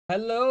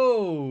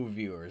Hello,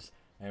 viewers,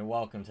 and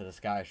welcome to the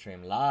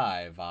Skystream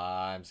Live.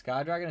 I'm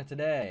Skydragon, and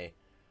today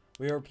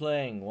we are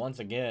playing once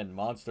again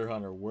Monster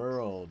Hunter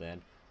World,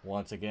 and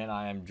once again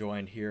I am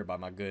joined here by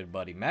my good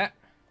buddy Matt.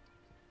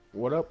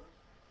 What up?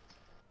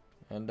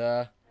 And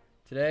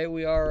today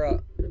we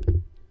are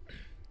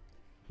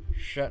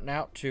shutting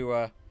out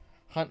to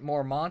hunt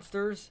more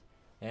monsters,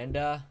 and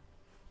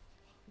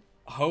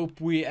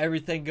hope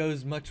everything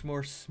goes much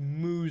more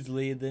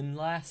smoothly than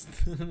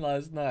last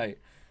night.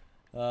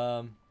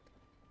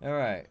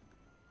 Alright.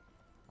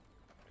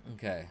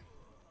 Okay.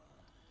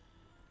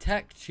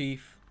 Tech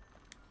Chief.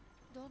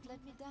 Don't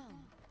let me down.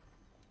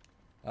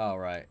 Oh,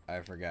 right.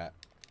 I forgot.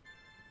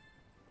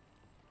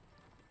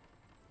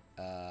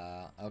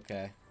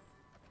 Okay.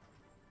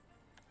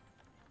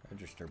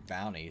 Register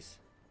bounties.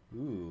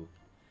 Ooh.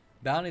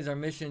 Bounties are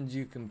missions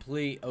you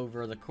complete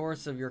over the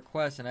course of your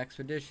quests and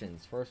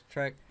expeditions. First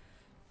check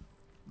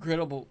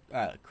critical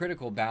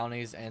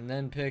bounties and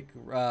then pick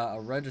a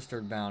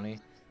registered bounty.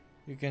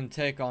 You can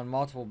take on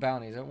multiple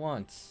bounties at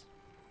once.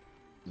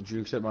 Did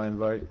you accept my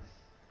invite?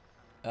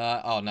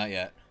 Oh, not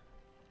yet.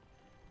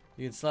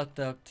 You can select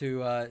up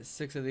to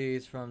 6 of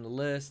these from the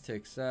list to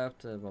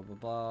accept, blah, blah,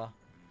 blah.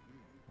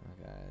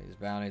 Okay, these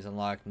bounties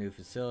unlock new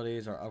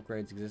facilities or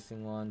upgrades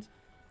existing ones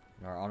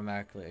and are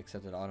automatically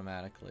accepted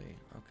automatically.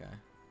 Okay.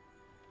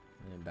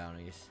 And then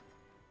bounties.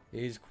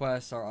 These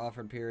quests are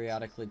offered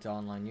periodically to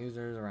online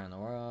users around the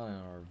world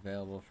and are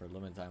available for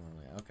limited time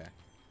only. Okay.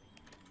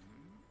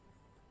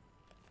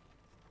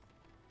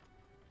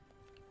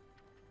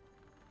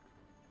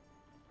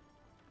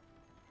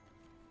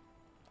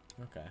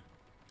 Okay.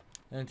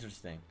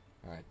 Interesting.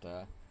 Alright,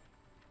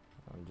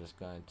 I'm just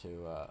going to,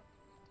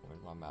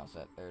 where's my mouse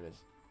at? There it is.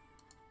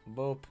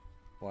 Boop.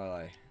 While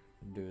I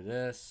do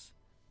this,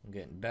 I'm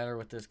getting better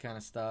with this kind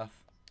of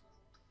stuff.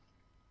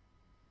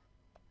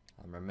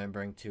 I'm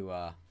remembering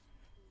to,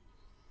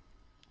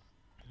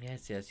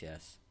 yes.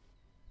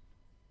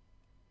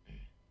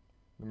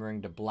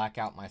 Remembering to black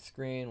out my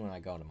screen when I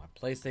go into my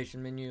PlayStation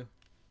menu.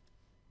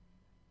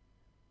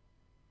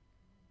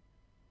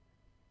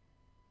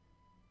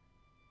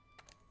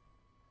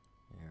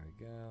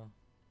 Go.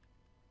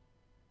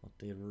 What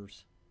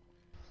theaters?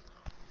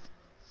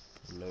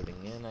 Loading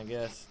in, I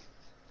guess.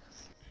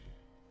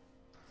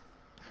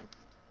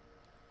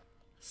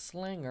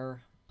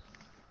 Slinger.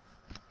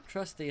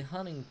 Trusty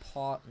hunting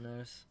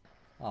partners.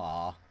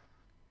 Aw.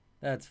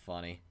 That's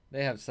funny.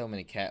 They have so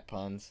many cat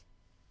puns.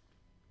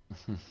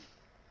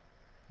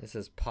 This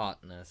is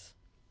partners.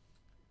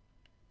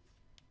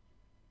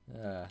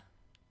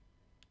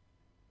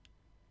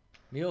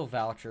 Meal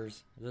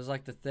vouchers. Those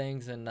like the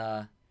things in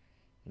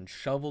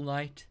Shovel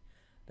Knight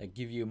that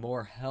give you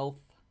more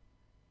health.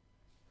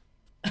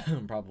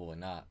 Probably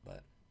not,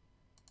 but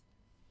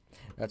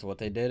that's what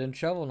they did in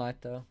Shovel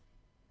Knight, though.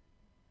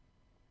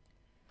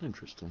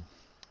 Interesting.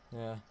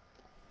 Yeah,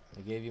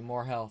 they gave you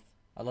more health.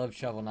 I love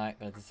Shovel Knight,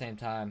 but at the same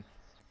time,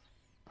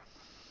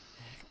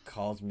 it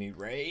calls me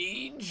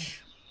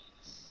rage.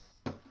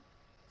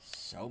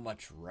 So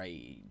much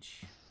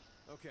rage.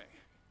 Okay,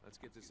 let's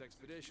get this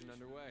expedition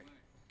underway.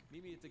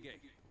 Meet me at the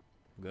gate.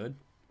 Good.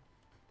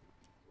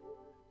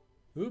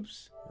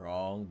 Oops,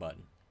 wrong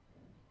button.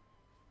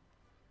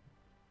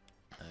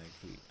 I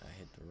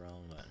hit the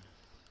wrong button.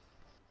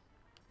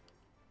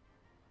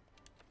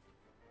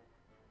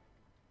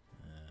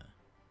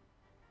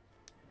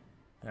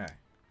 Alright.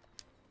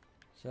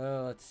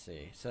 So, let's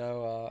see.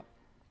 So,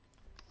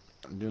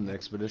 I'm doing the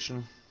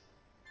expedition.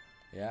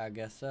 yeah, I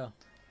guess so.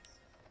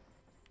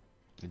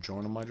 You're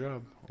joining my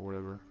job, or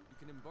whatever.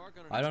 You can embark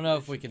on an I don't know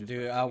if we can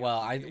do it.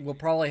 Well, we'll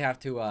probably have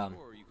to, or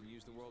you can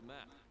use the world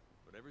map.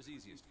 Whatever's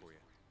easiest for you.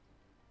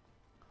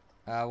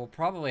 we'll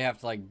probably have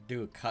to, like,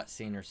 do a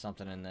cutscene or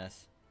something in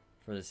this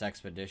for this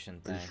expedition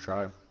thing. Just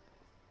try.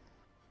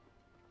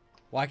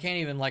 Well, I can't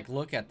even, like,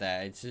 look at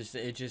that.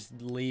 It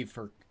just leave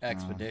for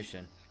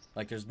expedition.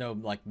 Like, there's no,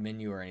 like,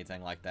 menu or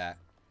anything like that.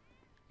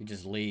 You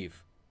just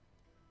leave.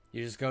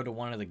 You just go to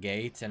one of the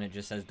gates, and it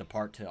just says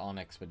depart to on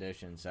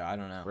expedition, so I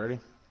don't know. Ready?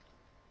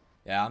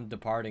 Yeah, I'm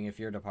departing if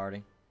you're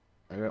departing.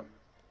 Yep.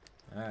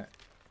 Alright.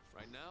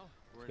 Right now,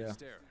 we're in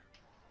Astera.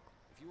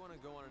 If you want to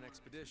go on an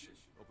expedition,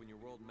 open your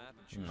world map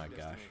and choose Oh my your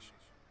gosh. destination.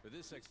 For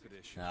this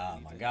expedition, Oh you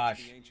need my to gosh.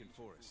 hit the ancient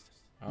forest.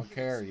 I don't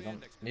care. You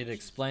don't need to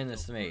explain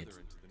this to me. It's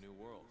Further into the new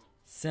world.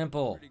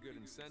 simple. Pretty good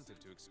incentive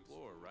to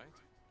explore, right?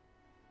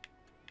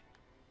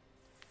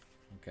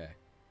 Okay.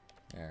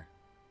 There.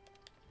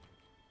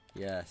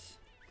 Yes.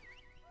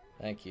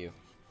 Thank you.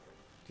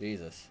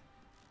 Jesus.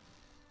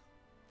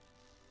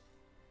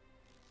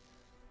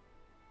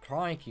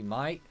 Cranky,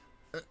 mate.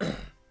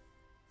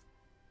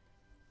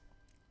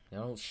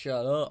 Don't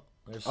shut up.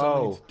 There's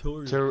so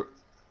many tutorials.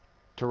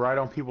 To ride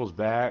on people's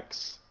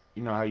backs.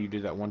 You know how you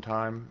did that one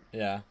time?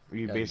 Yeah.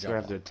 You gotta basically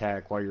jump have to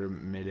attack while you're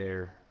in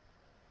midair.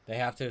 They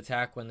have to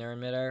attack when they're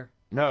in midair?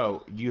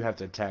 No, you have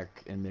to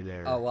attack in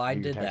midair. Oh, well, I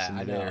You did attack that. in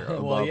I midair know.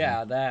 above Well, yeah,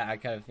 them. that I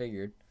kind of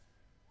figured.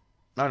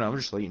 I know, I'm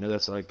just letting you know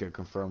that's like a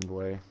confirmed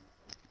way.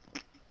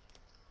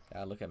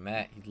 God, look at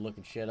Matt. He's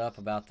looking shit up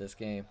about this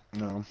game.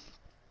 No.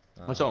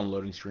 What's on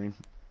loading screen?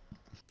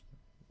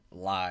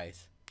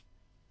 Lies.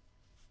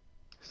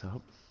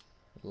 So.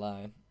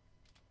 Lying.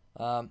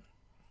 God,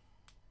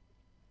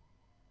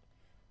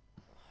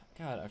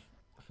 I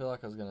feel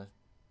like I was gonna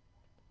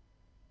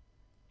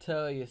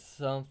tell you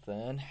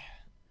something.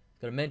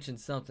 Gonna mention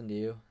something to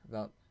you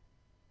about.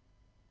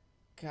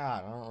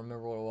 God, I don't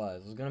remember what it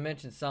was. I was gonna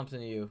mention something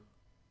to you.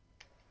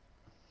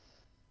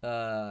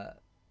 I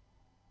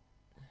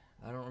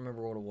don't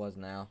remember what it was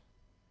now.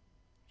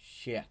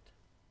 Shit.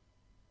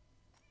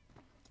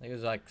 I think it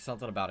was like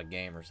something about a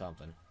game or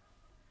something.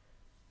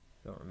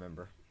 Don't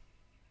remember.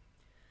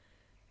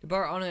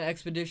 Depart on an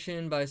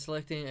expedition by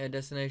selecting a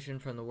destination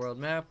from the world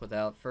map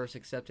without first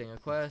accepting a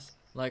quest.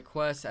 Like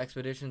quests,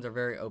 expeditions are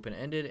very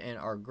open-ended and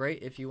are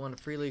great if you want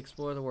to freely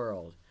explore the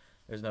world.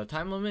 There's no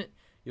time limit.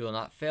 You will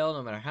not fail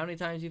no matter how many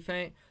times you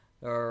faint.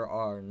 There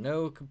are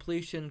no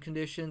completion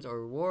conditions or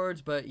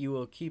rewards, but you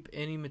will keep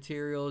any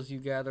materials you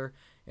gather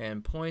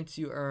and points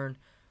you earn.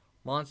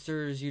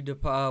 Monsters you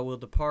will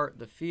depart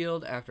the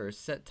field after a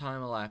set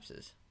time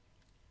elapses.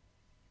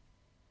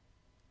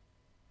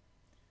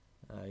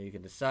 You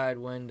can decide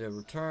when to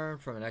return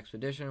from an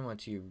expedition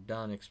once you've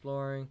done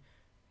exploring.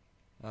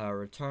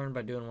 Return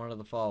by doing one of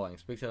the following.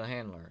 Speak to the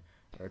handler.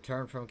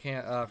 Return from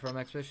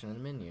expedition in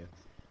the menu.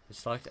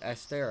 Select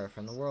Astera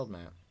from the world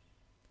map.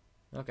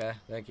 Okay,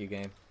 thank you,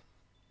 game.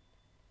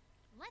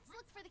 Let's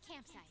look for the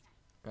campsite.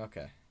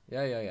 Okay.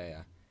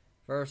 Yeah.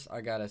 First,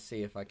 I gotta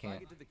see if I can't.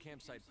 Get to the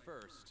campsite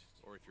first,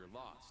 or if you're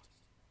lost,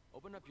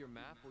 open up your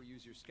map or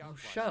use your scout. Oh,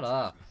 shut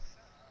up.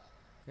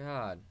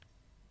 God.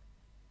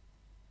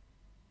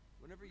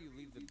 Whenever you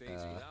leave the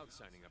base without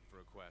signing up for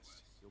a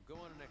quest, you'll go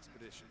on an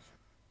expedition.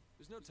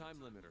 There's no time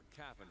limit or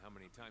cap on how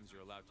many times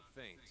you're allowed to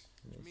faint,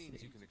 which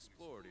means you can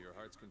explore to your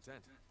heart's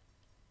content.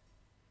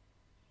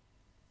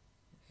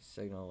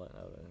 Signal, let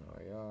know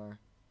where you are.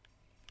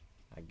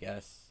 I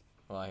guess.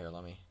 Well, here,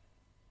 let me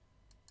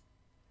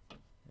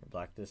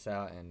black this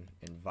out and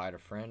invite a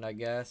friend, I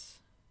guess.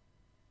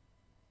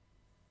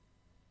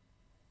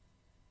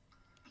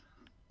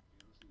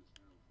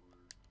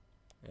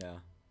 Yeah,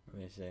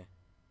 let me see.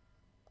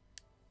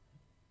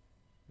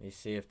 Let me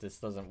see if this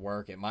doesn't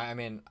work. It might, I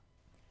mean,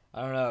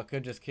 I don't know. It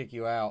could just kick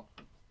you out.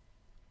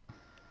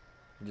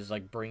 Just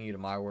like bring you to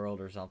my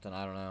world or something.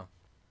 I don't know.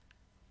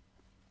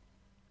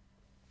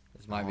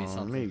 This might be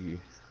something. Maybe.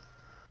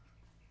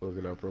 Look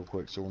it up real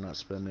quick so we're not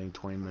spending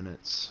 20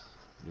 minutes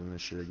doing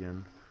this shit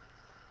again.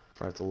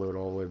 If I have to load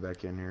all the way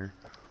back in here.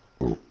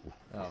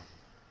 Oh.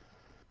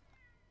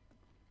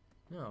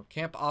 No.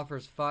 Camp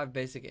offers 5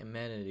 basic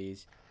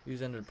amenities. Use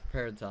them to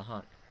prepare to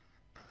hunt.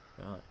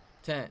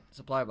 Tent,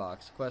 supply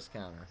box, quest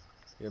counter,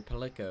 your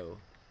palico,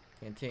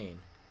 canteen.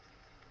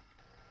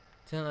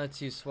 Tent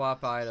lets you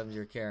swap items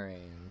you're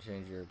carrying and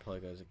change your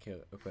palico's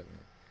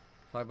equipment.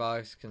 Supply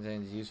box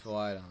contains useful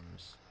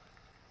items.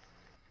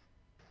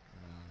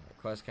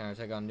 Quest counter,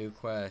 take on new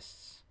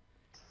quests.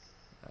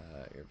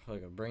 Your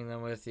palico, bring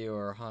them with you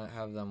or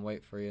have them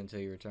wait for you until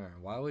you return.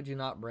 Why would you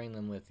not bring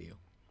them with you?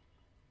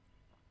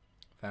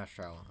 Fast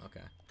travel,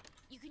 okay.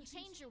 You can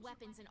change your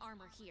weapons and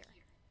armor here.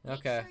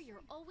 Okay. Make sure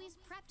you're always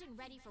prepped and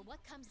ready for what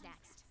comes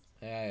next.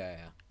 Yeah.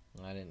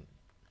 I didn't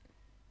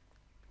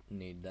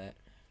need that.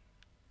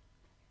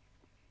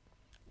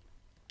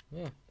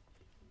 Yeah.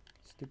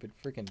 Stupid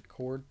freaking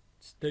cord.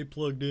 Stay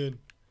plugged in.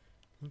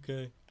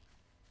 Okay.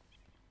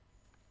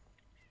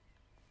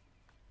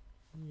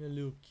 You got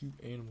little cute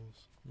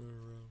animals running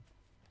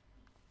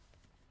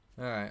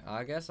around. Alright,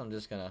 I guess I'm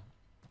just gonna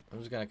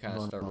kind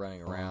of start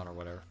running around or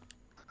whatever.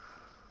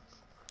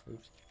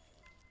 Oops.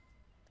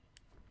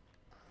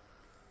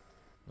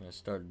 I'm gonna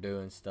start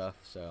doing stuff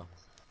so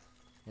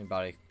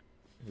anybody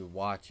who's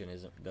watching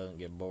doesn't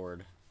get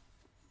bored.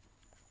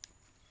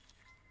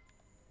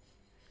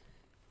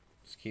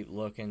 Just keep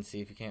looking,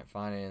 see if you can't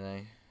find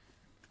anything.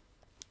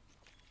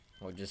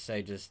 Or just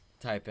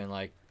type in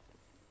like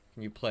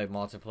you play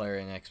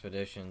multiplayer in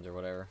expeditions or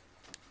whatever.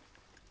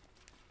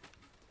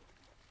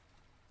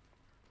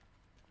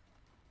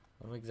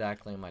 What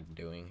exactly am I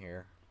doing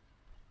here?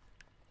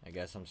 I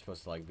guess I'm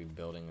supposed to like be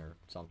building or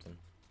something.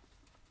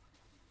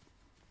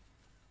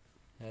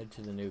 Head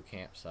to the new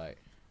campsite.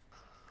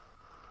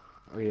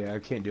 Oh yeah, I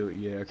can't do it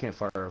yet. I can't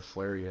fire a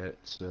flare yet,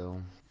 so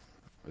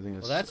I think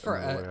that's. Well, that's for.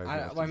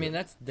 I mean,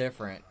 that's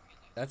different.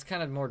 That's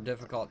kind of more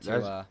difficult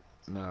to.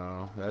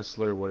 No, that's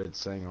literally what it's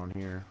saying on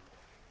here.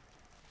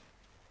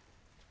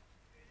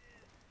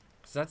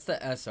 Cause that's the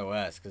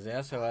SOS. Cause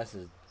the SOS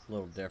is a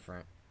little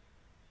different.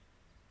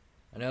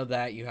 I know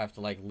that you have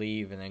to like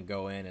leave and then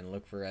go in and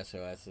look for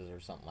SOSs or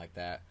something like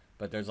that.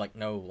 But there's like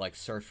no like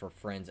search for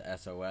friends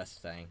SOS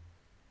thing.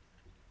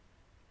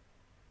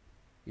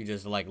 You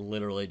just like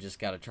literally just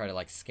gotta try to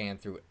like scan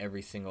through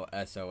every single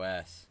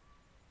SOS.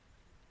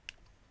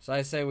 So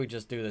I say we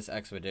just do this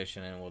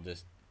expedition and we'll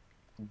just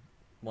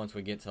once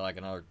we get to like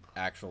another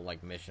actual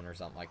like mission or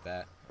something like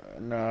that.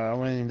 No, I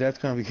mean that's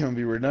gonna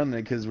be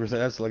redundant because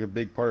that's like a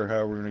big part of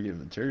how we're gonna get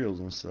materials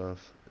and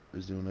stuff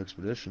is doing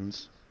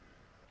expeditions.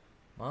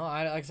 Well,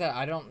 like I said,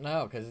 I don't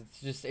know, because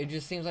it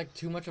just seems like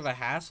too much of a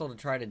hassle to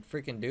try to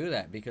freaking do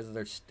that because of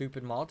their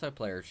stupid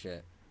multiplayer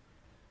shit.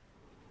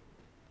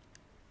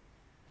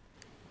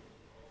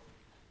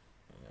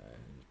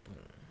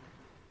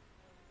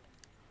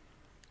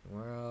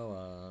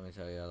 Well, let me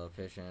tell you, I love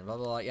fishing. Blah,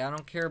 blah, blah. Yeah, I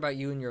don't care about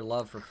you and your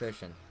love for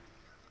fishing.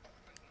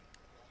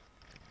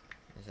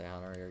 I say,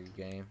 Hunter, are you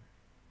game?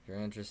 If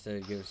you're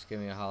interested, give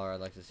me a holler. I'd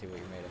like to see what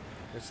you're made of.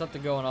 There's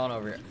something going on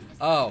over here.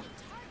 Oh.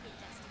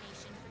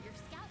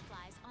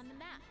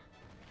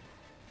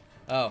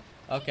 Oh,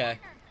 okay.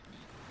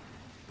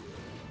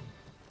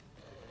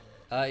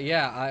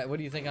 Yeah, what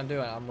do you think I'm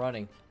doing? I'm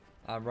running.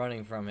 I'm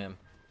running from him.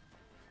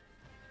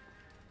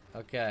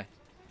 Okay.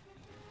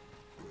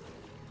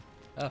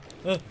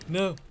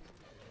 No.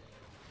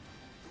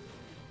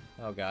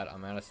 Oh god,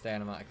 I'm out of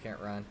stamina. I can't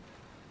run.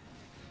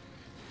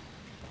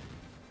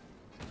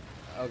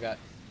 Oh god.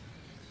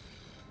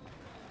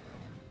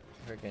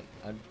 Freaking,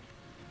 I'm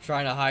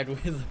trying to hide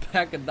with a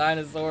pack of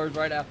dinosaurs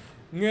right now.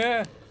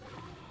 Yeah.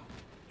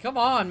 Come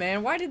on,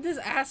 man. Why did this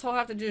asshole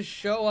have to just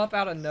show up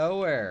out of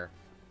nowhere?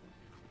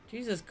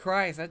 Jesus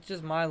Christ, that's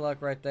just my luck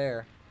right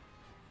there.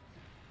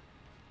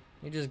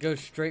 You just go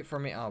straight for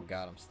me. Oh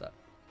god, I'm stuck.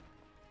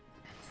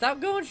 Stop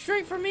going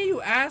straight for me,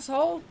 you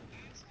asshole!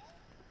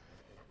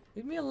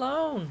 Leave me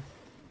alone.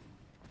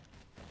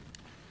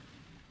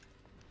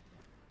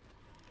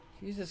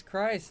 Jesus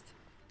Christ.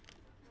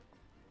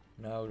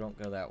 No,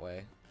 don't go that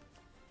way.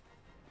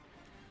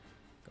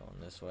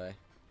 Going this way.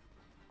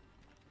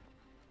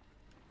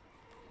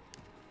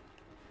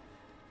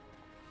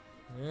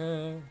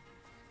 Yeah.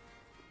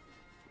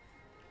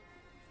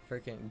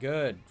 Freaking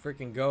good.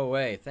 Freaking go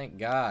away. Thank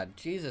God.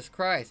 Jesus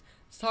Christ.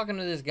 I was talking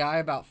to this guy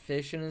about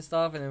fishing and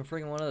stuff, and then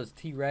freaking one of those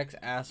T-Rex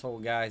asshole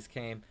guys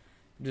came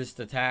and just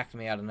attacked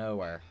me out of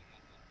nowhere.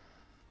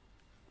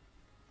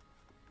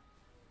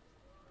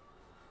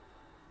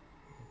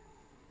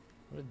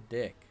 What a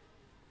dick.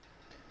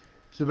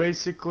 So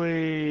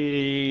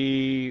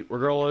basically,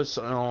 regardless,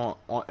 on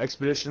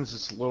expeditions,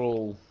 it's a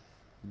little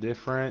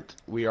different.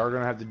 We are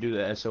going to have to do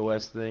the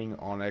SOS thing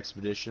on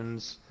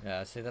expeditions.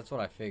 Yeah, see, that's what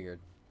I figured.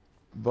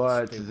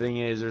 But the thing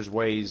is, there's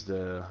ways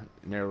to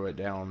narrow it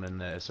down in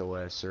the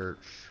SOS search.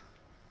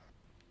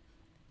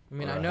 I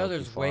mean, I know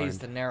there's ways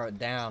to narrow it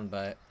down,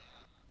 but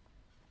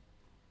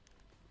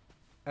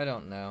I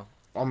don't know.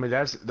 I mean,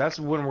 that's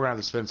when we're going to have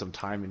to spend some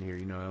time in here,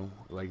 you know?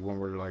 Like, when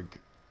we're, like...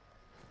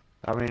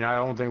 I mean, I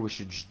don't think we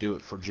should just do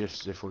it for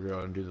just if we're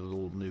going to do the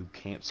little new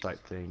campsite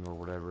thing or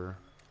whatever.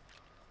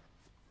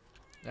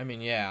 I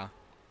mean, yeah.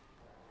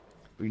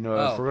 You know,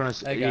 if we're going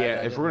to... Hey guys,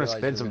 yeah, if we're going to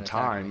spend some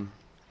time...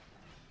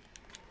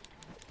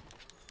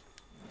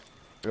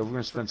 If we're going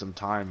to spend some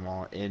time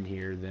in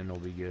here, then it'll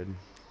be good.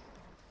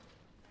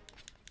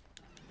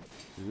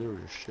 There were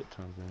a shit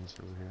ton of things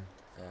over here.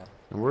 Yeah.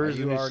 And where is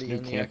you this already new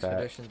in the camp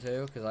at? expedition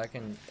too? Because I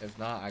can, if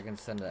not, I can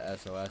send a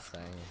SOS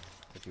thing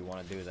if you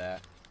want to do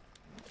that.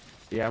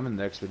 Yeah, I'm in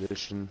the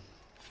expedition.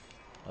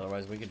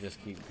 Otherwise, we could just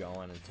keep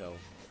going until...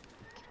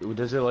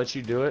 Does it let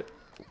you do it?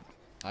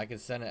 I could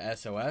send an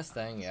SOS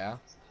thing, yeah.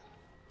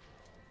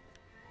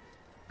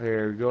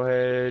 Here, go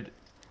ahead,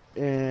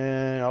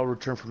 and I'll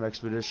return from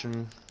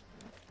expedition.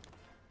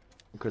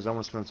 Because I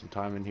want to spend some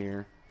time in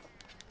here.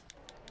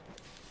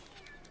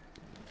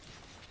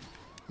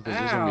 Because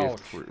there's going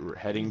to be we're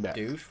heading back.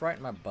 Douche, right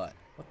in my butt.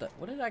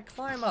 What did I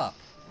climb up?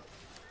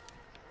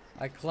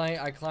 I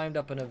climbed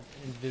up an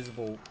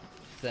invisible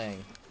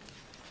thing.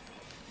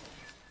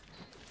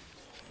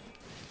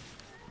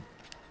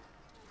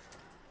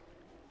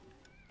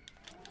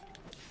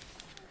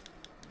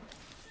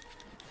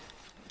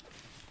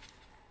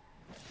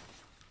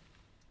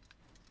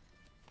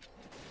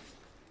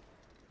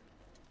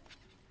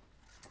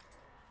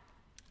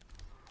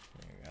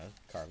 There you go.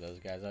 Carve those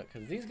guys up,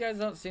 because these guys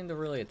don't seem to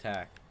really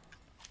attack.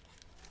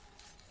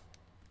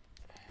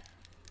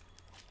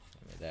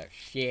 Give me that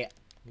shit.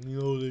 Give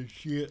me all that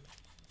shit.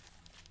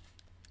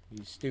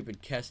 You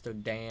stupid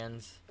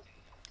Kestodans.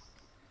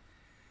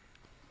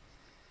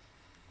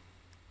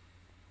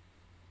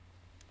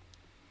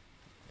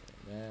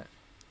 That.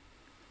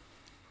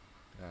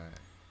 Alright.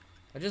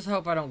 I just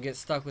hope I don't get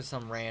stuck with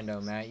some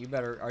rando, Matt. You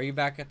better... Are you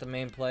back at the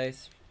main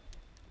place?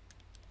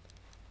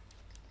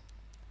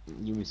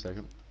 Give me a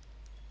second.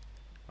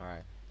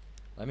 Alright.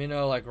 Let me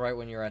know, like, right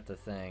when you're at the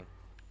thing.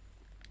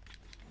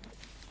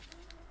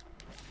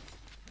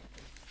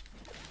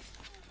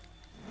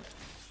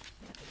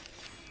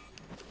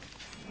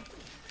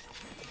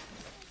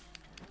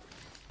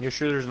 You're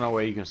sure there's no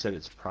way you can set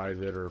it's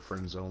private or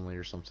friends only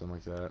or something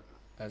like that?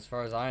 As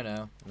far as I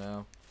know,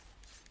 no.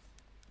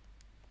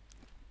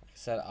 Like I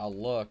said, I'll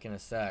look in a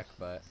sec,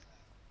 but...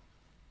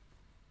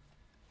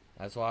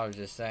 That's why I was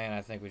just saying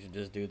I think we should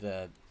just do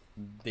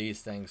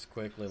these things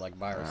quickly, like,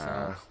 by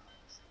ourselves.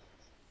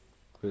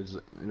 Because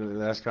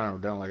that's kind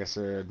of done, like I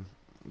said.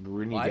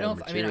 We need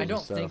to I mean, I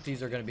don't think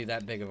these are going to be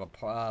that big of a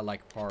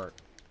part.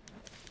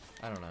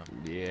 I don't know.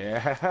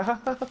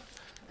 Yeah.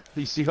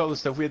 You see all the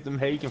stuff we have to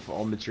make and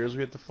all the materials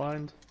we have to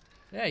find?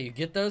 Yeah, you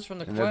get those from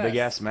the quest. And the big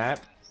ass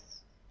map?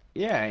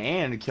 Yeah,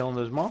 and killing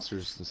those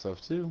monsters and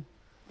stuff too.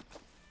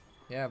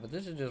 Yeah, but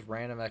this is just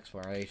random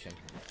exploration.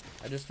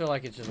 I just feel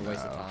like it's just a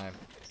waste of time.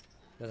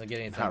 Doesn't get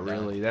anything Not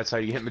done. really. That's how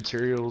you get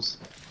materials.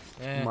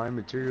 Eh. Mine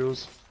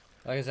materials.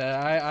 Like I said,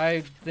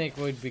 I think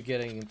we'd be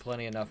getting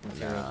plenty enough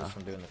materials just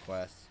from doing the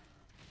quests.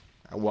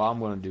 Well, I'm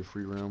gonna do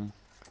free roam.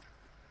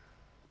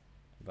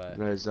 But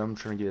Guys, I'm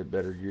trying to get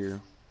better gear.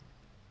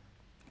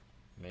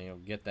 I mean, you'll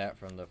get that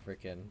from the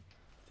freaking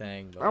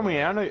thing. But I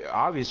mean, I know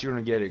obviously you're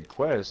gonna get a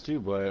quest too,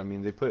 but I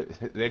mean they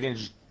didn't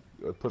just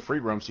put free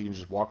roam so you can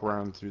just walk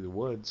around through the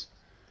woods.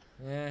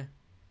 Yeah,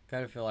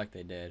 kind of feel like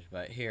they did.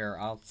 But here,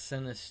 I'll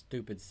send this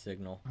stupid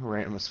signal.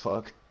 Random as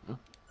fuck. Oh,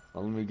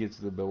 let me get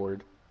to the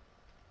board.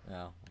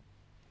 Oh.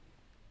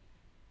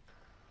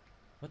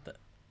 What the?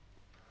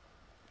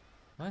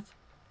 What?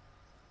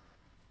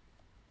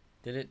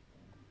 Did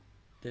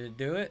it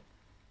do it?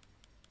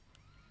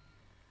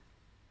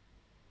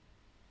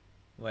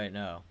 Wait,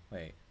 no.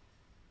 Wait.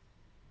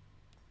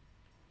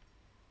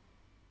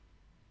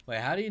 Wait,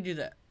 how do you do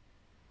that?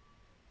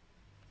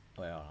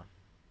 Wait, hold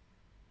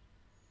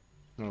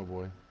on. Oh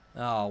boy.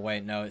 Oh,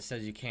 wait, no. It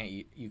says you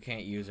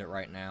can't use it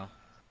right now.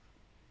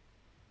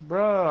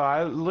 Bro,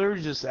 I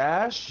literally just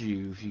asked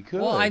you if you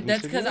could. Well, You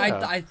that's said because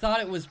yeah. I thought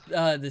it was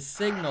the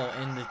signal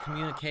in the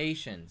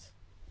communications.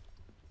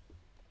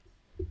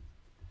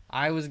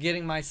 I was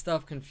getting my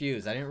stuff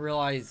confused. I didn't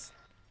realize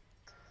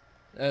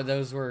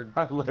those were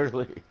I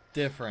literally.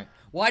 different.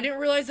 Well, I didn't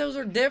realize those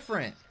were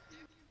different.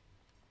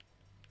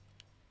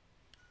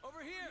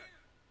 Over here.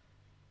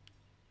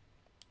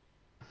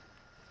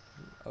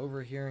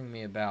 Overhearing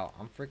me about.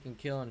 I'm freaking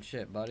killing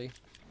shit, buddy.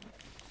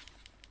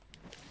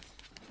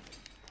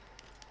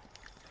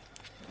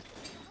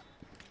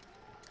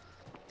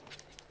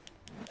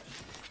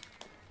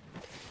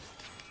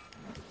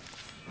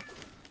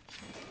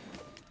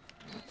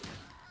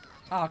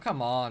 Oh,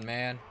 come on,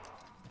 man.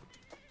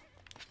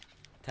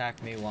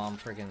 Attack me while I'm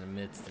freaking in the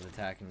midst of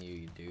attacking you,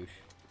 you douche.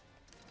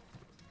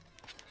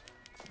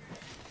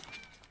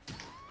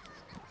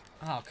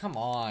 Oh, come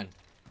on.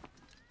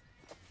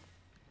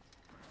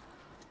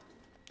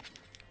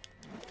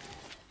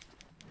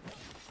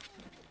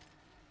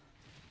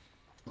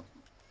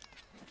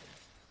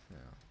 No.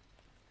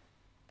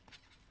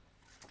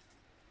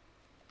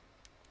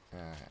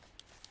 Alright.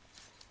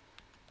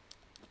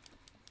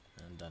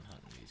 I'm done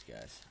hunting these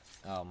guys.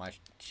 Oh, my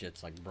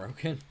shit's like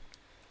broken.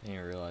 I didn't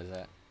even realize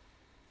that.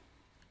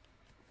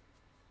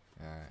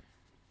 Alright.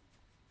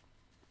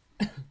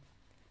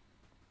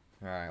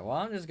 Alright, well,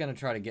 I'm just gonna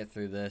try to get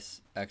through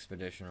this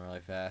expedition really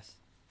fast.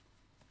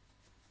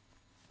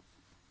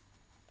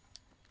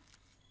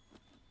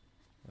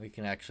 We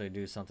can actually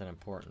do something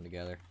important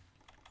together.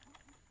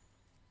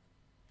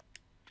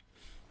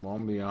 Well, I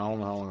don't know how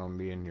long I'm gonna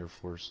be in here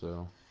for,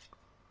 so.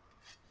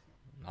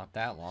 Not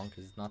that long,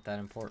 because it's not that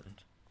important.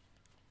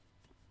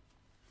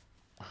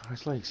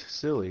 It's like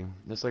silly.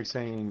 It's like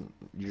saying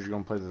you're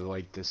gonna play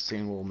the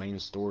single main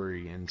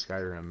story in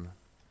Skyrim.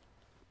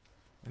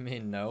 I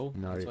mean, no.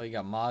 No, That's what you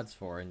got mods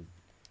for, and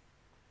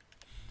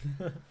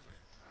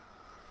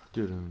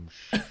Dude,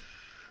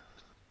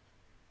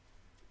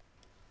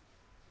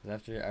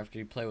 after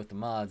you play with the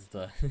mods,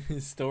 the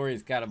story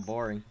is kind of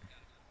boring.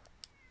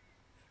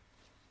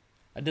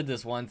 I did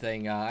this one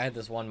thing. I had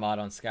this one mod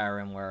on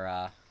Skyrim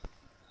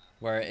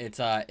where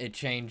it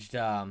changed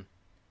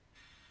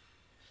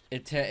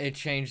it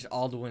changed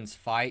Alduin's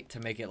fight to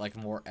make it like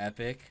more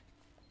epic.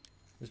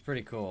 It was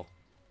pretty cool.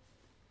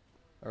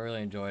 I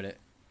really enjoyed it.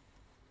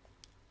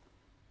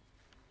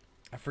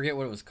 I forget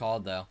what it was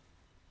called though.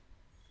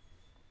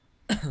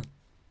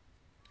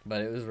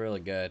 But it was really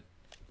good.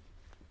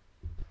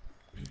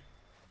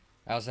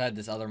 I also had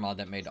this other mod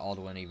that made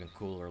Alduin even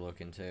cooler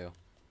looking too.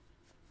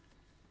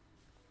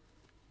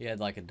 He had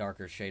like a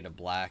darker shade of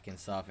black and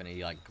stuff, and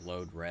he like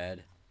glowed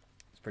red.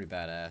 It's pretty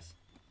badass.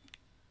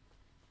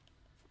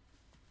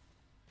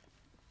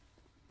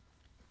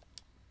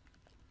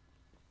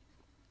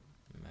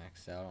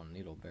 Maxed out on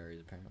needle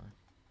berries apparently.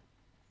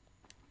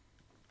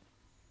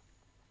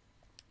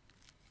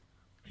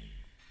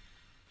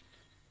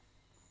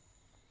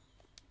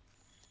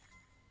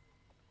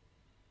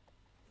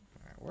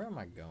 Alright, where am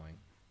I going?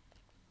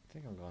 I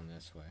think I'm going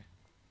this way.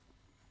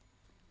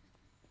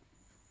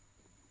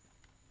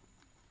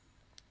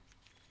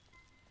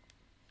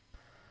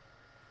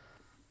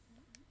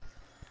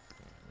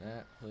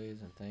 That,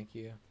 please, and thank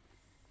you.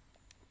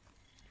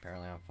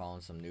 Apparently I'm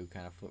following some new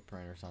kind of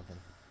footprint or something.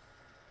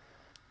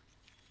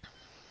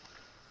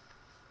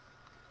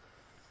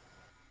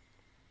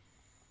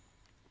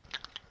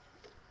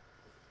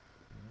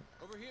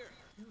 Over here.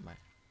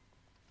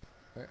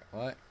 Where,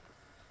 what?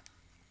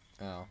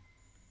 Oh.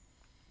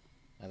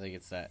 I think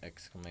it's that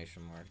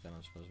exclamation mark that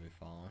I'm supposed to be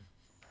following.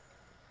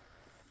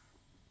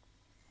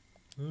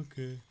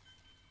 Okay.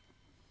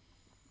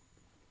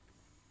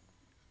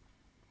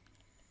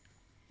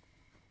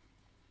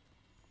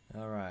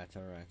 Alright.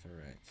 So,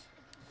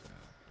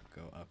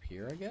 go up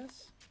here, I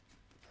guess?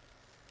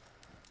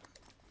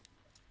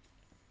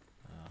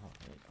 Hold on,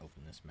 let me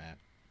open this map.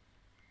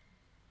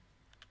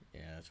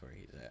 Yeah, that's where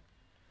he's at.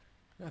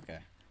 Okay.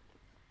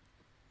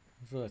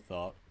 That's what I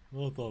thought.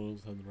 I thought I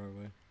was heading the right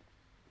way.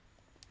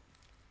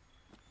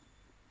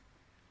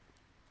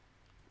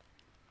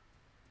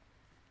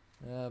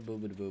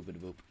 Boopity boopity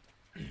boop.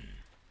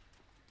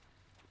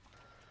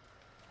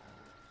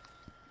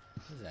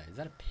 What is that? Is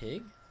that a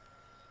pig?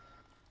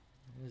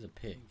 It is a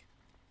pig.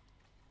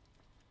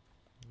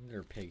 Is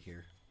there a pig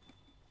here?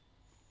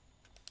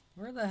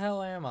 Where the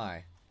hell am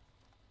I?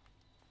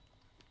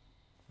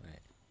 Wait.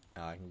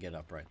 Oh, I can get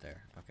up right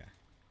there. Okay.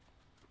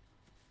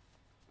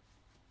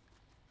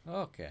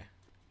 Okay.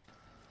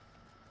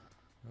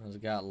 I was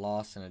got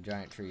lost in a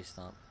giant tree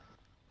stump.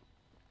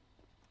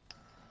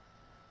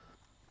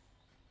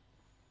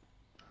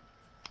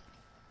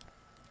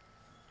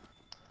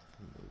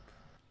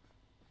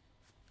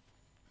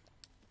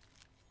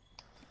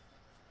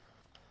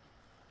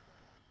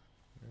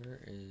 Where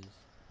is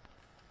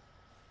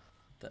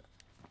the...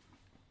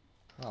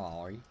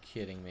 Oh, are you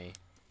kidding me?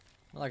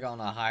 Like on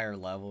a higher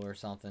level or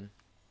something?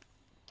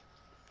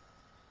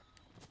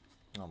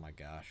 Oh my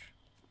gosh.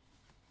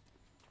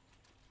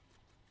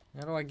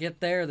 How do I get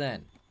there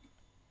then?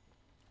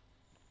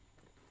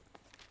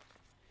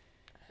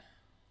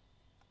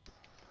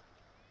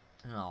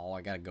 Oh,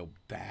 I gotta go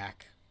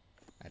back,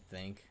 I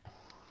think.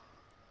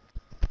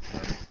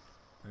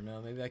 Or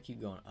no, maybe I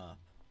keep going up.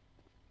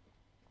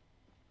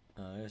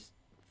 Oh, there's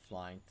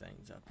flying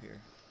things up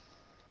here.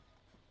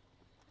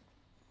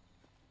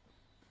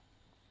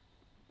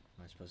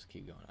 Am I supposed to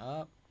keep going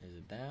up? Is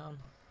it down?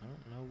 I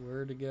don't know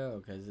where to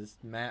go because this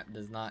map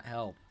does not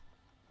help.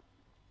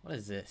 What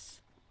is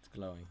this? It's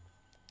glowing.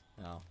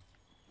 Oh.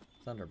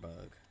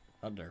 Thunderbug.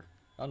 Thunder.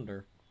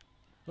 Thunder.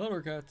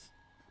 Thundercats.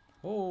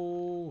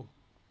 Oh.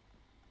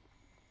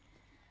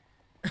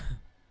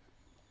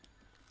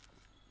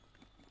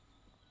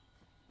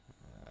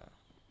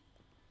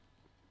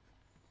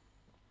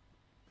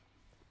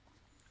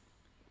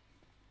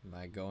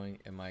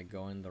 Am I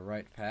going the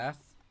right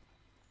path?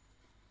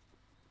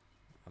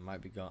 I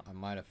might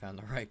have found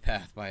the right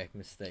path by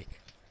mistake.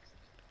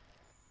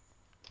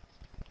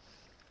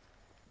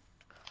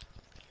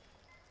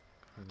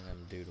 Look at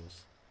them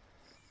doodles.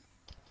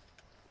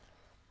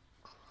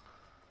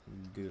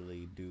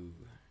 Doodly doo.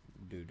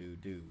 Doo doo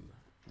doo.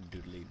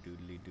 Doodly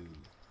doodly doo.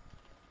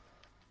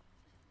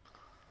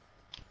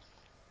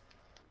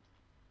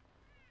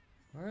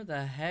 Where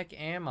the heck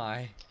am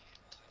I?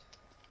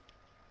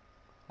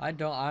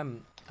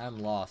 I'm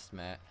lost,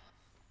 Matt.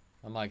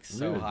 I'm like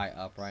so high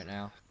up right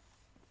now.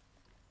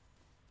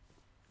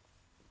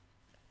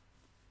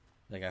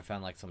 Like I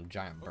found like some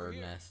giant bird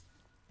nest.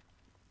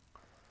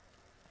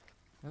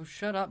 Oh,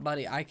 shut up,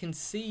 buddy. I can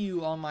see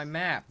you on my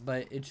map,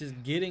 but it's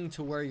just getting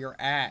to where you're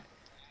at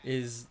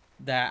is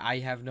that I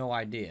have no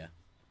idea.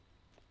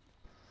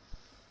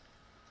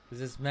 Because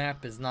this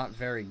map is not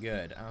very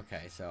good.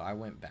 Okay, so I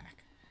went back.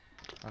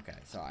 Okay,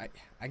 so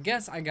I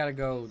guess I gotta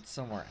go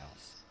somewhere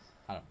else.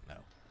 I don't know.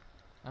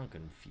 I'm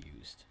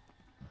confused.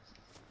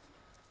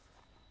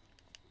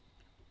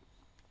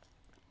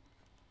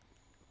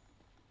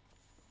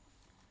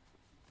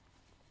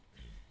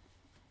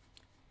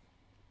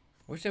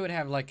 Wish they would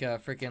have like a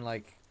freaking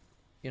like,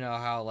 you know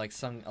how like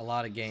a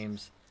lot of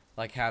games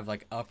like have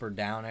like up or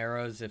down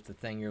arrows if the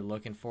thing you're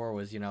looking for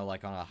was, you know,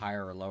 like on a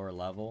higher or lower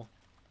level.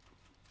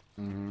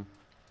 Mm-hmm.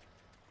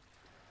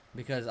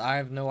 Because I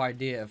have no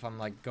idea if I'm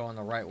like going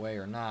the right way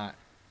or not.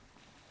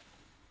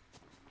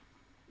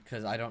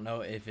 Because I don't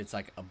know if it's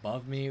like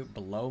above me,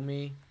 below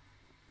me,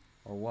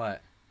 or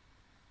what.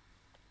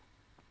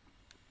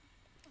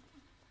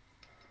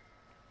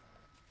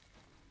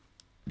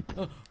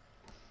 Oh.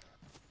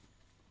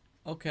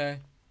 Okay.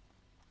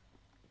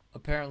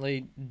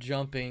 Apparently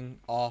jumping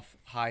off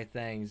high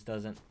things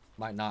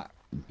might not,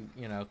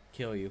 you know,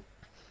 kill you.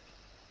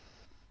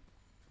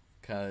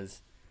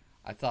 Because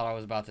I thought I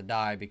was about to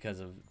die because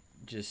of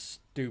just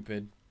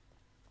stupid.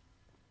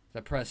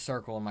 I press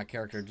circle and my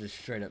character just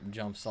straight up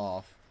jumps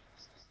off.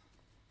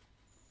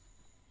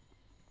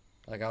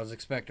 Like I was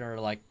expecting her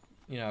to like,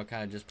 you know,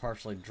 kind of just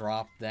partially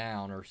drop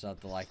down or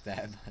something like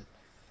that. But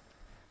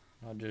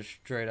I'll just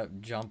straight up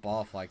jump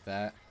off like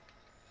that.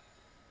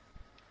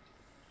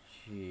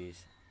 Jeez.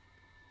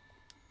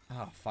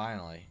 Oh,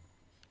 finally.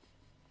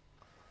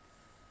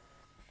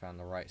 Found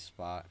the right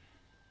spot.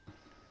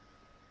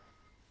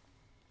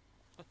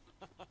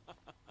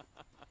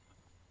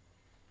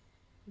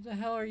 Who the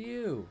hell are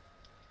you?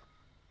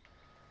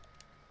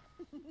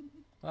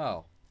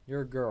 Oh,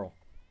 you're a girl.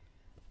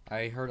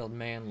 I heard a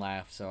man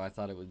laugh, so I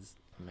thought it was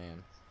a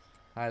man.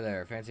 Hi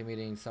there, fancy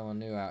meeting someone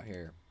new out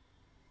here.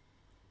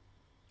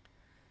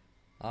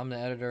 I'm the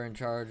editor in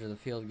charge of the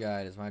field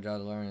guide. It's my job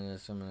to learn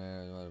this. Blah,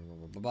 blah,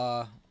 blah,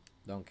 blah.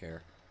 Don't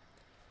care.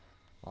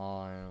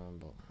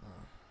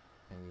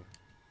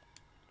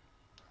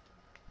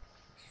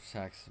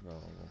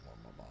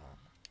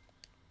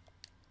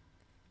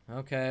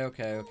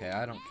 Okay.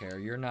 I don't care.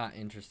 You're not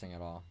interesting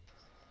at all.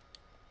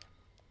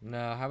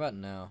 No, how about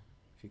no?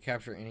 If you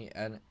capture any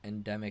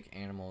endemic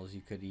animals,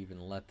 you could even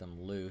let them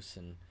loose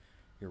in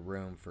your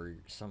room for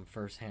some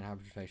first-hand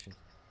observation.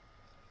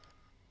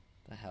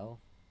 The hell?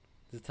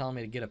 Is it telling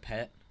me to get a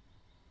pet?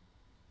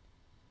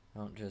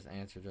 Don't just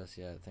answer just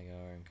yet. Think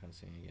over and come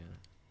see me again.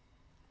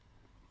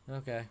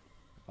 Okay.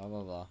 Blah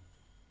blah blah.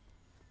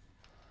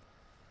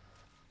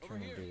 Over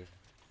here.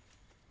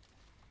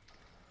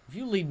 If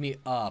you lead me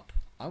up,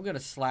 I'm gonna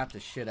slap the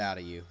shit out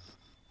of you.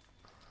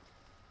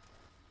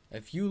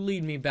 If you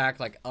lead me back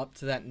like up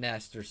to that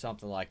nest or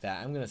something like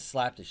that, I'm gonna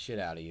slap the shit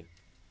out of you.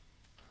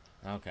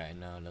 Okay,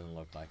 no, it doesn't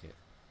look like it.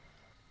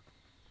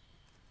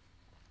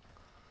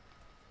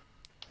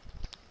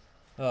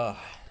 Ugh.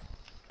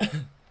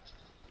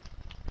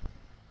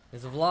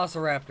 It's a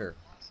velociraptor.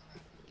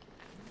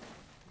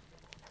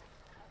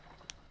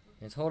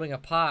 It's holding a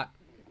pot.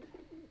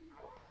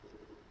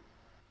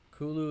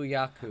 Kulu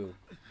Yaku.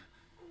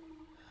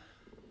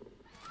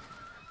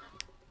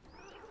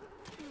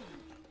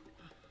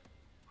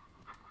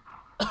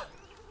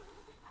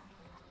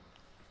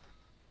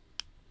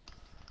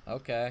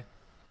 Okay.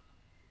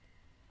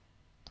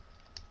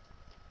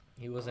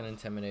 He wasn't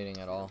intimidating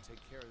at all.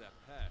 Take care of that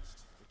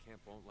pest. The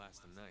camp won't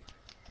last a night.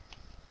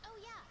 Oh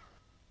yeah.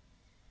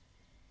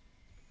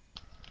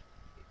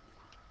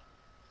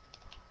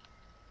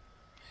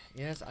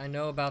 Yes, I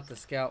know about the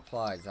scout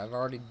flies. I've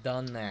already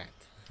done that.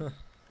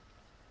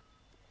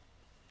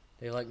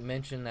 They like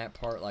mentioned that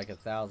part like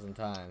 1,000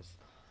 times.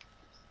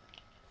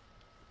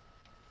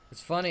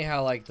 It's funny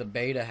how like the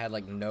beta had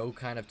like no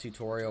kind of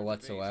tutorial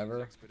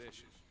whatsoever,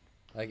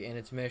 like in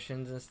its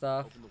missions and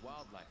stuff. Open the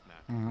wildlife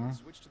map.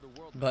 Switch to the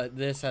world map. But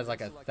this has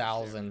like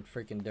 1,000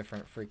 freaking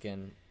different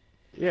freaking.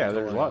 Yeah,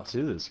 there's a tutorials. lot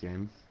to this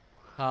game.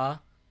 Huh?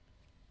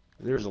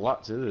 There's a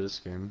lot to this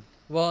game.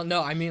 Well,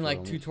 no, I mean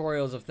like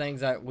tutorials of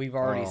things that we've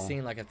already Oh.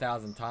 seen like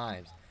 1,000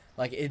 times.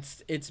 Like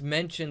it's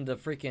mentioned the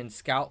freaking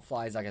scout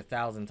flies like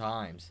 1,000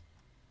 times.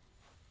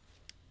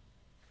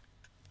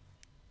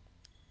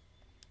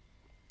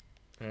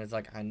 And it's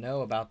like, I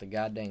know about the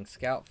goddamn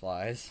scout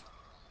flies.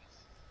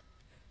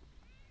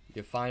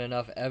 You find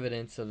enough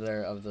evidence of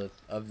the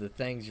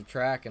things you're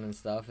tracking and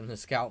stuff, and the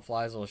scout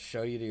flies will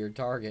show you to your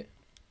target.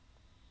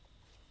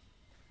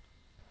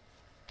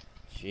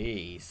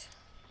 Jeez.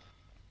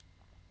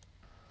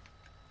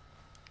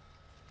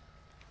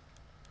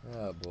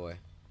 Oh boy.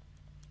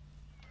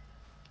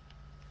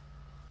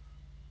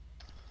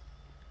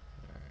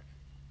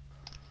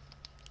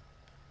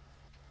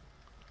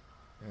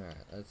 Alright,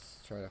 let's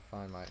try to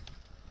find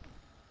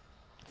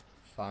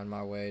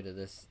my way to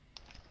this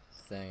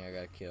thing I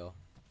gotta kill.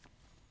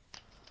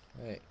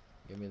 Hey,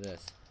 give me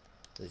this.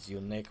 This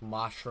unique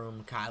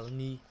mushroom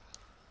colony.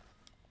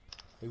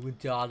 We went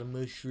to all the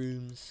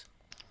mushrooms.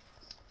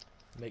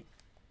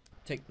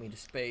 Take me to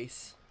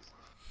space.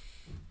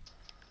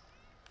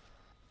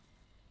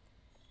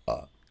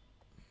 Okay.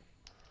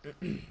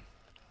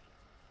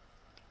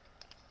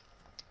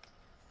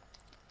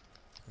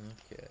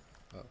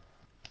 Oh.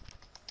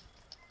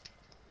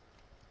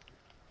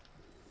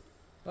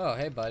 Oh,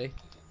 hey, buddy.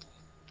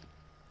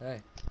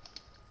 Hey.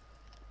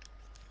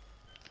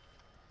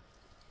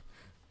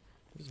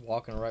 I'm just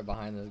walking right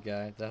behind this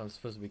guy that I'm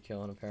supposed to be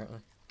killing, apparently.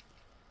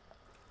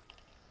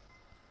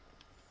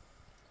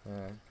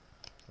 Alright.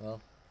 Well.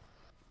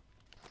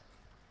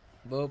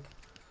 Boop.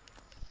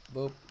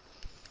 Boop.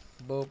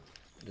 Boop.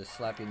 Just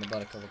slap you in the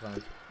butt a couple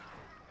times.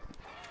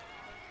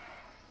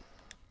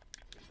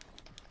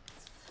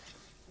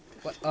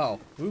 What? Oh,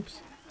 oops.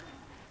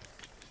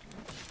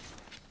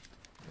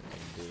 I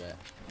didn't do that.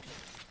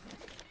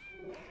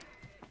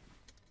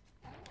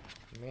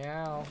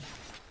 Meow.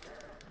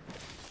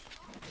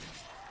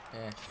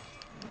 Eh.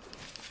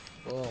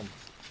 Boom.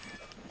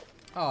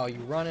 Oh, you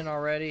running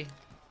already?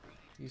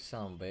 You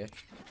son of a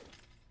bitch.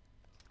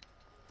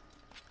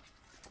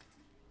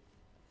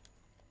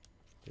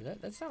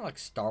 Dude, that sounded like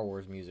Star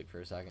Wars music for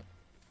a second.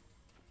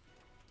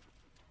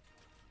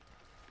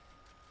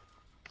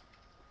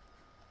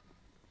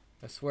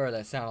 I swear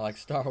that sounded like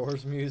Star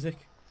Wars music.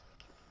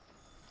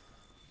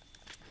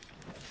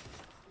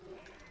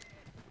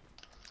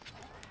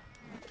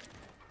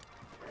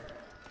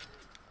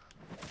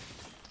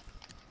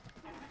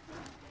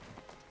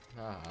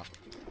 Ah,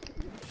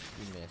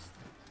 you missed.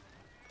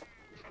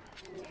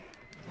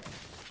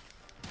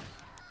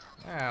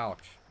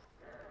 Ouch.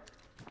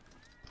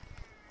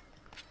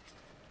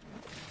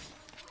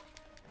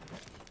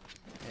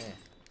 Eh.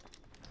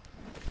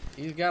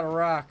 He's got a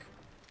rock.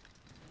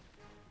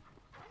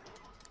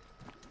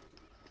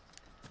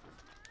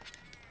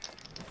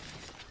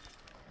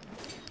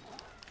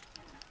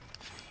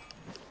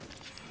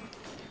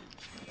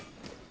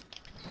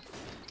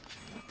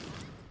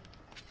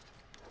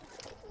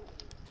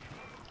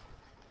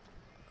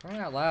 Crying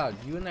out loud,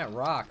 you and that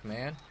rock,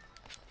 man.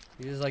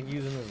 He's just like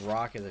using this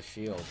rock as a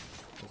shield.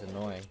 It's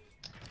annoying.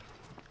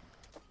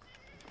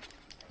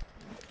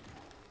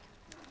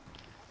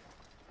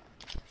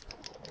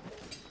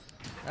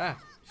 Ah,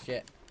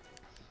 shit.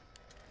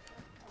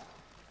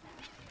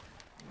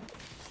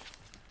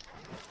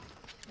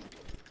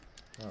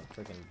 Oh,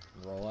 freaking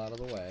roll out of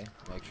the way.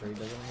 Make sure he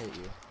doesn't hit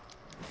you.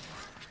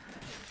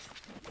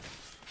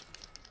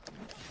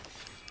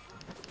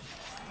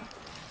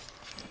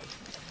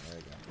 There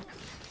we go.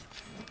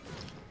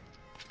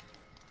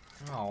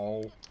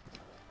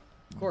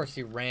 course,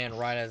 he ran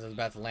right as I was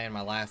about to land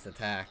my last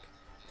attack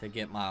to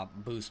get my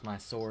boost my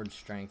sword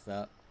strength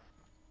up.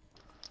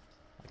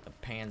 Like the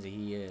pansy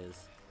he is.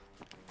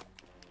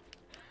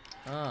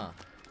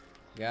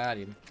 Got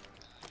him.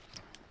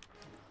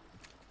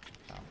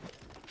 Oh.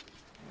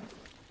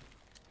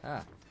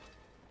 Ah.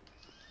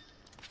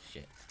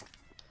 Shit.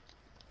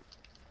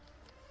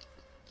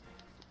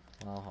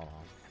 Oh, hold on.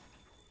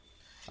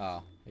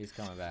 Oh, he's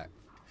coming back.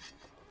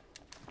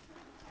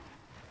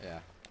 Yeah.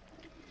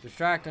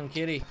 Distract him,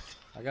 kitty.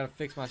 I gotta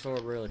fix my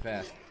sword really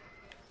fast.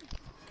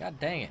 God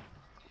dang it.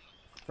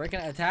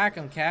 Freaking attack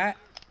him, cat.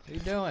 What are you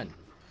doing?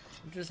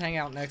 You just hang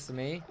out next to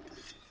me.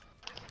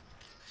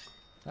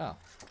 Oh.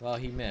 Well,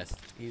 he missed.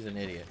 He's an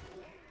idiot.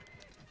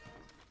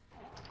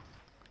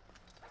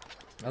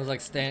 I was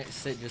like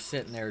just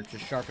sitting there,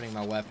 just sharpening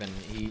my weapon.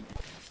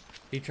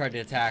 He tried to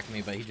attack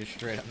me, but he just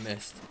straight up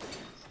missed.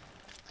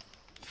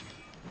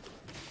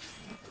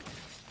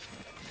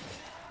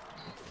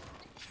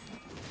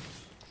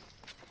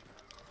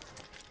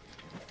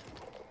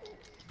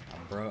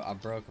 I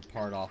broke a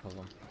part off of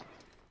him.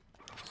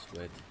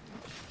 Switch.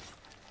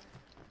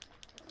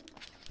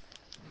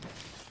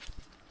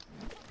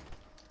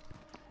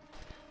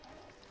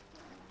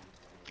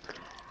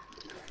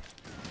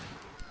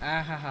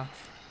 Ah ha ha.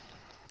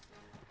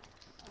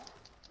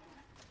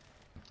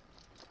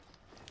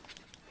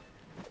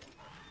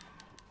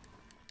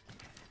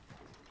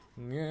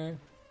 Yeah.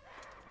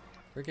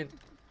 Freaking.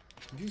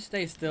 Did you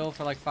stay still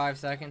for like 5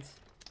 seconds?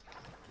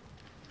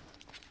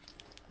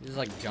 You're just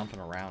like jumping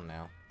around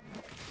now.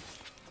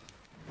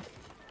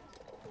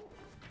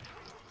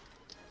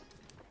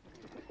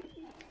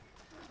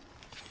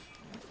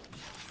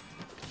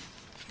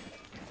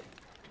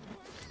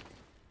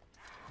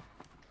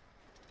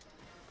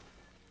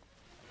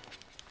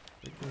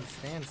 Freaking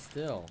stand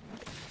still.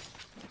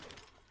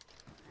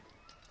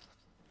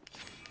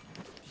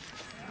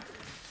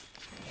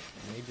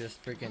 Let me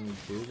just freaking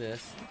do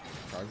this.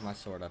 Charge my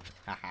sword up.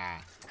 Haha.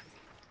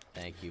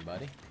 Thank you,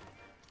 buddy.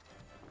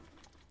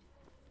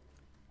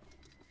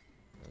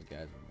 Those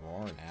guys were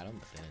roaring at him,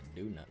 but they didn't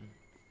do nothing.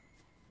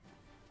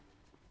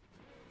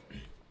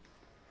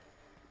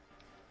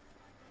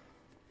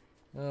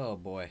 Oh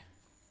boy.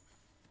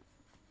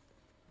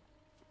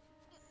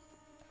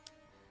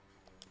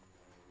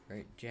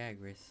 Great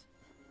Jagras.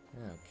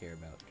 I don't care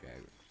about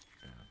Jagras.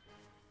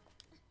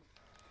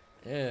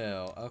 No.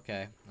 Ew,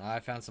 okay. I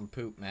found some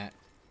poop, Matt.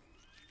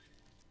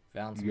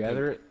 Found some You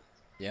gather poop.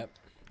 it? Yep,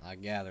 I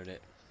gathered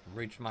it.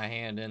 Reached my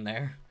hand in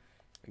there.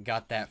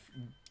 Got that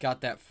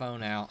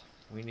phone out.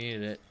 We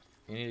needed it.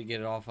 We need to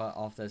get it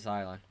off this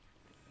island.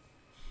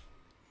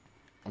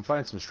 I'm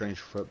finding some strange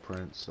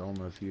footprints. I don't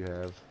know if you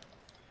have.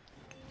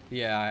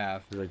 Yeah, I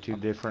have. There's like two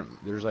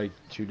different. There's like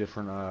two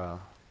different.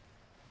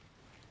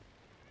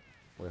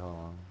 Wait, hold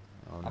on.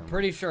 Oh, I'm never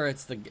pretty sure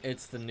it's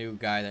the new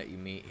guy that you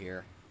meet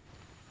here.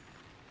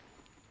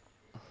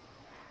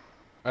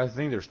 mind. I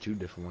think there's two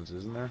different ones,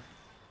 isn't there?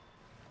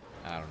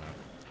 I don't know.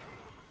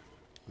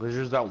 There's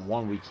just that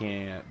one we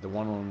can't. The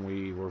one when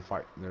we were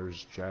fighting.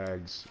 There's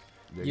Jags.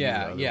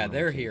 Yeah, yeah,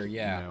 they're here.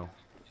 Yeah.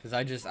 Cause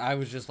I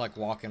was just like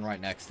walking right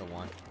next to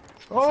one.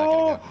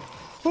 Oh!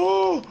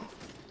 Oh!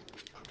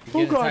 You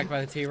getting attacked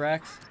by the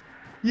T-Rex?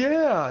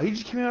 Yeah, he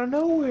just came out of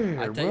nowhere.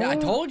 I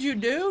told you,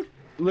 dude.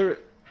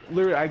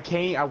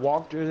 Literally, I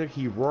walked over there.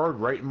 He roared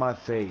right in my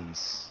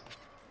face.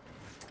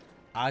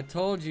 I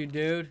told you,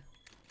 dude.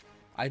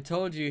 I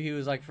told you he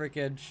was like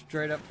freaking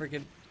straight up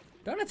freaking.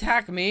 Don't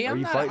attack me. Are I'm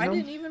you not. fighting I him?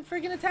 didn't even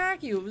freaking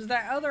attack you. It was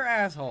that other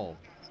asshole.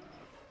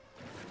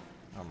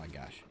 Oh my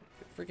gosh.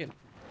 Freaking.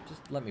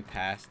 Just let me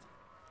pass.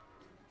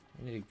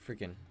 I need to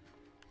freaking.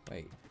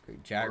 Wait.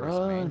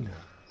 Jagras, man.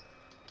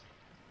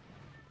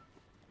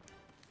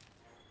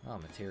 Oh,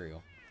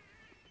 material.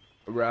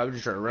 Bro, I'm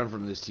just trying to run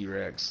from this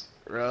T-Rex.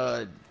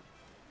 Run.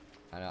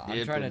 I know.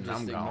 I'm trying to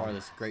just ignore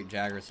this great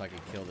Jagras so I can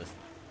kill this.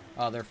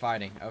 Oh, they're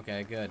fighting.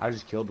 Okay, good. I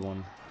just killed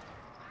one.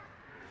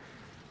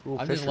 Cool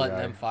I'm just letting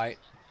guy. them fight.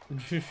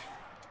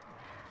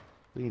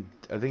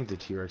 I think the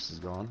T-Rex is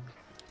gone.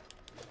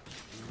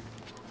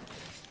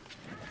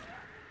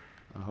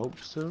 I hope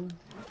so.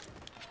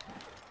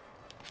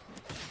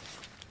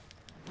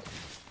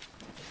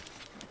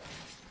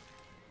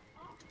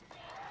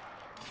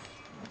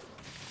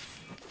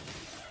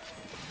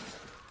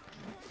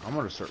 I'm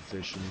gonna start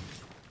fishing.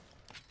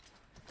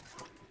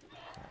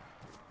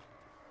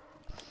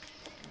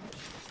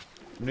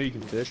 You know you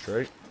can fish,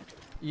 right?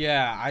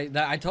 Yeah,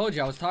 I told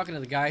you I was talking to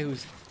the guy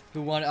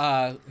who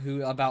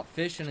about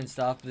fishing and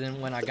stuff. But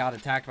then when I got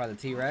attacked by the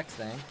T-Rex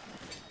thing.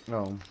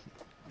 No.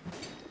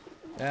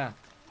 Yeah.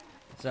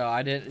 So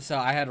I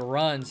had to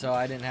run, so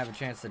I didn't have a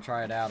chance to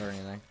try it out or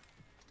anything.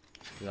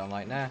 Cause I'm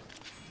like, nah,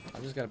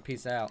 I'm just gonna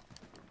peace out.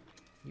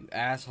 You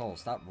asshole,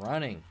 stop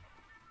running.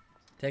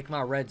 Take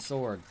my red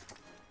sword,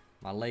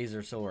 my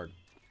laser sword.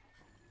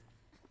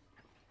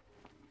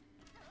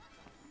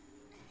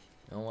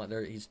 You know what?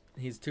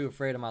 He's too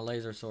afraid of my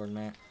laser sword,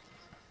 man.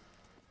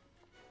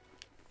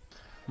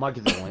 Might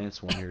get the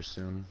lance one here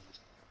soon.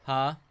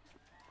 Huh?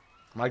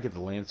 Might get the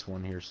lance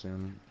one here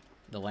soon.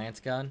 The lance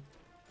gun?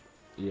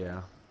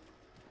 Yeah.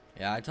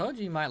 Yeah, I told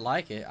you you might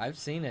like it. I've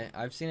seen it.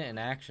 I've seen it in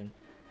action.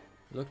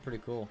 It looked pretty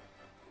cool.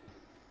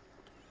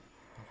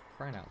 For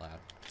crying out loud.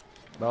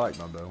 I like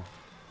my bow.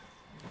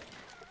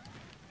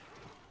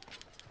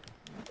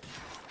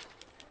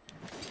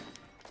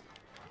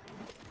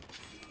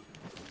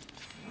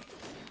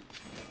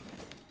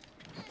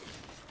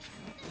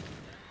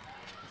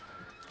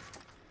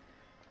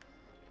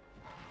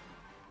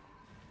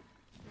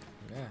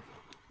 Yeah.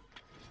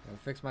 Gotta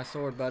fix my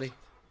sword, buddy.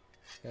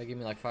 Gotta give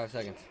me like 5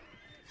 seconds.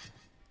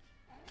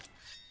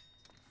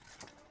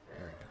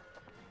 There we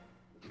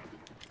go.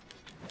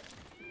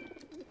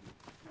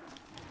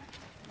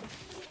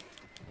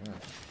 Yeah.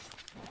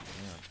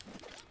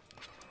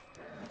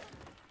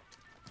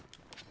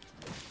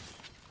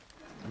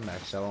 I'm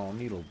maxed out on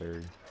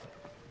needleberry.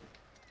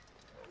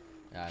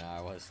 Yeah, I know,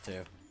 I was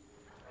too.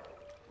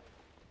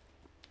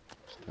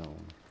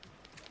 Stone.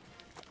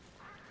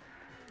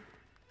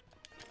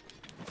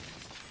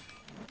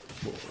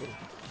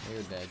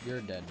 You're dead.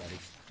 You're dead, buddy.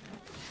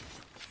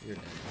 You're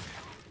dead.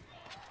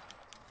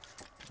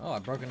 Oh, I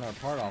broke another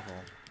part off of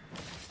him.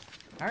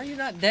 How are you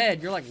not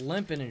dead? You're like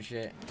limping and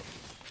shit.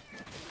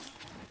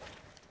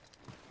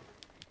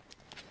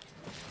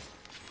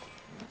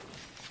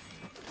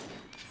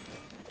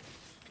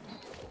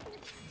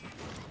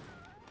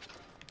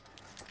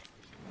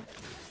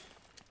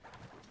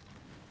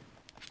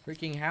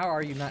 Freaking how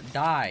are you not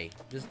die?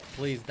 Just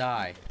please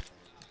die.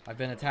 I've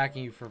been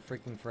attacking you for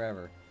freaking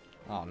forever.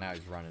 Oh, now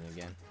he's running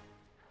again.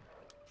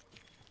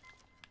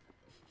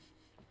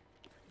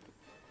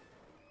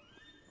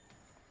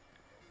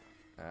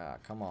 Ah,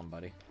 come on,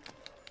 buddy.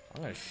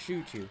 I'm gonna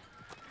shoot you.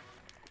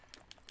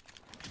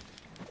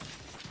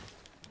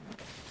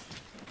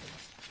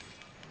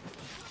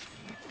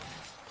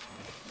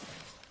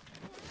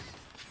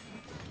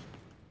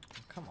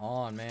 Come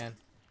on, man.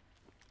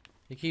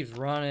 He keeps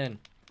running.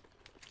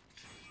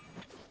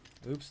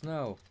 Oops,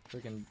 no.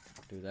 Freaking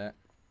do that.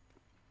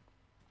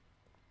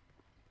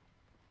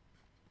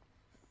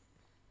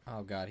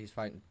 Oh god, he's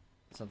fighting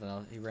something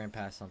else. He ran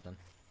past something.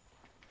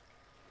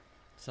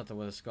 Something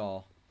with a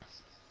skull.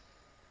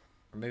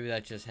 Or maybe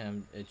that's just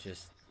him. It's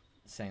just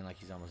saying like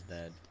he's almost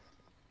dead.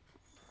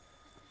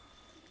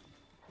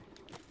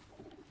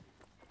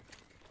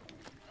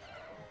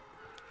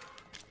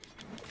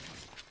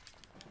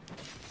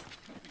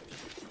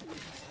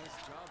 Nice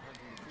job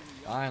hunting through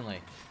the yard. Finally.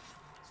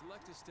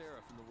 Select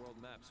Astera from the world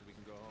map so we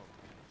can go home.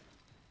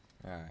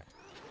 Alright.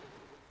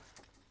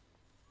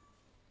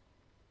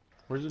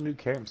 Where's the new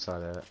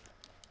campsite at?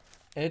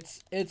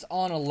 It's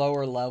on a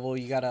lower level.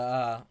 You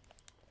gotta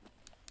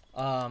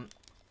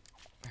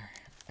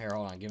here,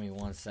 hold on, give me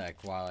 1 sec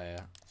while I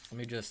let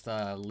me just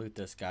loot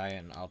this guy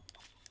and I'll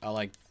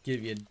like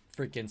give you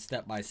freaking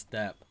step by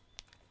step.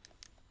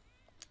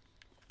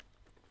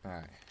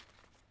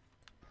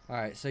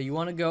 Alright, so you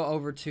wanna go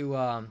over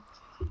to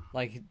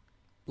like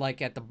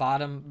at the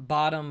bottom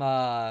bottom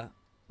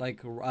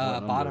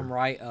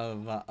right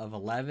of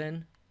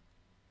 11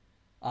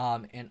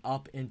 and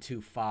up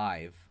into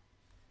 5.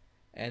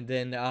 And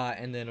then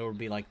it'll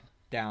be like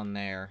down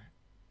there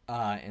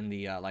in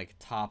the like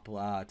top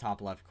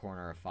left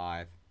corner of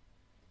 5.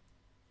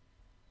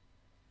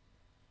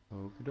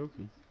 Okie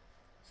dokie.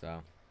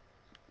 So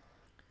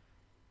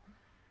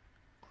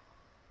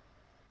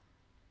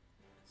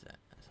what's that?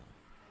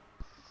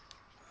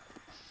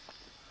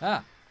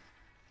 Ah.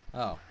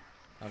 Oh.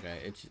 Okay,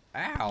 it's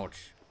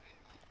ouch.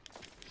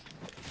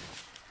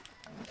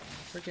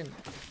 Freaking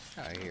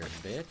out of here,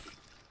 bitch.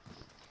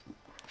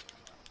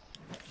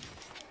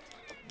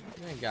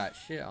 You ain't got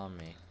shit on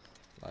me,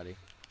 buddy.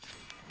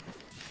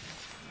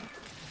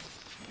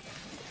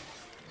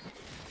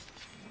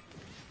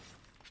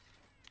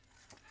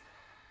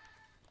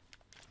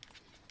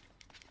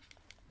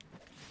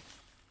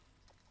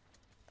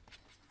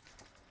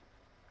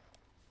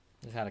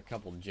 Just had a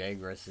couple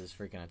Jagresses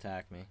freaking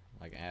attack me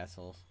like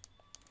assholes.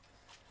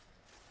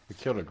 We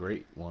killed a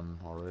great one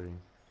already.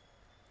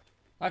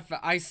 I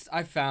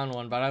found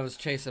one, but I was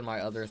chasing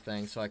my other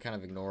thing, so I kind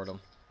of ignored them.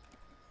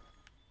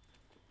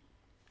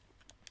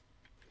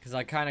 Because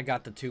I kind of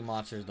got the two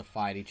monsters to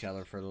fight each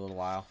other for a little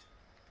while.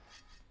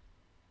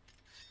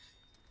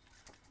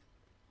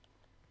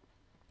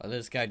 But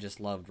this guy just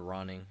loved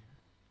running,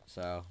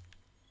 so...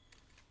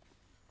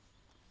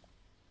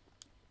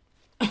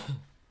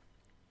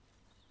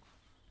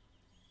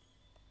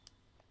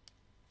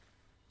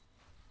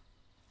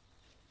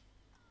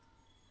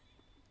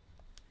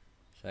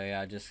 So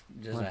yeah, just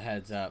a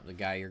heads up, the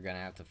guy you're gonna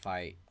have to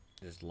fight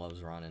just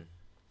loves running.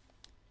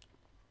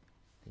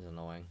 He's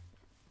annoying.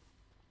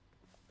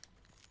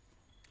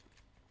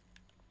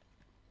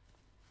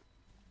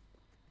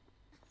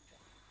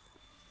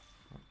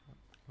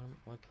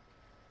 What?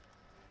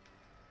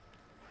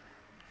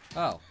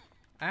 Oh.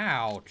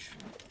 Ouch.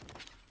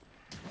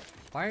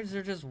 Why is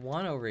there just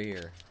one over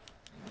here?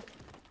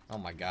 Oh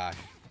my gosh.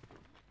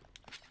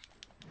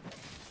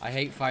 I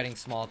hate fighting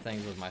small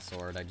things with my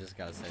sword, I just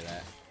gotta say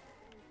that.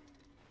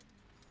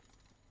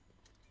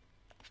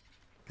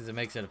 Because it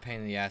makes it a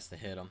pain in the ass to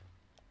hit them.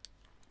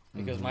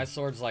 because my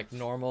sword's like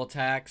normal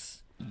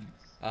attacks.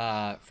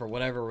 For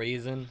whatever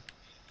reason,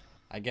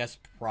 I guess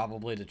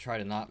probably to try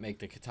to not make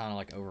the katana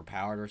like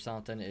overpowered or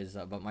something is.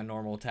 But my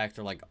normal attacks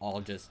are like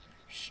all just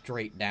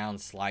straight down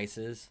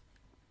slices.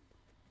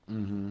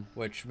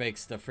 Which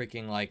makes the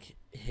freaking like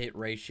hit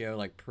ratio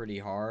like pretty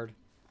hard.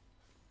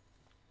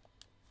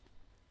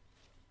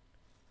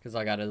 Because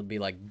I gotta be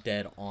like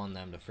dead on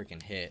them to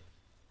freaking hit.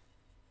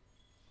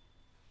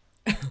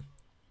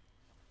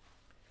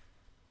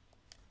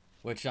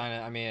 Which,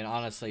 I mean,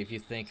 honestly, if you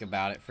think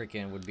about it,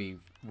 freaking would be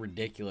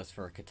ridiculous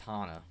for a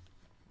katana.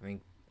 I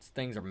mean,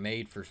 things are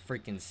made for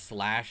freaking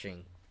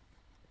slashing.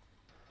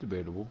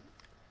 Debatable.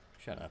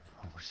 Shut up.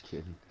 I'm just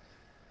kidding.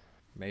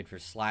 Made for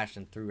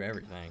slashing through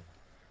everything.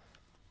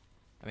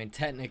 I mean,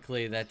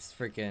 technically, that's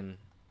freaking...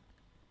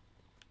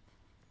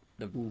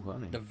 The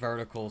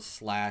vertical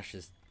slash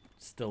is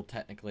still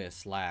technically a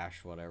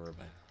slash, whatever,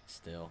 but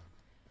still.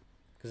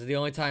 Because the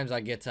only times I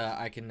get to...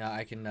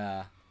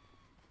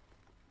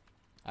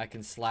 I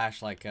can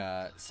slash like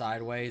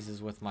sideways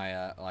is with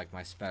my like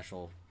my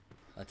special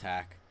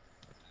attack.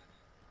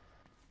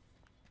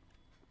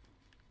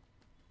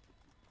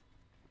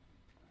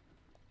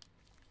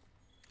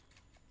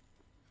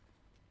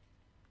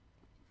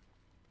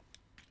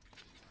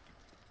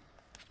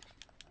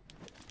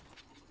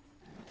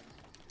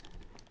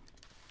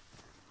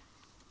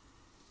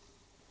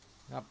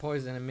 Not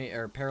poisoning me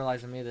or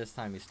paralyzing me this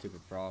time, you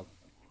stupid frog.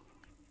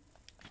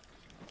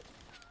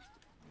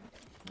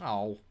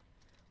 Oh.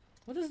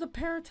 What does the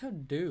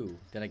paratoad do?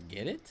 Did I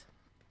get it?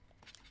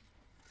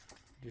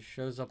 It just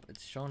shows up.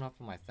 It's showing up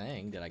on my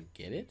thing. Did I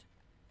get it?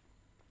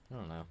 I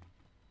don't know.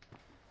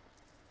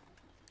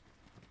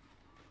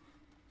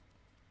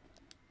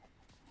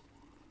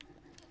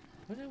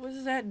 What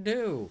does that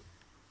do?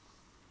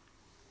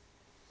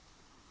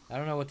 I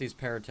don't know what these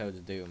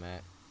paratoads do,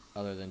 Matt.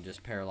 Other than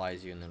just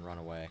paralyze you and then run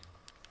away.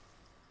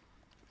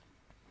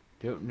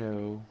 Don't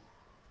know.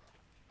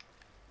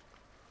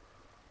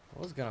 I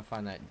was gonna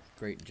find that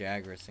great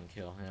Jagras and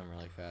kill him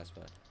really fast,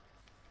 but...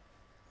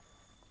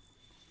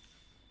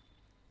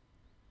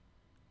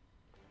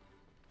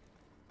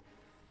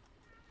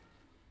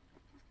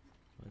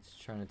 Let's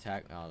try and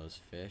attack... Oh, those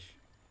fish.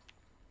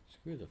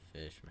 Screw the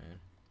fish, man.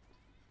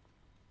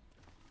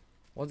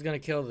 Was gonna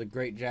kill the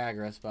great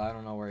Jagras, but I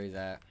don't know where he's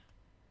at.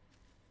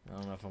 I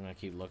don't know if I'm gonna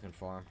keep looking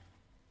for him.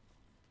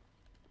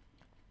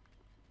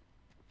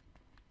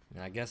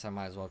 And I guess I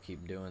might as well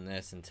keep doing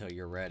this until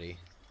you're ready.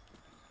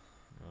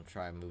 I'll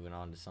try moving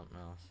on to something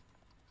else.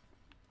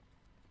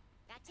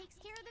 That takes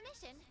care of the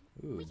mission.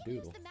 Ooh, We can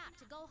doodle. use the map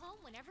to go home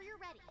whenever you're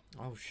ready.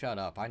 Oh, shut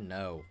up. I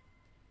know.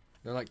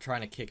 They're like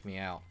trying to kick me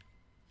out.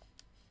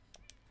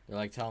 They're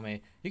like telling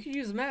me, you can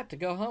use the map to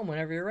go home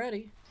whenever you're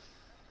ready.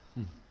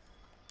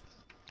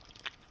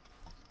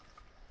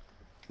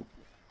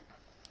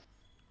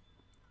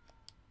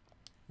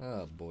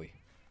 Oh, boy.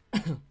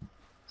 Alright.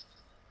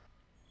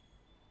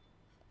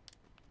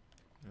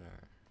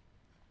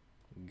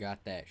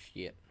 Got that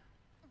shit.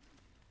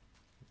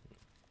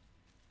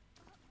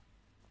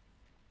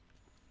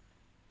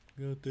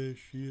 Got that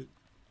shit.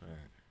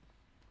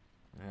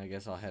 Alright. I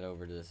guess I'll head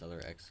over to this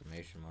other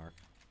exclamation mark.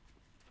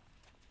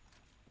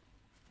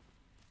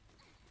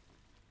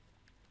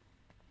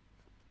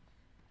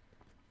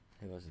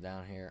 It was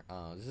down here.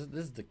 Oh, this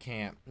is the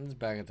camp. This is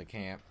back at the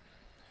camp.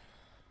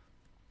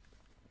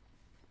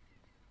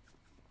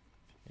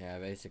 Yeah,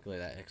 basically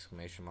that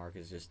exclamation mark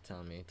is just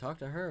telling me, talk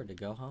to her to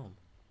go home.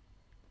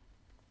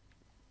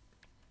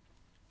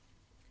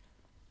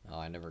 Oh,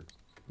 I never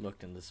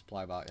looked in the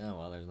supply box. Oh,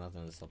 well, there's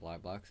nothing in the supply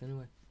box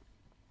anyway.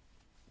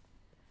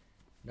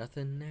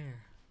 Nothing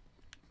there.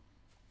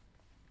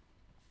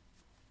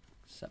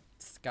 Except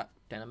Scott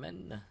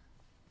Tenement.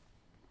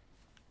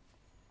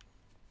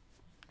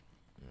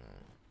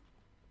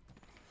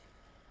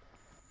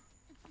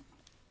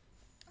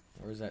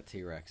 Where's that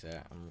T-Rex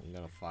at? I'm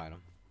gonna fight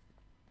him.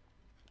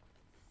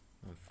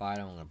 I'm gonna fight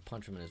him. I'm gonna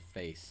punch him in his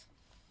face.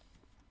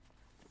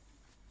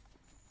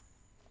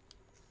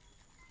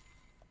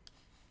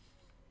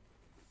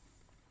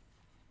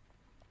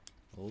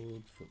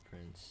 Old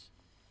footprints.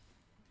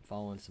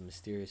 Following some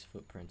mysterious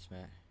footprints,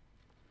 Matt.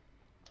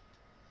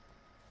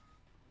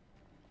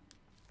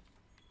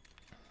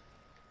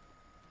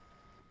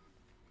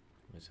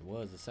 Yes, it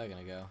was a second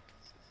ago.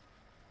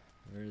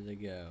 Where did they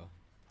go?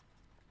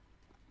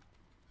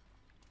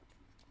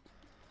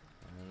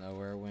 I don't know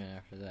where it went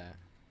after that.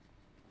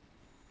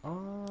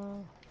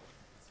 Oh.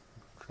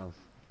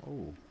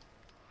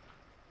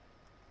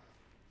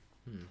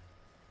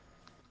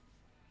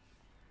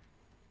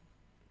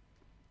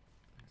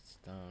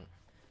 Stone.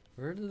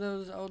 Where did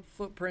those old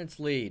footprints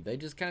lead? They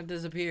just kind of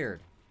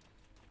disappeared.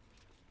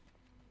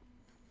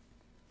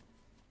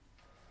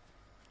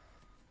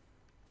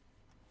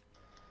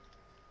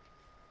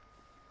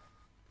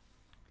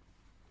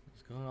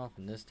 It's going off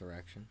in this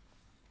direction.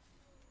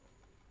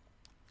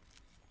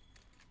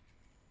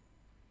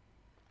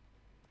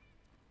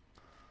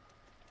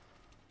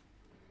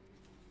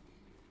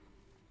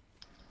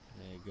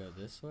 They go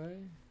this way,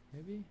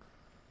 maybe?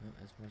 No,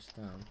 that's more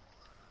stone.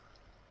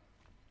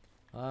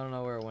 I don't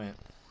know where it went.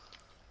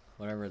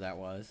 Whatever that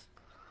was.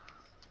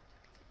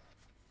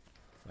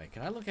 Wait,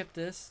 can I look at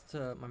this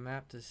to my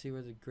map to see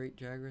where the Great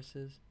Jagras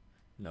is?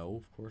 No,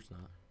 of course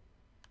not.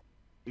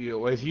 You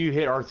know, if you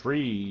hit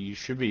R3, you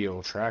should be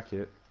able to track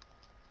it.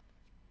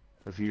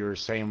 If you're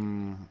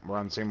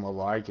around the same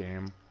level I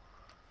am.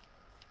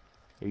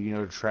 You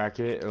know, track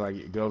it,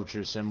 like go up to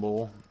your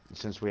symbol.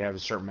 Since we have a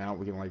certain amount,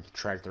 we can like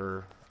track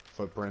their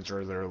footprints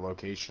or their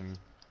location.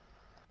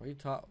 What are you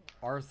talking?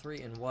 R3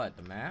 in what?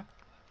 The map?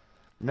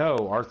 No,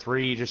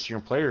 R3 just your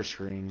player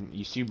screen.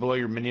 You see below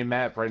your mini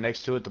map right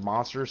next to it the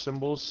monster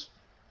symbols?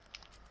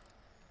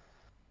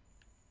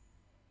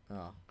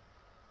 Oh.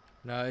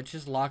 No, it's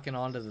just locking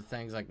onto the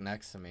things like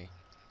next to me.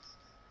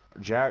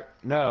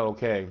 No,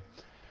 okay.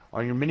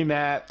 On your mini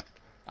map,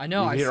 I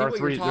know, I hit see what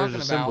you're R3, talking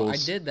there's about. the I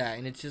symbols. did that,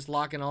 and it's just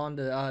locking on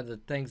to the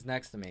things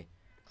next to me.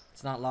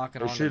 It's not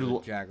locking on to the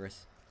Jagras.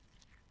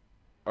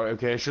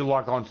 Okay, it should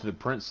lock onto the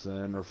prints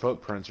then, or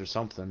footprints or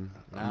something.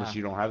 Nah. Unless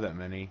you don't have that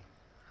many.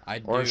 I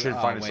do. Or it should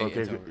find its wait,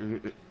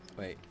 location.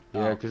 wait.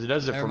 Yeah, because it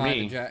does it never for mind,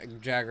 me. The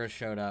Jagras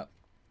showed up.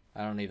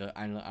 I don't need it.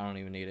 I don't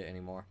even need it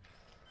anymore.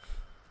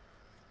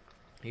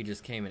 He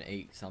just came and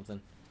ate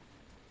something.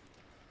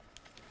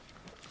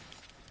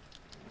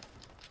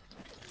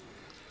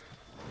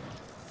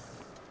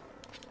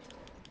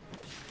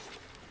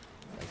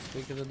 Like,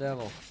 speak of the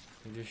devil.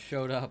 He just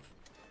showed up.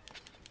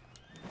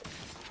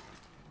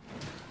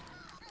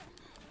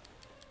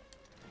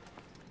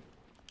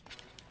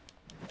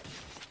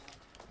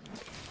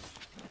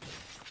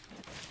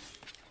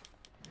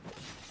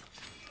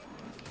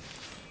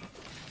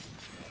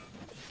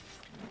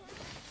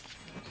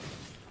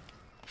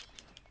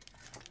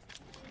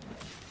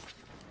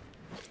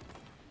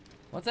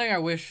 One thing I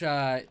wish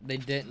they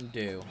didn't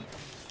do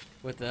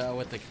with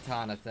the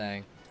katana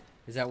thing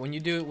is that when you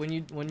do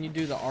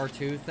the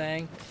R2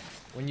 thing,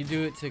 when you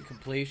do it to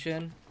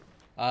completion,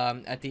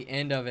 at the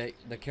end of it,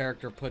 the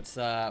character puts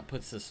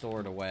the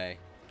sword away,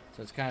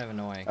 so it's kind of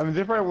annoying. I mean,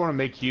 they probably want to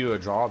make you a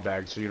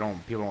drawback so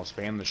people don't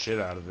spam the shit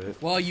out of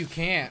it. Well, you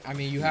can't. I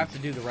mean, you have to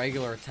do the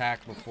regular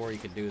attack before you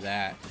can do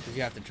that, because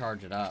you have to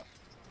charge it up.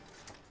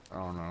 I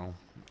don't know.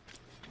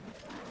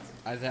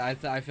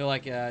 I feel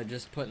like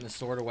just putting the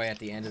sword away at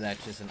the end of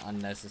that's just an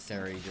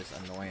unnecessary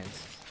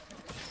annoyance.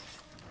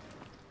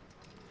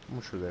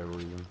 I'm sure they have a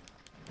reason.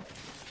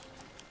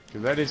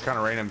 Because that is kind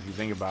of random if you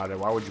think about it.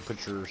 Why would you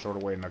put your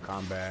sword away in a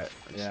combat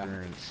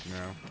experience, you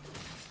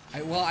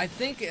know? Well, I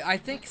think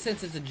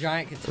since it's a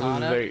giant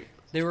katana,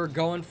 they were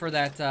going for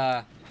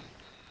that,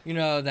 you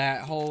know,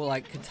 that whole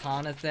like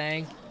katana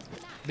thing,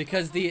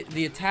 because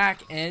the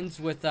attack ends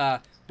with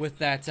that,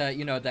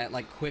 you know, that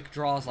like quick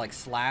draws like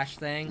slash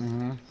thing.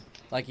 Mm-hmm.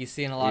 Like you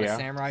see in a lot of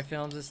samurai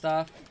films and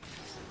stuff.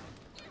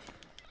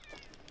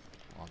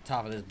 On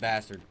top of this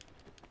bastard.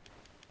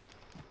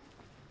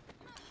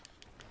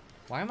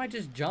 Why am I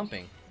just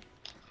jumping?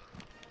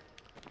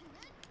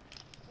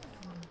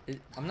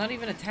 I'm not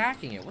even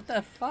attacking it. What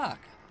the fuck?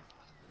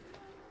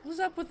 What's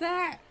up with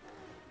that?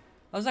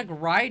 I was like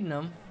riding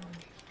him.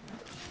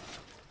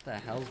 What the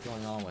hell's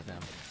going on with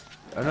him?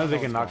 I know they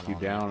can knock you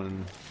down,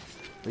 and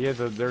yeah,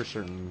 there's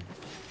certain.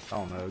 I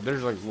don't know.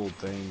 There's like a little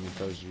thing that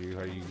tells you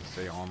how you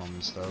stay on them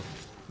and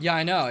stuff. Yeah,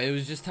 I know. It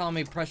was just telling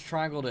me press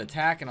triangle to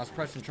attack, and I was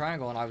pressing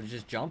triangle, and I was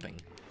just jumping.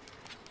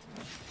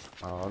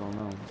 Oh, I don't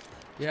know.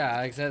 Yeah,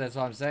 like I said, that's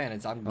what I'm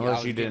saying.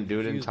 Unless you didn't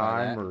do it in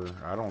time, or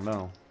I don't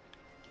know.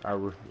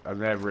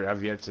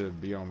 I've yet to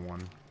be on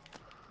one.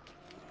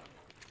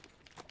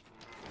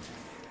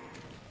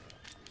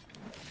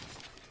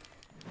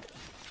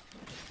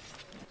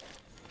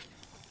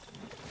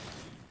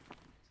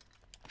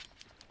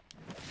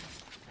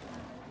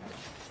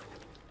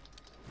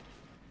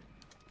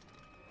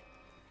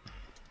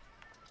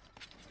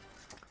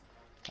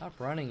 Stop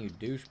running, you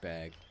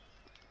douchebag.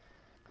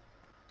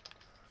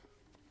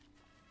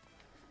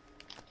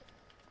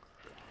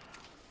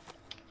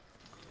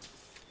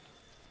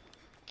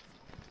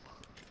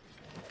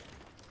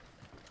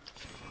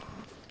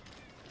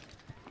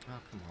 Oh,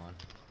 come on.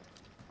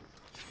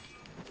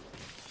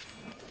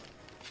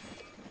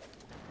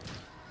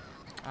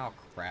 Oh,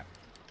 crap.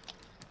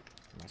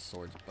 My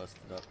sword's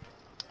busted up.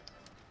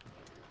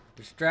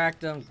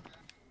 Distract him.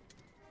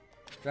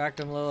 Distract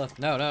him, Lilith.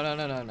 No, no, no,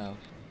 no, no, no.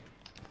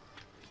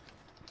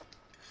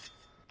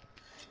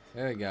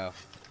 There we go.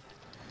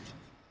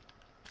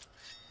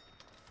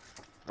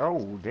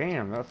 Oh,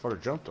 damn. That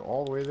fucker jumped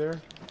all the way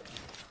there.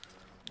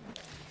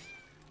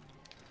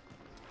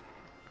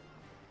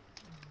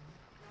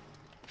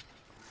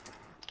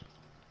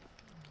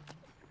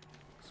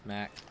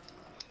 Smack.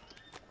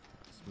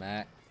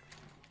 Smack.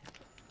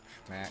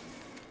 Smack.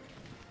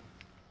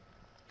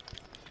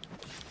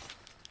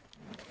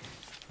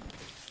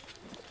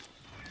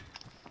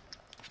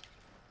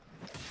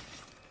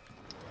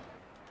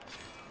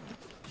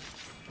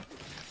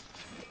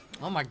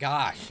 Oh my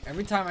gosh.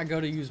 Every time I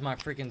go to use my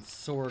freaking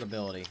sword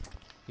ability,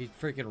 he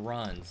freaking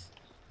runs.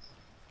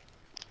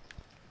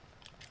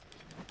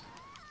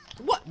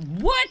 What?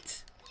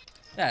 What?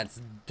 That's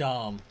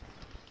dumb.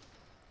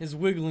 His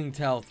wiggling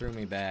tail threw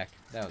me back.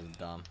 That was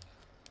dumb.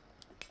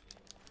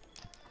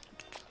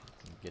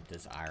 get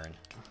this iron,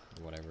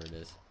 or whatever it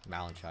is,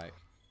 malachite.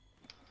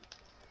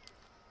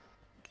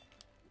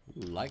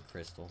 Ooh, light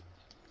crystal.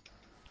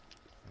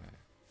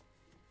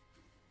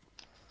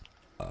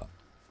 Alright.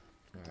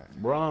 Alright.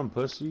 Run,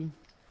 pussy.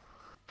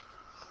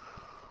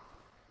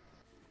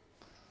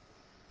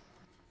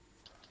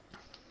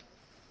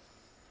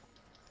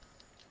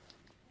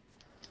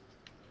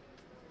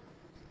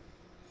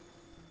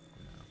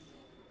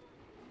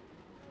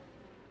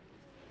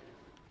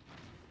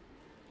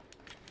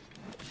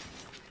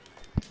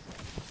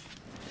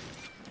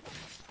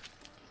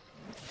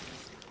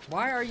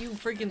 Why are you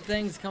freaking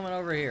things coming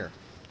over here?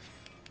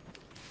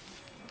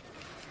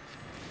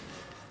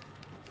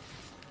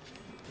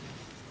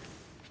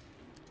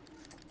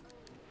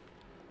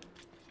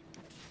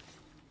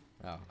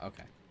 Oh,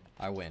 okay.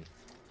 I win.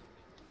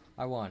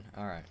 I won.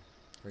 Alright.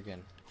 Freaking.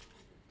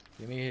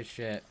 Give me his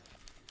shit.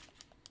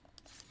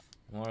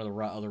 One of the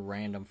other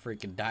random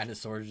freaking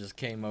dinosaurs just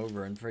came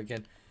over and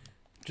freaking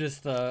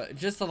just to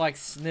like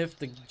sniff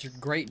the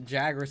great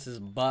Jaguar's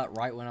butt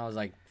right when I was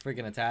like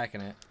freaking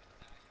attacking it.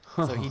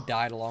 So he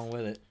died along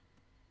with it.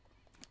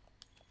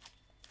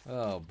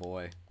 Oh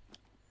boy.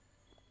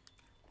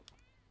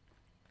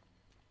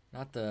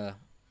 Not the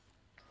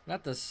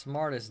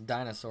smartest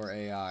dinosaur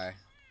AI.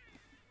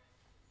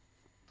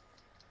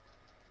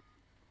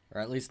 Or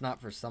at least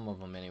not for some of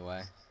them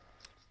anyway.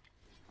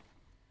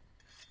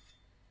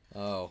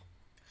 Oh.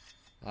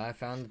 I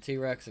found the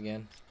T-Rex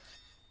again.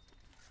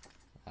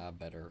 I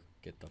better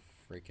get the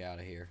freak out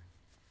of here.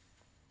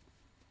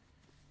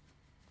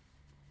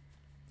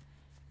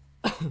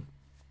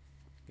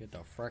 Get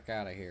the frick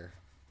out of here.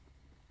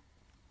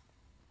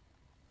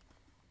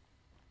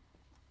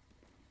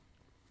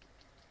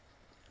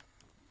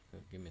 Oh,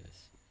 give me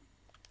this.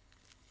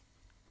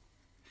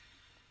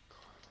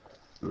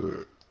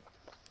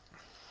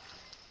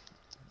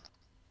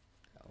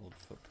 Old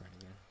footprint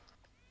again.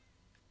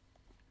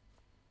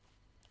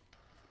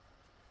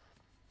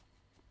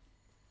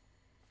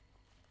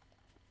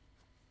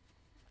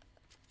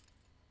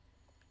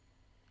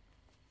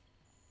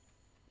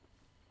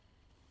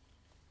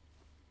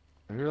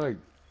 I hear like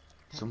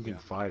something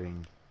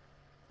fighting.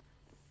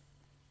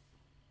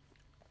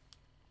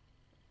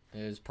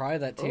 It was probably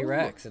that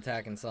T-Rex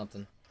attacking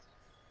something.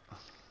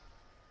 It's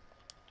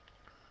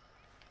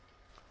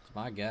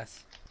my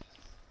guess.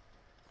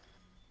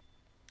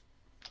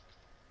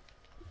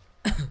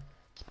 Are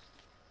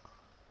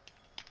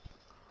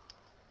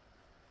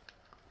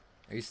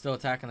you still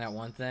attacking that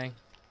one thing?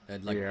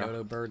 That like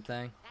dodo bird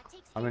thing?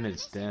 I'm in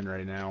its den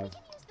right now.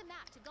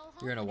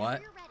 You're in a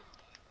what?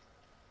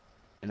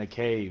 In a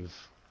cave.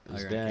 Oh,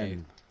 It's you're in a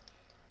den.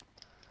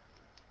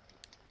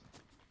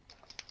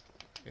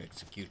 cave.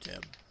 Execute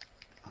him.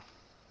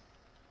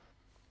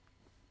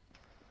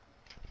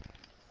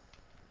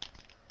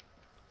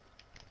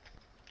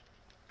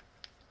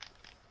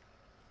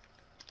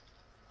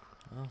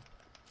 Oh.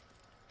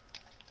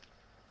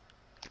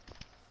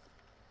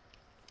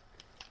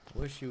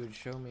 Wish you would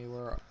show me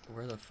where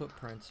the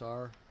footprints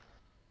are.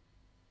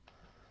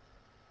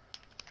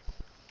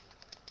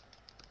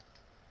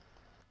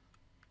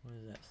 What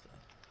is that stuff?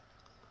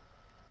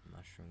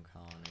 Mushroom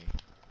colony.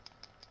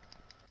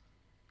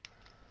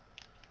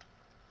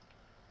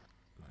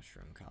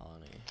 Mushroom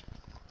colony.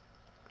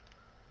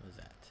 What is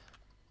that?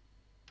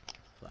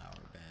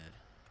 Flower bed.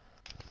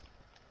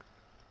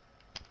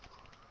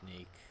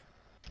 Neek.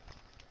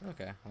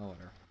 Okay, I'll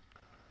order.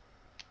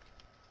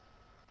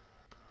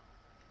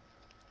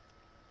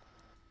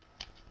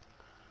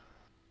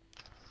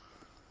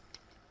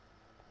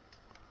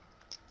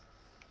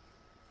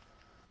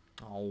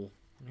 Oh,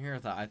 here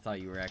I thought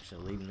you were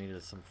actually leading me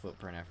to some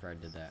footprint after I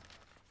did that.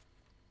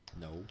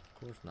 No, of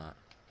course not.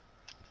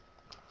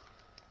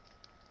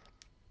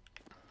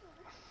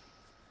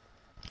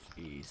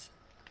 Jeez.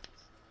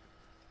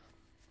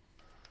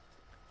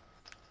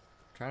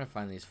 Trying to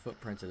find these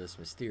footprints of this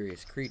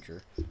mysterious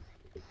creature.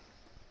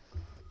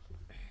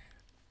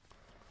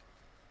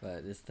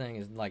 But this thing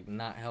is like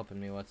not helping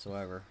me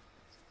whatsoever.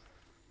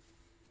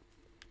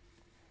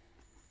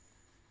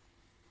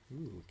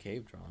 Ooh,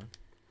 cave drawing.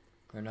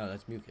 Or no,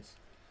 that's mucus.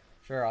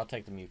 Sure, I'll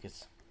take the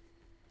mucus.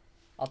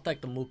 I'll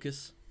take the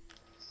mucus.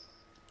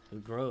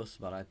 It's gross,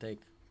 but I take.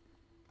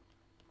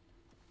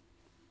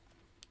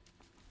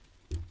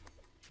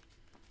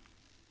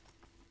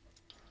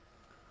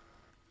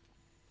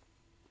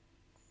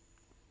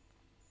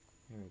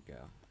 Here we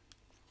go.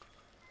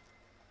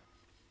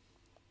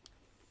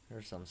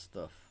 Here's some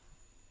stuff.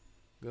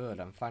 Good,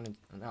 I'm finding.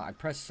 No, I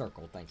pressed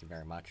circle. Thank you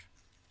very much.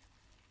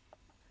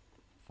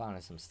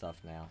 Finding some stuff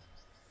now.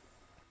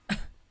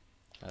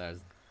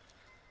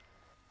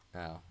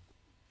 Oh,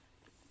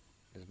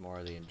 there's more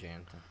of the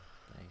Enjanta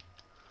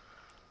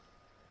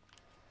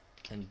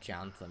thing.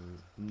 Enjanta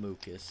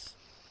mucus.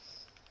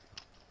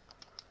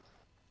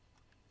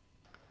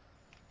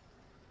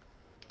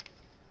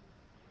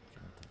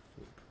 Enjanta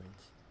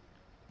footprints.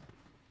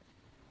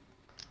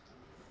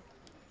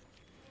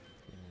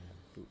 Yeah,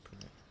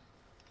 footprint.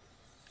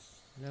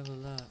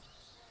 Level up.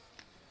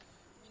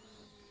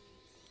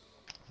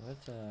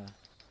 What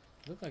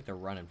Look like they're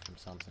running from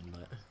something,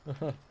 but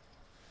I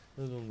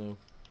don't know.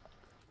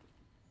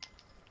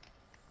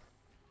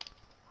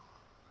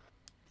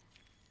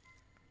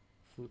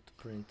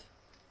 Footprint.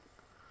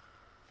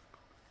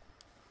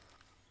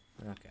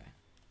 Okay.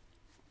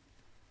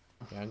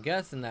 Yeah, I'm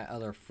guessing that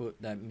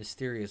that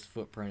mysterious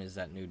footprint is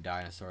that new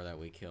dinosaur that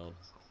we killed.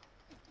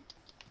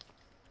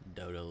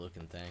 Dodo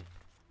looking thing.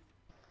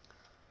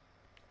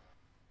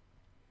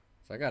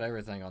 So I got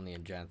everything on the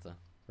Agantha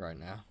right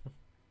now.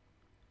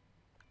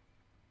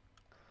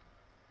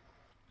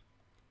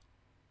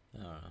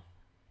 I don't know.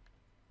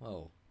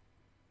 Whoa.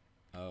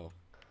 Oh.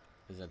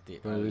 Is that the...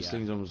 Bro, oh, this yeah.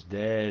 thing's almost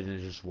dead and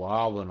it's just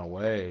wobbling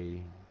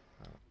away.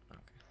 Oh,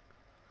 okay.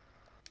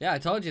 Yeah, I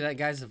told you that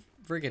guy's a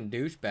freaking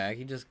douchebag.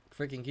 He just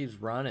freaking keeps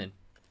running.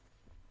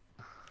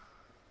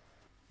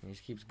 He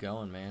just keeps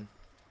going, man.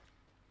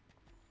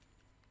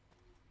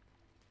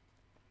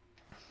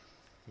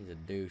 He's a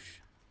douche.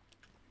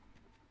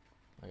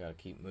 I gotta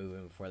keep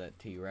moving before that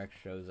T-Rex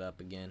shows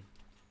up again.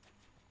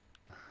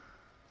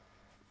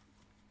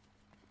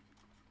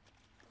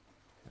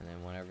 And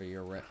then whenever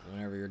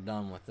you're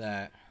done with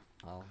that,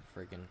 I'll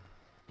freaking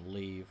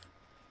leave.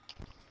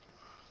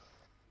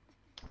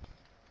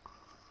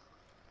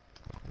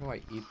 How do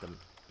I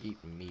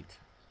eat meat?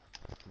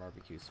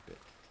 Barbecue spit.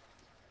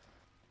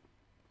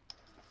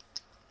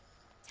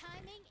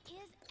 Timing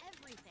is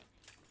everything.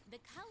 The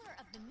color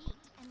of the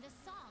meat and the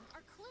song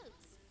are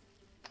clues.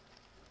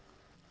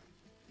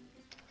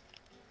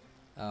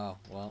 Oh,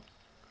 well.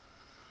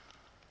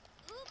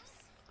 Oops,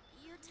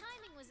 your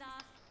timing was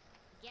off.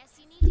 Guess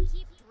you need to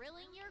keep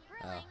drilling your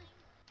grilling.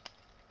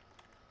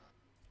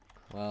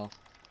 Well,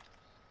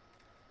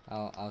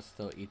 I'll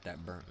still eat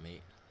that burnt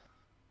meat.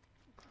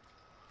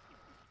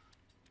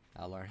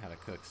 I'll learn how to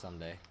cook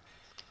someday.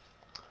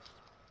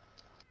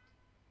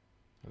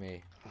 Let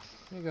me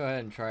go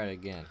ahead and try it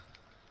again.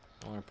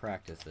 I want to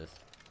practice this.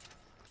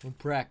 We'll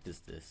practice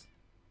this.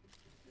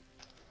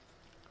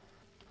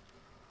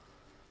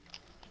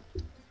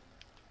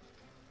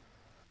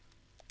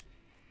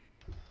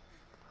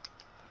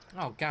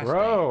 Oh gosh,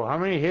 Bro, how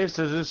many hits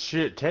does this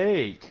shit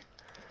take?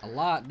 a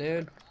lot,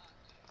 dude.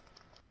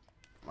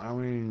 I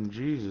mean,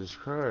 Jesus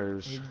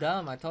Christ. You're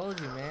dumb. I told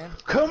you, man.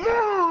 Come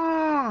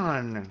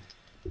on!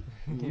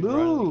 You're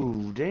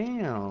Move,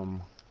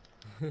 damn.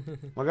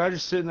 My guy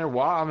just sitting there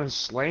while I'm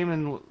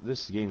slamming.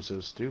 This game's so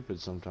stupid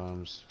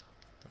sometimes.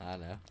 I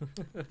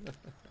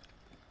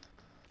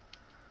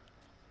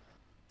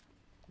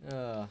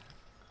know.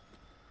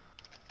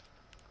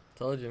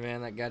 Told you,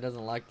 man. That guy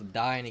doesn't like to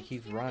die, and he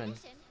keeps running.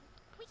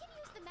 We can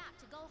use the map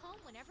to go home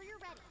whenever you're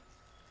ready.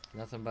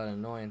 Nothing but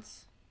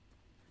annoyance.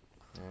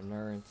 And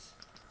annoyance.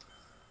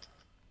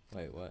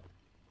 Wait, what?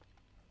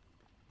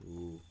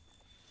 Ooh.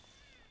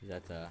 Is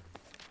that the...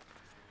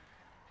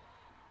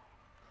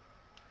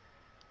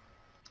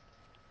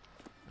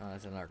 oh,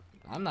 that's another...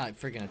 I'm not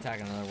freaking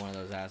attacking another one of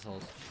those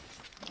assholes.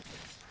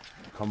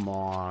 Come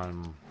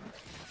on.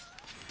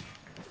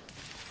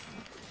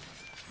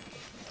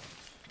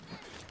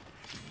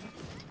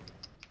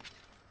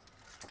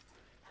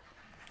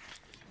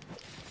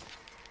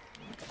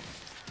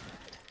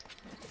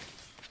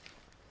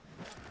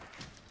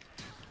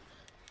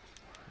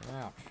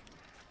 Ouch.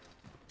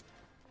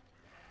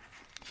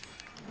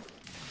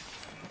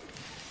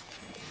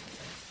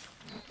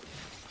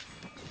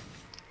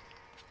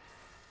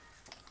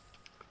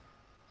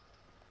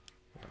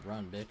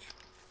 Run, bitch.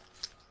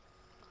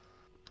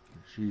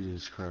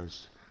 Jesus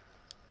Christ.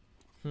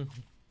 You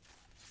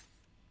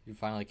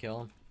finally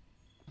kill him?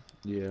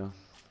 Yeah.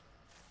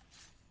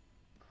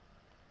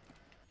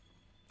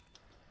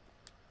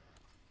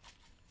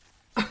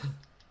 I'm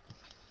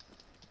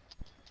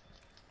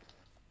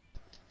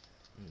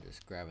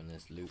just grabbing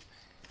this loot.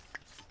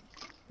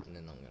 And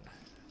then I'm gonna...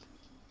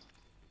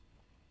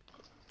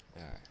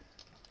 alright.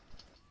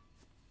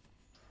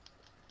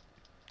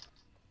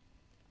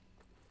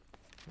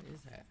 What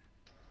is that?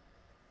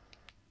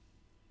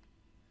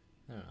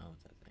 I don't know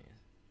what that thing is.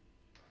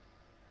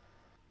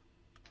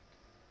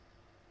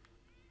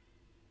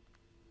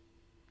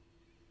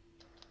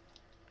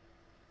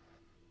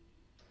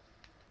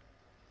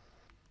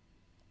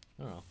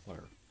 I don't know,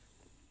 whatever.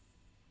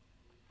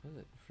 What is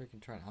it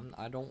freaking trying?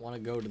 I don't want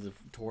to go to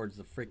towards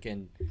the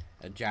freaking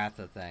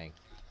Agantha thing.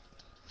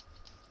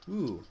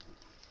 Ooh,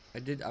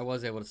 I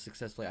was able to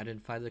successfully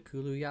identify the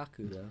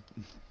Kuluyaku though.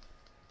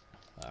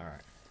 All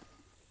right.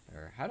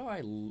 Or how do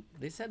I?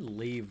 They said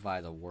leave by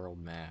the world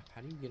map.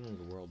 How do you get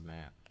into the world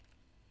map?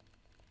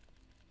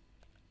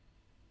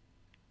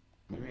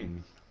 What do you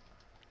mean?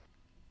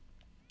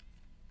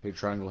 Hit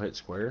triangle, hit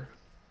square?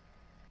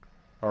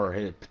 Or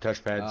hit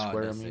touchpad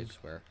square, I mean?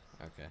 Square.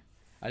 Okay.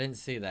 I didn't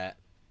see that.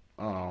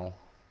 Oh.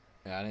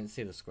 Yeah, I didn't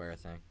see the square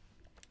thing.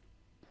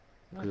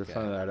 Because I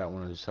found that out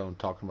when I was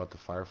talking about the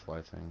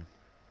Firefly thing.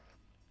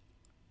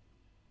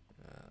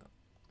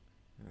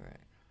 Alright.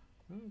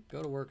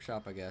 Go to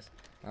workshop, I guess.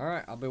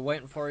 Alright, I'll be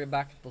waiting for you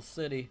back at the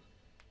city.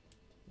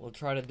 We'll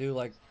try to do,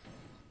 like,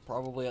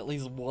 probably at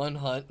least one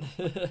hunt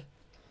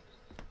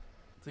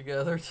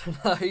together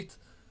tonight.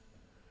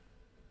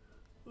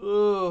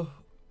 Oh,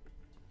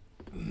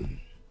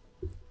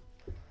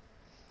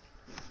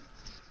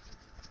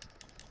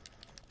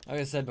 Like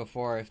I said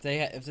before, if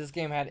this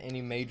game had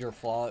any major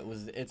flaw,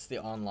 it's the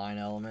online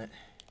element.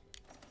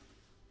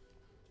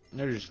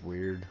 They're just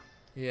weird.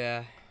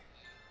 Yeah,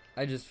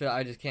 I just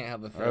can't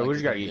help but feel Alright, like we they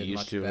just gotta could've get did used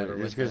much to better it.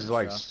 with Just because, and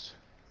like, stuff.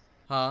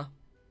 Huh?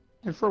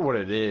 and for what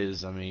it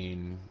is, I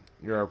mean,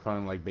 you're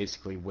playing, like,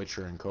 basically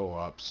Witcher and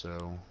co-op,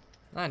 so...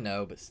 I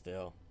know, but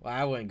still. Well,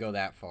 I wouldn't go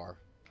that far.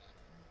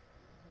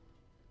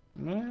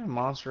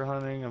 Monster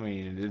hunting, I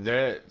mean,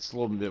 that's a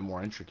little bit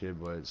more intricate,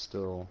 but it's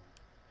still...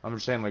 I'm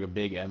just saying, like, a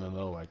big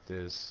MMO like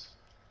this.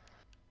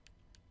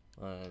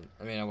 I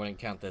mean, I wouldn't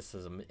count this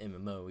as an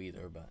MMO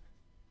either, but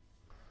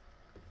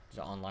it's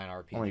an online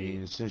RPG. I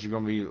mean, since you're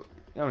gonna be...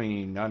 I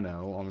mean, I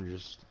know, I'm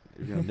just...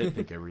 You're gonna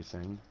nitpick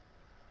everything.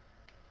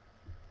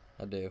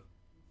 I do.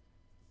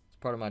 It's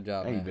part of my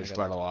job, And you man. bitch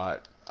about a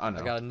lot. I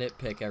know. I gotta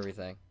nitpick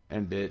everything.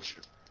 And bitch.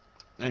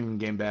 And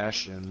game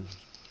bash and...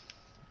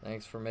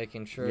 Thanks for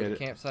making sure the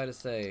campsite is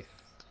safe.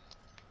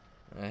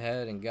 Went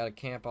ahead and got a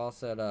camp all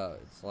set up.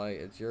 It's like,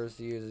 it's yours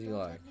to use as you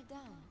like.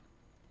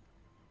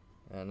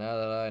 And now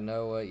that I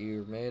know what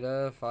you're made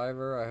of,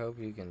 Fiverr, I hope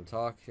you can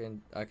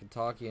I can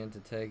talk you into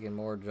taking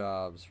more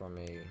jobs from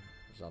me or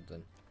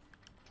something.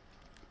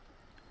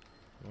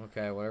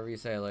 Okay, whatever you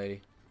say,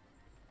 lady.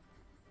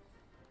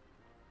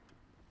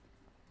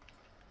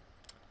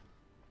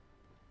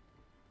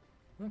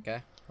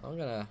 Okay, I'm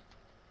gonna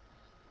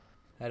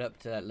head up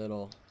to that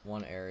little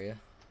one area.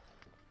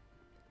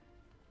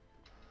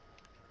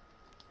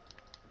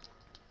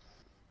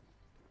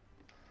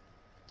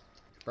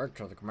 Speak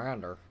to the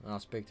commander, and I'll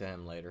speak to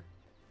him later.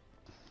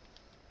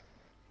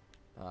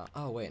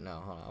 Oh wait, no,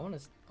 hold on. I want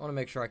to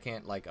make sure I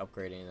can't like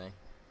upgrade anything.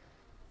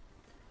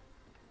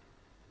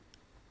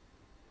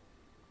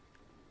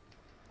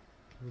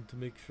 I want to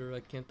make sure I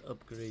can't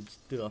upgrade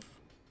stuff.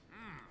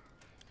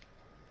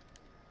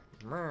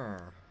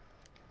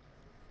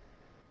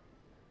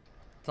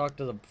 Talk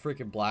to the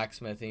freaking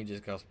blacksmith, and he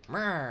just goes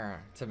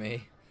to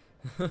me.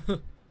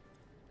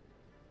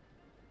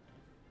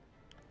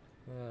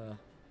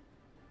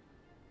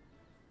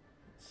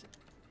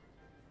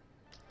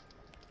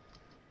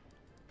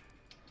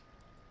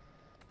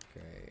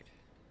 Great.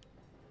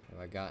 Have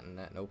I gotten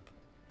that? Nope.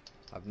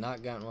 I've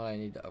not gotten what I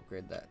need to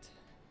upgrade that.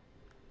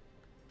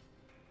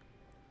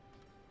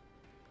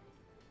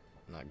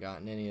 Not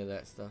gotten any of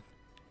that stuff.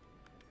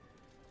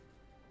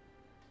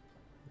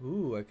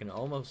 Ooh, I can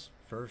almost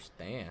first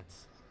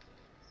dance.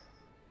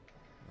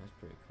 That's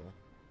pretty cool.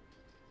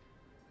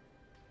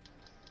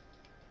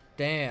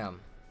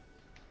 Damn.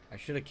 I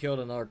should have killed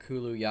another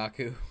Kulu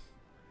Yaku.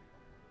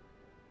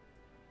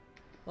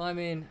 Well, I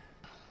mean,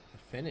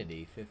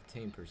 affinity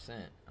 15%.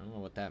 I don't know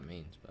what that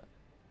means, but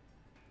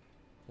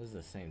this is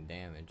the same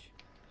damage.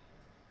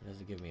 It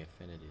doesn't give me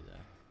affinity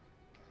though.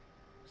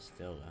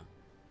 Still though,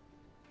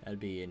 that'd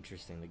be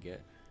interesting to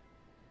get.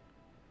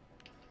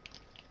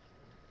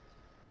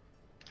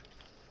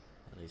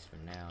 At least for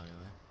now,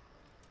 anyway.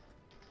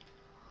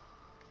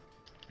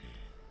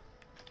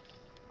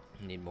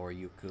 Need more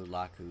Yuku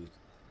Laku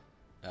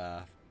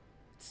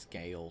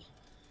scale.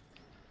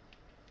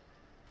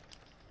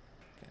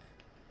 Okay.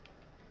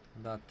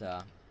 About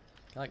can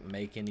I like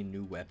make any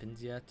new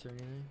weapons yet or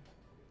anything?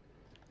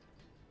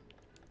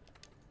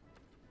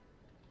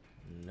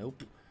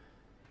 Nope.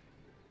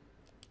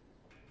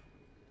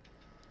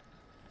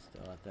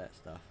 Still at that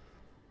stuff.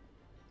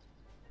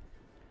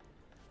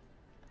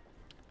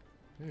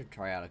 I'm gonna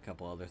try out a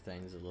couple other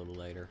things a little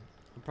later.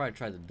 I'll probably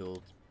try the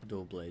dual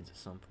blades at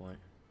some point.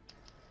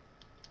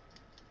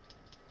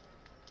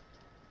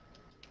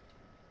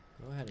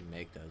 Go ahead and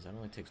make those. That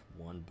only takes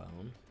one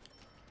bone.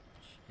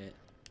 Shit.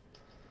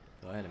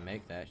 Go ahead and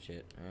make that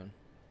shit, man.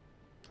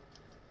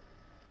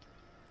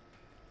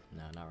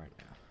 No, not right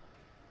now.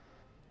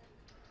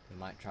 We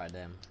might try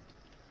them.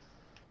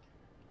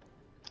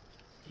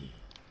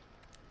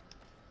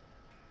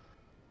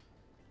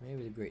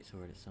 Maybe the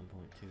greatsword at some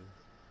point too.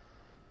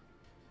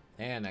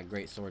 And that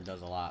greatsword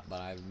does a lot,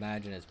 but I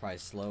imagine it's probably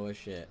slow as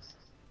shit.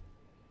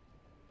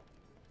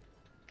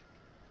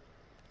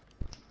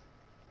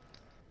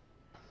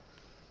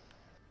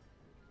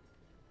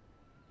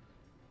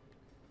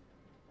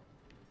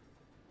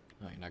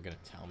 Oh, you're not gonna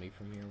tell me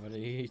from here what to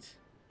eat?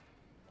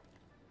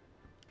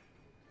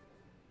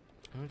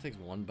 It only takes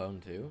one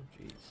bone too?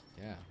 Jeez,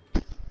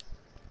 yeah.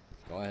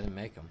 Go ahead and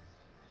make them.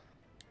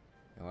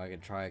 Oh, I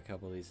could try a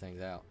couple of these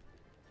things out.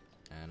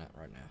 Nah, not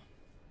right now.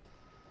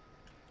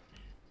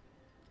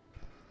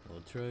 I'll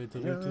try it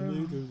later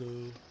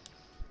though.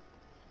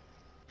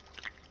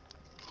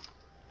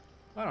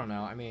 I don't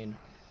know, I mean,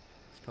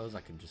 I suppose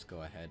I could just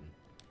go ahead and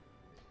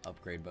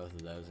upgrade both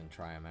of those and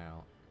try them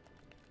out.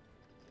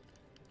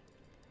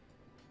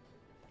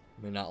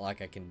 I mean, not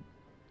like I can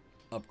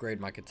upgrade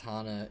my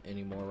katana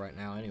anymore right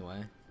now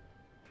anyway.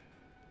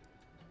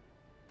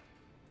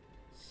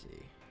 Let's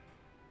see.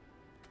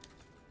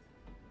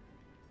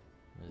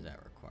 What does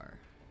that require?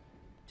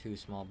 2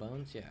 small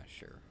bones? Yeah,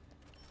 sure.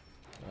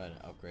 Go ahead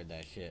and upgrade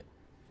that shit.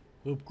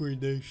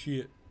 Upgrade that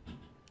shit.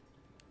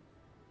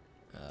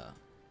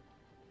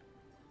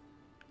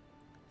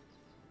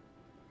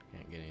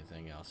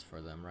 anything else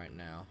for them right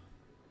now.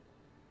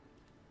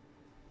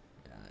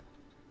 Yeah,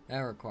 that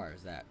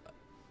requires that,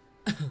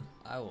 but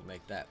I will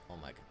make that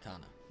on my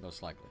katana,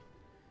 most likely.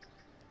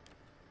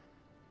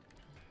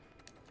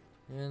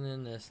 And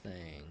then this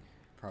thing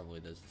probably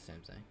does the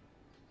same thing.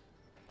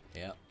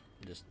 Yep,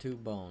 just 2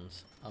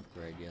 bones.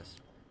 Upgrade, yes.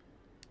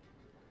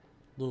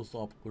 Those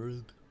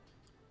upgrade.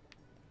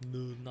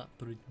 No, not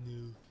right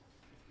now.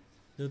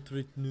 Not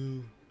right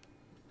now.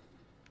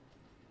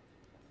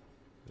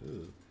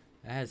 Ooh,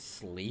 that has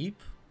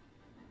sleep?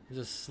 There's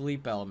a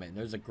sleep element.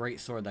 There's a great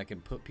sword that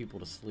can put people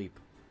to sleep.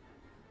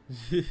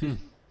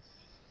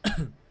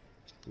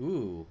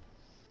 Ooh.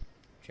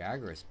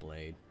 Jagras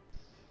blade.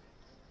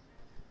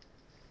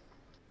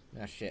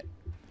 Ah, shit.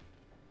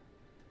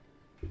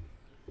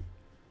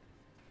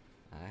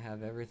 I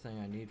have everything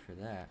I need for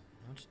that.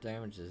 How much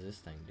damage does this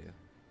thing do?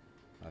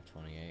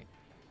 528.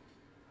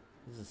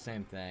 This is the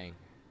same thing.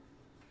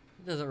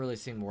 It doesn't really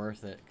seem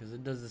worth it, because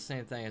it does the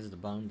same thing as the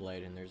bone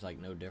blade, and there's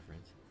like no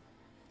difference.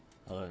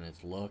 Other than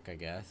its look, I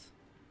guess.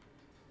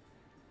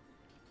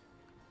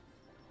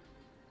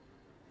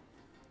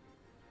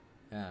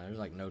 Yeah, there's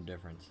like no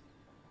difference.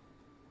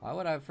 Why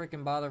would I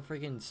freaking bother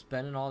freaking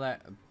spending all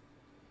that?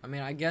 I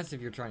mean, I guess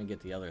if you're trying to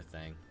get the other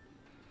thing.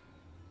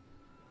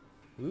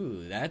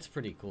 Ooh, that's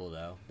pretty cool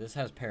though. This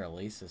has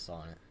paralysis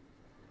on it.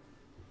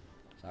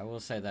 So I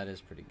will say that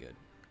is pretty good.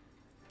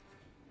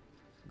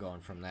 Going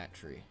from that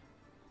tree.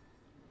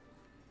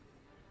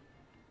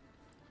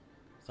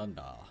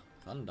 Thunder.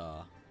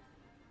 Thunder.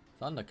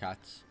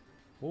 Thundercats.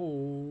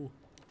 Oh.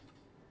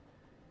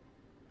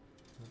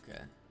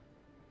 Okay.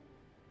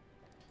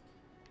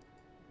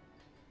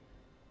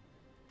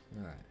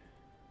 Alright.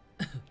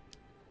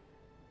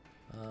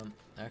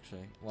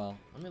 Actually, well,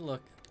 let me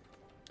look.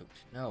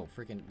 Oops, no,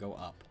 freaking go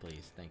up,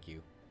 please. Thank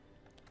you.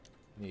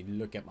 Let me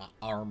look at my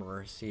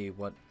armor, see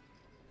what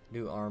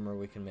new armor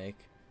we can make.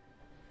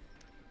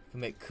 We can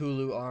make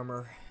Kulu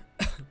armor.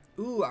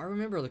 Ooh, I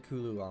remember the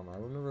Kulu armor. I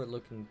remember it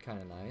looking kind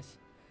of nice.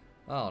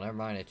 Oh, never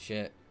mind, it's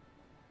shit.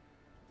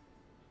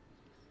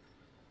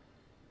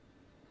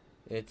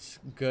 It's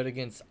good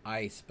against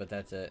ice, but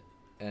that's it.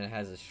 And it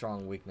has a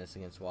strong weakness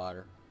against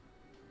water.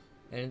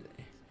 And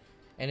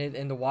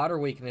the water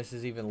weakness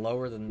is even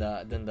lower than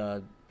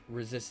the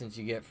resistance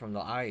you get from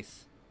the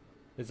ice.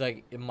 It's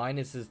like it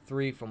minuses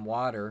 3 from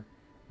water,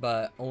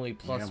 but only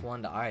plus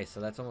 1 to ice, so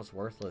that's almost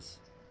worthless.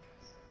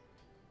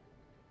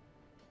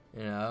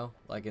 You know,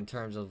 like in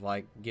terms of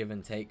like give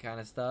and take kind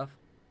of stuff.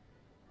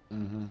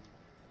 Mm-hmm.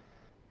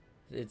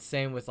 It's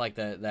same with like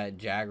that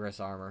Jagras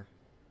armor.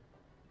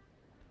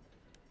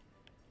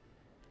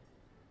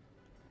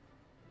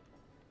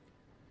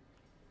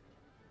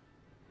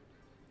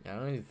 I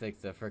don't even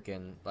think the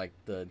freaking like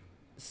the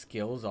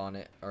skills on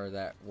it are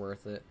that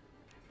worth it.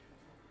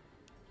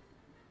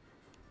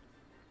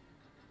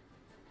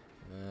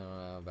 I don't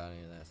know about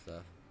any of that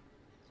stuff.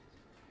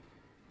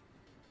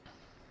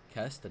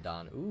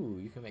 Kestodon. Ooh,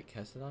 you can make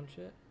Kestodon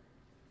shit?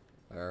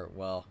 Or,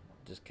 well,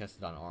 just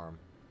Kestodon arm.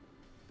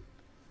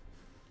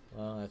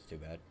 Well, that's too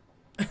bad.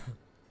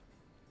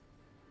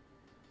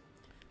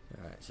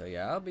 Alright, so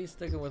yeah, I'll be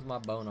sticking with my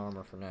bone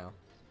armor for now.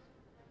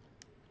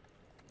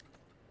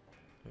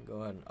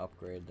 Go ahead and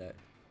upgrade that.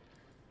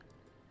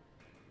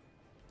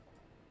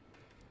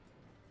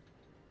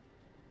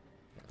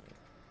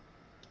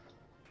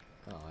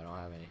 Oh, I don't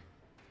have any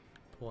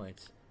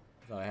points.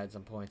 I thought I had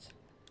some points.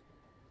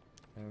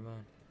 Never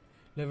mind.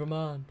 Never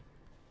mind.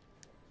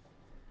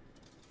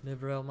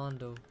 Never el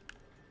mando.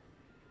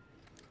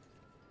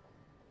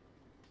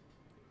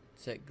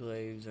 Set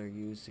glaives are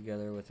used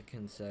together with the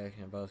kinsect,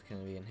 and both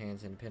can be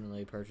enhanced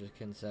independently. Purchase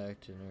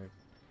kinsect and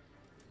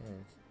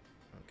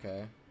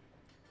okay.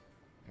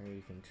 Or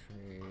you can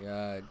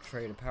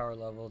trade a power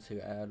level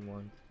to add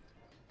one.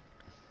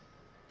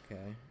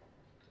 Okay.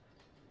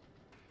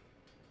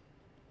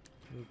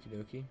 Okie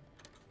dokie.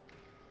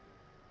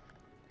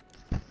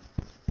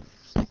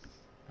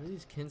 What do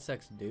these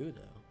kinsects do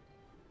though?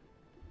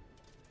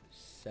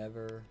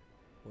 Sever,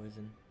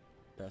 poison,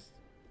 dust,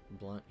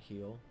 blunt,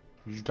 heal.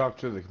 Did you talk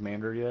to the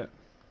commander yet?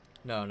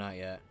 No, not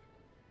yet.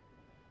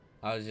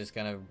 I was just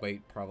gonna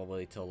wait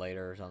probably till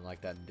later or something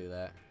like that to do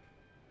that.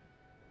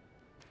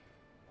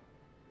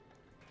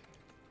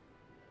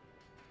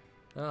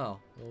 Oh,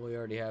 well we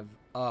already have...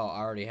 Oh, I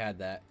already had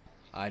that.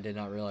 I did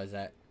not realize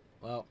that.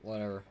 Well,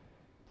 whatever.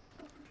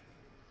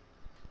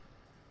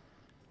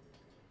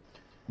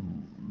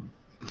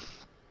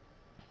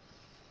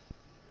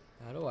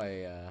 How do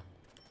I,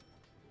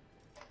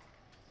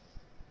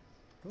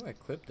 where do I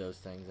equip those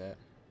things at?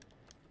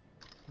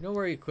 You know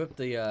where you equip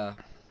the,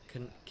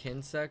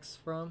 kinsects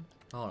from?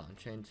 Hold on,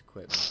 change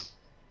equipment.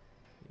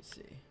 Let me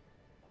see.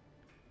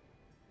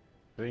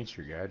 I think it's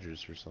your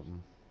gadgets or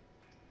something.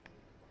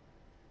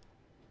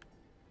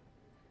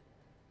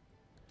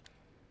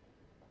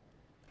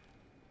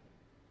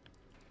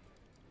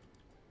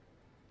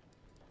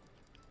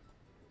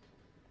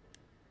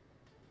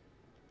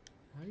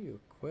 How do you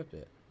equip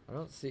it? I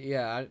don't see.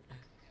 Yeah,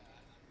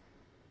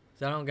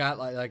 so I don't got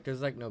like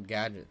there's like no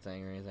gadget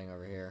thing or anything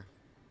over here.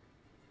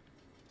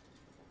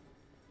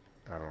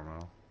 I don't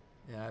know.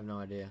 Yeah, I have no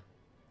idea.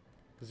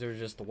 Because there was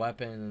just the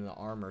weapon and the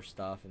armor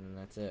stuff, and then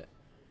that's it.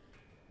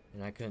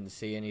 And I couldn't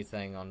see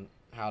anything on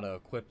how to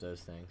equip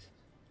those things.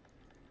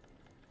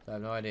 So I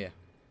have no idea.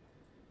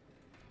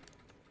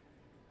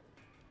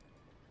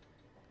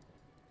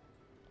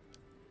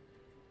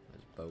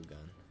 There's a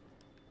bowgun.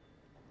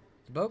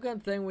 The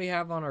bowgun thing we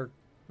have on our,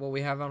 what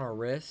we have on our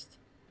wrist.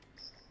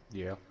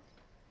 Yeah,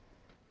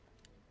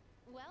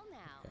 Well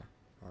now. Okay.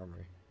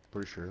 Armory.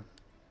 pretty sure.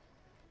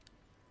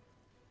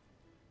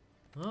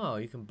 Oh,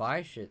 you can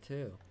buy shit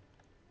too.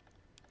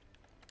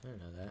 I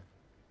didn't know that.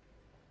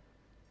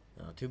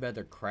 Oh, too bad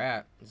they're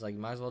crap. It's like you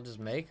might as well just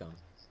make them.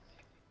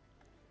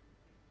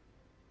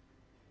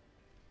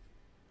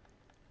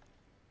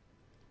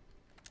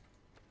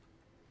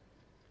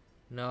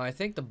 No, I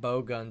think the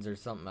bow guns are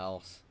something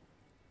else.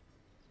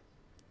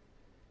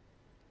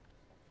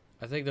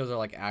 I think those are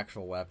like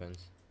actual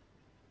weapons.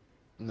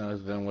 No,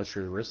 then what's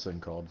your wrist thing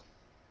called?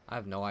 I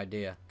have no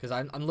idea. Because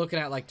I'm looking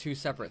at like two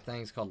separate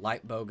things called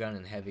light bow gun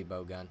and heavy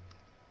bow gun.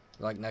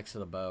 They're like next to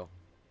the bow.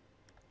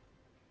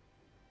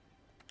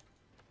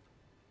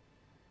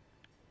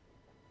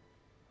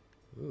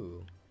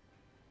 Ooh.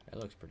 That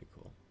looks pretty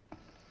cool.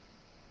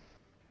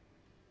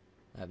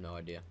 I have no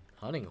idea.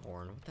 Hunting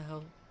horn? What the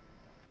hell?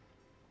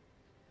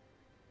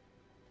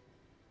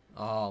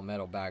 Oh,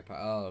 metal bagpipe.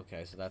 Oh,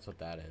 okay. So that's what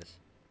that is.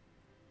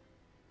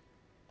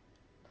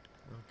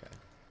 Okay.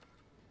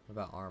 What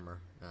about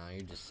armor? No,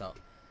 you just sell...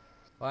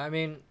 Well, I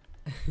mean,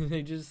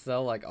 they just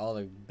sell like all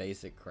the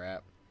basic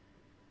crap.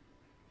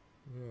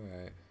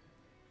 Alright.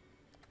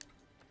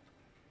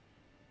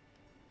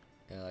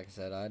 Yeah, like I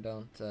said, I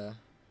don't,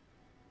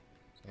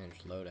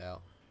 manage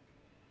loadout.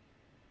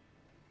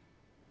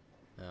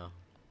 No.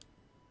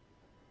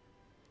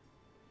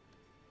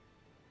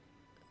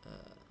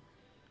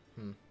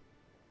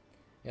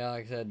 Yeah,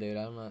 like I said, dude,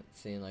 I'm not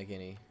seeing like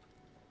anything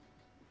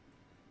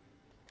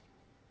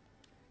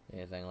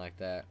like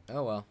that.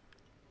 Oh well.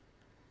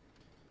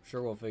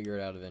 Sure, we'll figure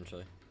it out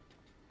eventually.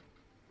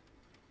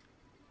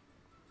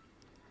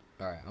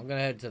 Alright, I'm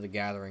gonna head to the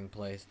gathering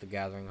place, the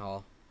gathering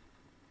hall.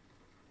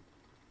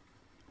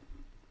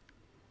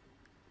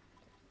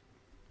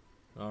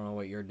 I don't know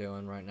what you're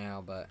doing right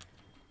now, but...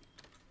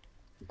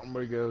 I'm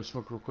gonna go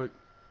smoke real quick.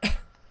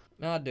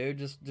 Nah, dude,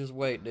 just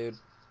wait, dude.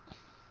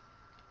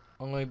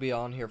 I'm gonna be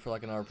on here for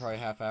like another probably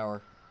half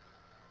hour.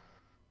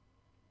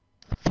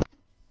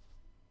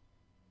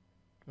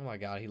 Oh my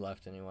god, he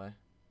left anyway.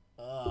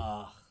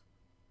 Ugh.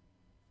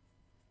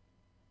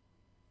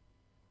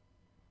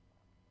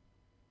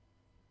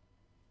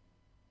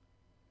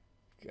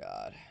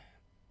 God.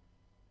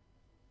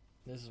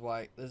 This is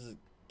why,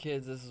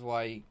 kids, this is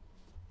why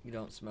you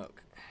don't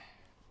smoke.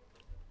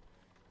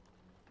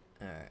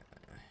 Alright.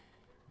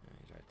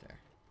 He's right there.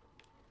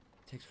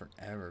 It takes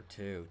forever,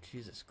 too.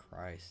 Jesus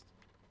Christ.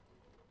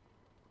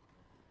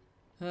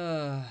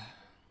 I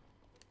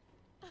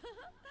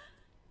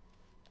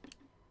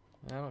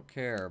don't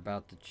care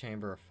about the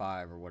Chamber of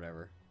Five or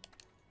whatever.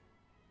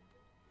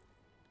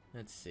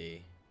 Let's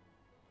see.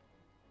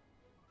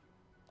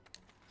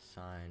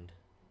 Signed.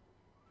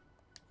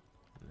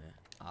 Meh.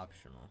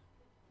 Optional.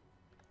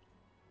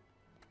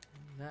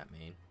 What does that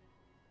mean?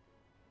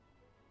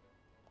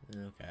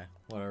 Okay,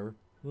 whatever.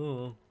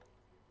 Oh.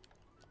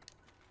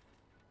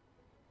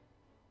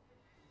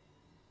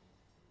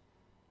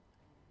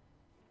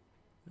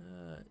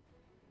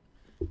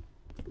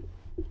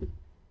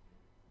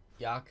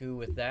 Yaku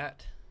with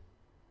that?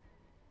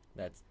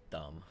 That's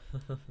dumb.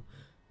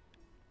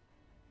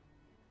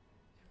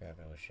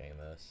 Grabbing with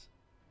Seamus.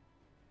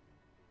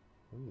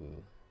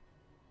 Ooh.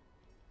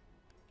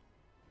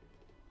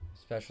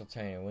 Special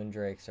training.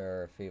 Windrakes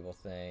are feeble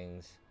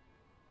things.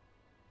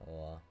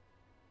 Oh,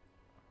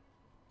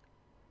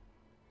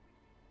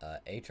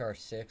 HR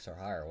 6 or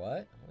higher.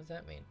 What? What does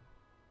that mean?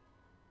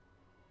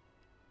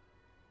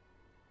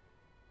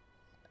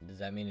 Does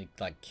that mean it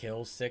like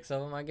kills 6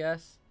 of them, I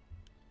guess?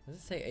 Does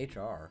it say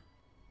HR?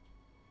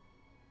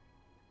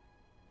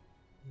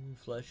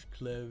 Flesh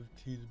cleave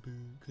to the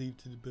bone. Cleave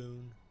to the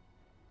bone.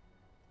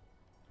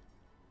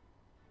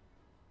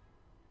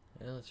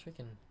 Yeah, let's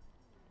freaking...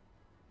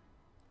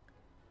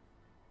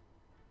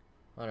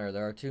 Hunter,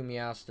 there are 2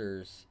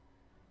 Meowsters.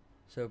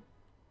 So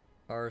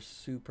are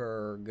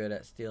super good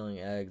at stealing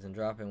eggs and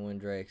dropping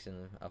windrakes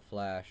in a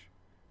flash.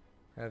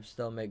 Perhaps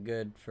still make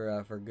good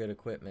for good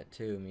equipment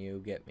too, Mew.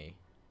 Get me.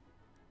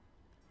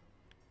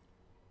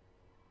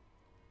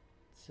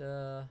 It's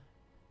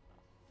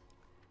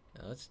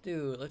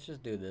let's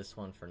just do this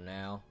one for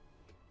now.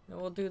 And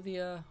we'll do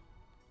the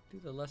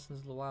Lessons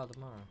of the Wild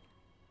tomorrow.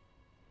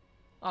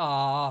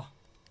 Ah,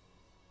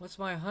 what's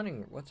our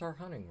hunting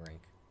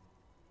rank?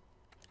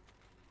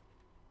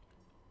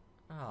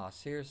 Ah,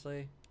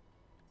 seriously?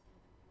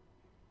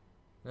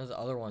 Those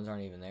other ones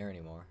aren't even there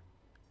anymore.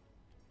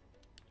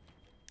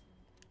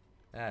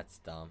 That's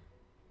dumb.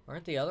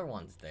 Aren't the other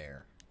ones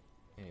there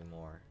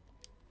anymore?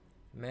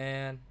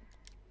 Man.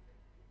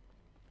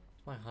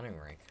 What's my hunting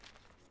rank?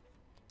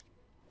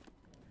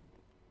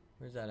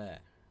 Where's that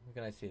at? Where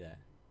can I see that?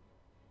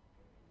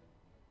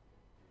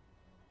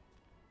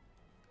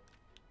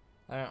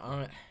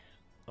 I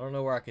don't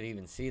know where I could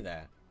even see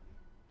that.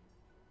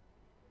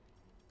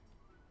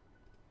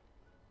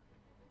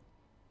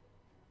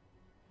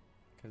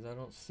 Because I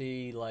don't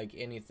see, like,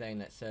 anything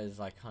that says,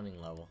 like, hunting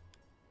level.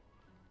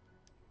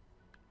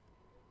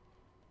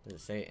 Does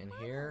it say it in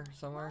here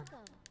somewhere?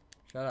 Welcome.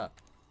 Shut up.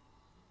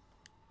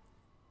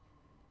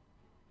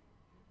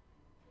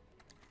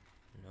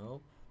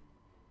 Nope.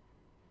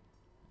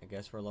 I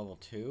guess we're level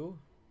 2?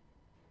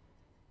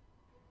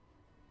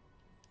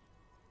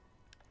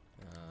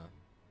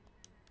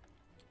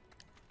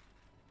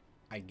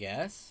 I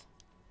guess?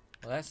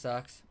 Well, that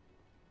sucks.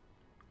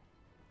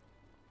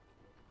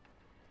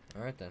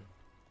 Alright then.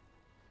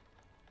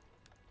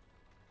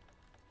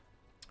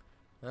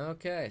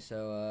 Okay,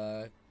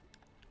 so,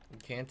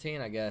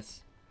 canteen, I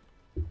guess.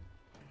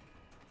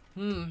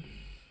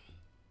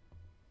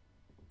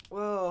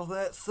 Well,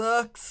 that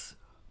sucks.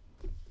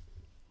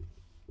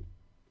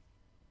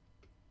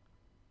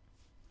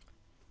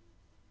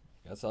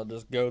 Guess I'll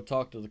just go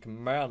talk to the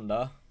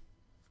commander.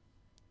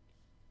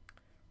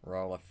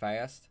 Roll it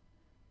fast.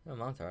 No,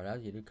 I'm sorry,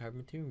 out you do carbon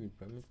materials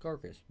from his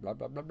carcass. Blah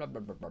blah blah blah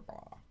blah blah blah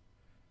blah.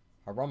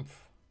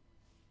 Harumph.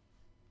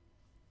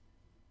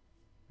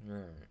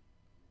 Alright.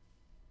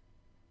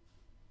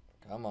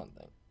 Come on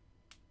then.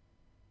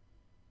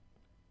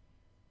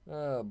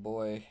 Oh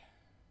boy.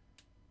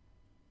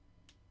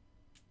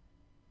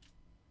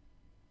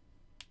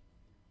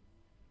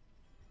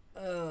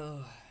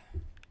 Oh.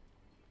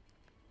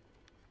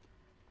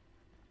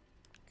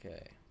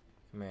 Okay.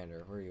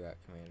 Commander, where are you at,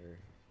 Commander?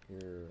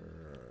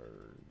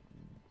 You're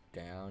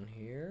down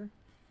here?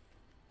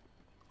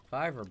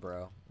 Fiverr,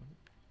 bro.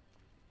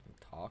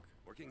 Talk.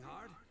 Working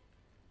hard?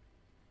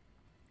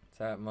 What's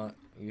that?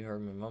 You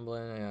heard me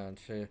mumbling, and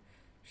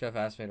chef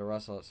asked me to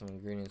rustle up some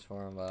ingredients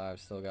for him, but I've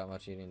still got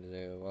much eating to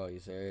do. Whoa, you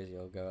serious?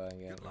 You'll go out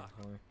and get one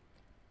for me?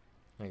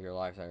 I think your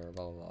life's over,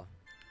 blah blah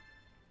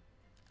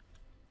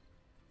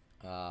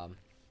blah.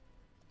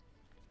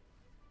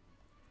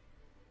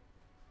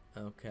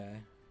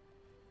 Okay.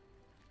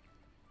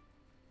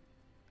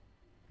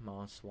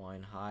 Moss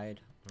swine hide.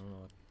 I don't know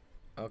what.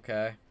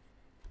 Okay.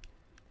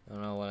 I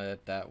don't know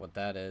what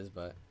that is,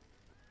 but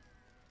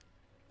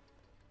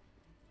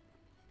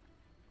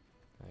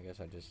I guess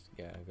I just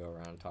go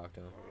around and talk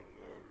to him.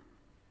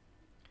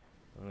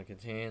 I'm gonna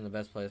continue the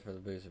best place for the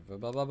booster. Blah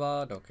blah blah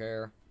blah. Don't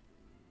care.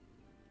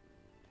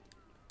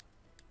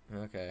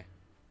 Okay.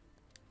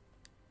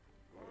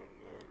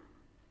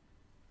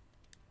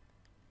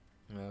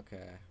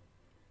 Okay.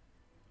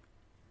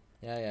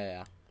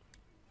 Yeah.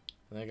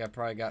 I think I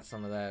probably got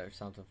some of that or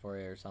something for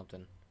you or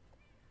something.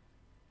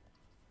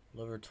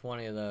 Deliver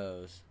 20 of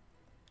those.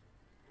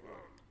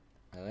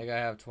 I think I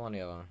have 20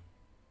 of them.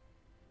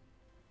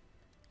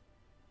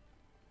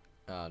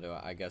 Oh, do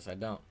I? I guess I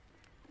don't.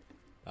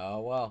 Oh,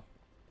 well.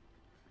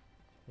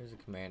 Where's the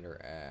commander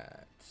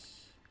at?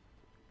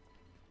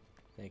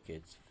 I think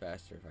it's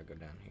faster if I go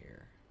down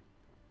here.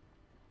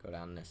 Go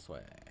down this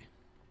way.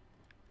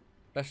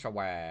 This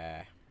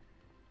way.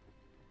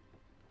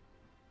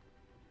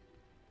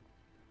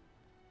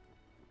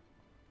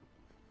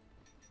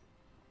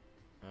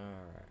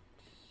 Alright.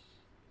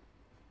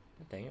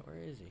 Dang it, where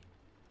is he?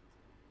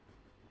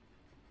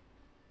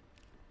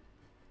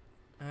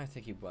 I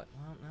think he what?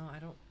 Well, no, I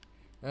don't.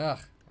 Ugh,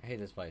 I hate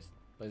this place.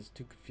 But it's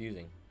too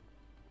confusing.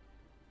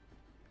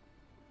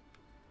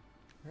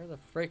 Where the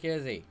frick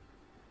is he?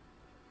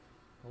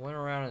 I went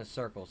around in a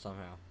circle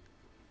somehow.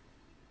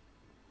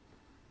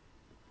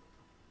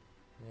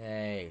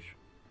 Yay.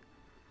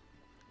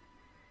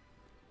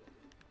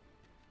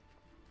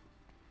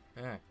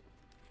 Alright.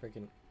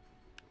 Freaking.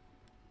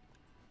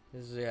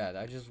 This is, yeah,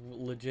 I just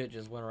legit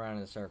just went around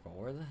in a circle.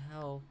 Where the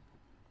hell?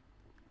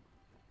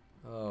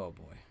 Oh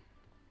boy.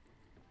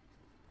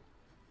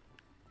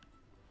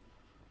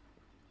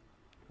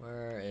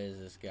 Where is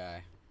this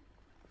guy?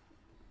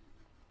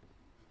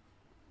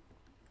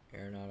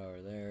 You're not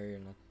over there, you're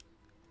not.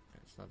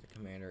 That's not the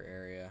commander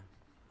area.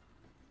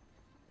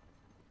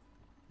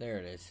 There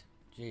it is.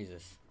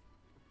 Jesus.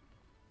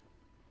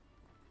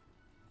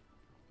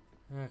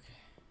 Okay.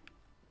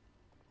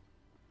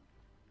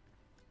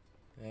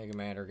 Hey,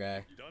 commander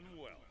guy. Done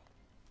well.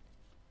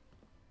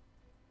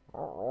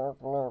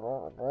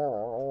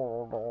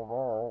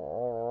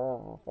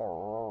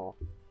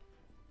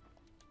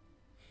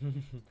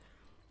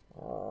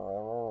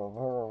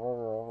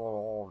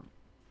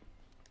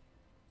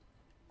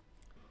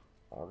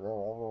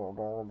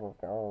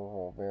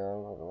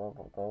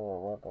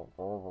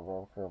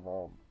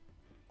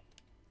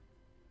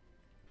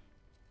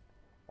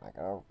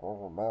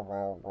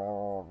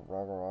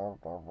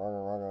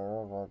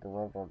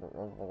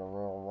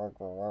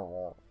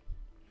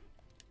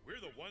 We're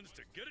the ones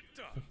to get it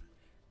done.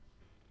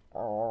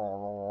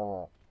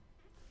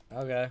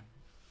 Okay.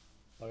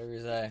 Whatever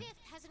you say.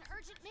 Fifth has an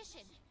urgent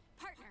mission.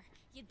 Partner,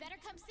 you'd better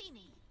come see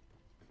me.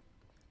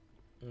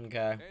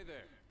 Okay. Hey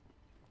there.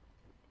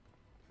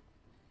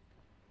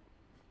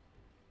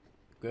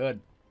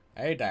 Good.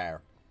 Hey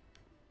there.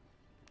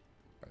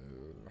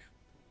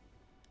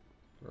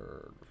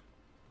 Bird.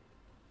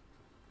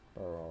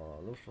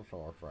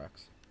 Lucifer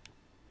Frax.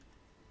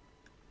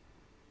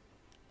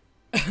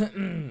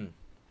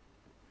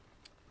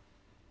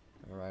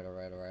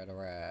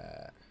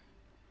 Alright.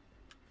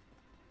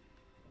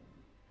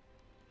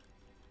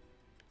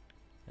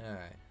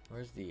 Alright,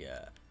 where's the,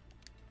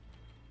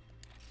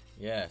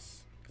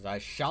 Yes, because I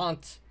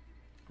shan't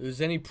lose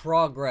any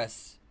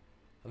progress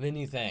of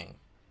anything.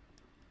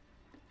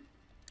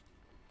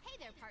 Hey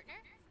there, partner.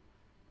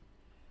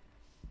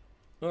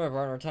 Alright,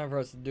 partner, time for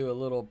us to do a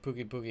little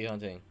pookie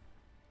hunting.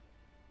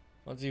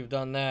 Once you've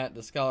done that,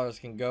 the scholars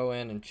can go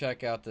in and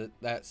check out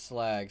that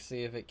slag.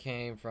 See if it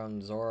came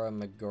from Zora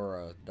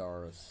Magora,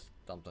 Doris,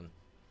 something.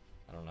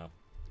 I don't know.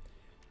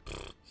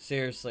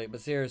 Seriously,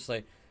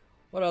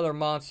 what other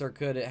monster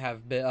could it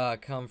have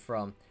come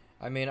from?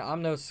 I mean,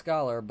 I'm no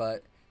scholar,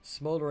 but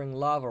smoldering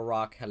lava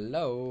rock,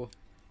 hello.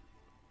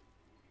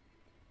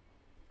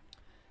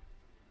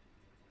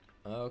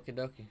 Okie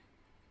dokie.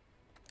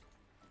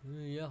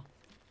 Yeah.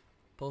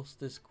 Post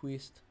this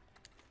quest.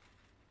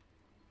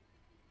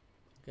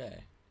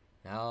 Okay.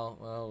 Now,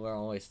 well, we're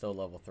only still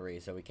level 3,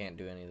 so we can't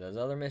do any of those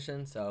other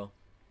missions, so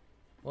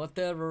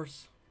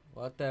whatevers.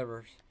 I'm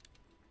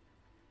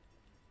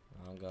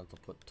going to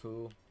put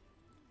 2.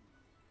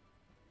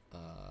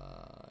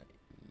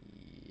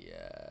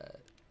 Yeah,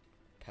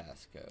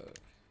 passcode.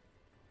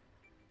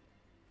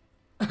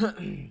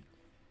 I'm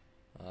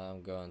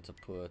going to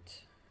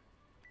put,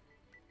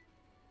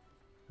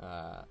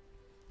 let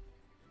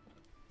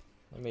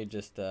me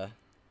just, here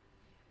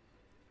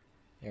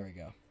we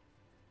go.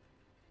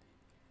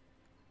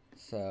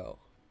 So,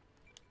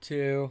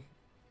 2.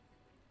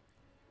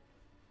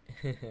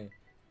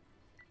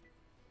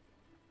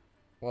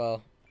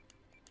 Well,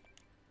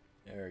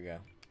 there we go.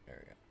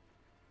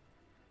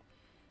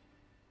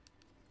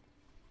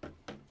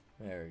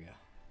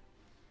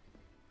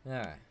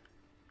 Alright.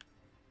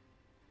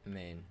 I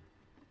mean,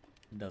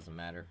 it doesn't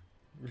matter.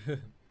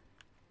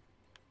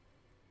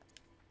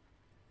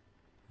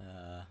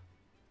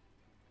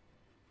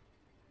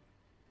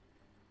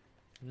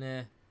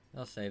 Nah,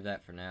 I'll save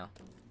that for now.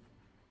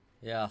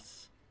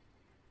 Yes.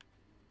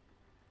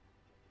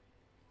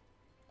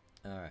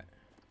 Alright.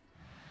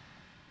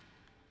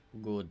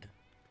 Good.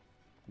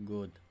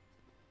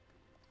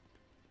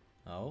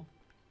 Oh?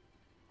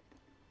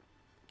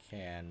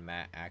 Can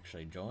Matt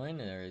actually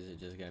join, or is it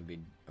just gonna be,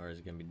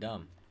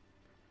 dumb?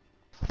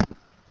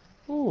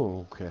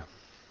 Oh, okay.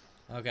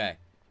 Okay,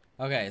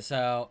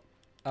 so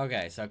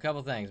a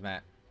couple things,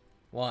 Matt.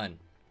 One.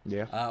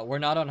 Yeah. We're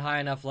not on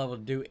high enough level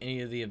to do any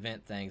of the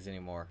event things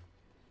anymore.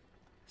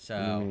 So.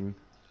 What do you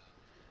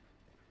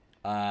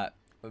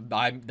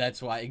mean?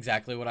 That's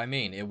exactly what I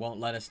mean. It won't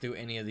let us do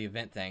any of the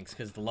event things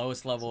because the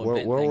lowest level Where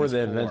event were thing is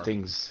the 4. event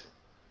things?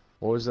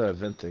 What was the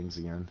event things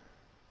again?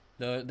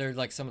 There's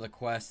like some of the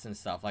quests and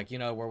stuff, like, you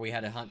know, where we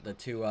had to hunt the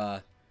two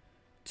Oh,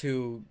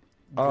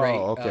 great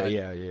okay,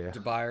 yeah.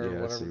 Dubai or Yeah,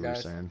 I whatever see what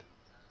guys. you're saying.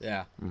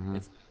 Yeah. Mm-hmm.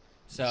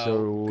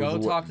 So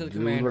go talk to the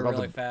commander about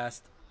really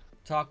fast.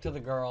 Talk to the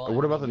girl.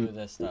 What about do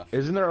this stuff?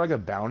 Isn't there like a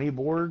bounty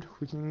board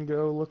we can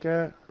go look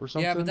at or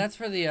something? Yeah, but that's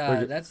for the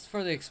Like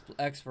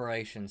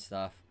exploration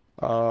stuff.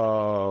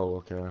 Oh,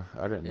 okay.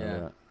 I didn't know Yeah.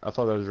 that. I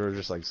thought those were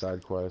just like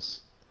side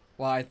quests.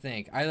 Well, I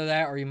think either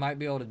that or you might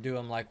be able to do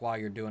them like while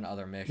you're doing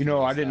other missions. You know,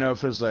 and I didn't stuff. know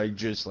if it was like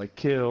just like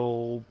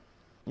kill,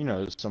 you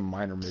know, some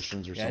minor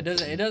missions or something.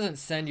 Yeah, it doesn't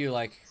send you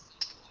like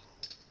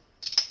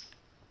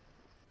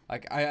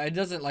it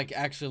doesn't like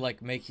actually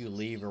like make you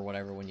leave or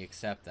whatever when you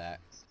accept that.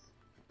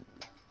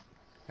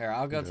 Here,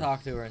 I'll go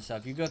talk to her and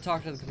stuff. You go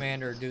talk to the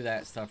commander or do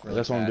that stuff really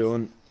That's fast. what I'm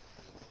doing.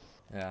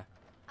 Yeah.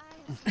 I have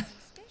something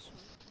special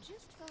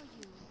just for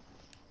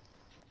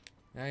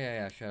you.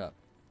 Yeah, shut up.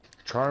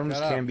 Charms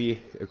Shut up. can be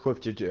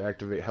equipped to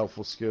activate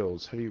helpful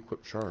skills. How do you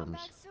equip Come charms?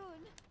 back soon.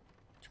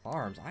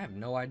 Charms? I have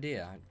no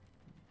idea.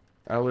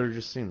 I literally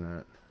just seen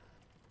that.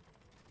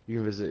 You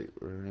can visit.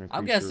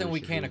 I'm guessing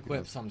we can't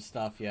equip some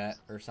stuff yet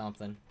or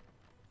something.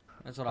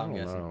 That's what I'm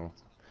guessing. Know.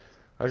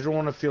 I just don't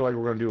want to feel like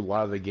we're gonna do a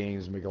lot of the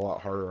games, make it a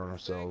lot harder on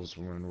ourselves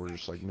when we're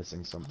just like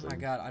missing something. Oh my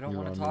god, I don't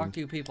want to talk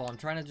to you people. I'm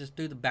trying to just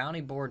do the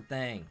bounty board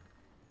thing.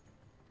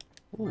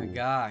 Oh my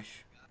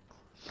gosh.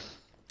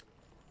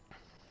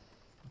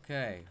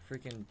 Okay,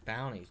 freaking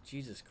bounties.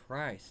 Jesus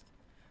Christ.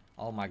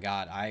 Oh my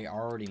god, I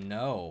already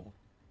know.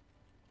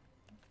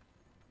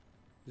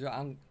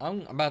 I'm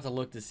about to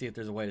look to see if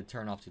there's a way to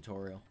turn off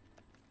tutorial.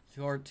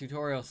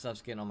 Tutorial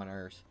stuff's getting on my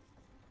nerves.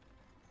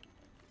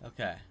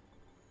 Okay.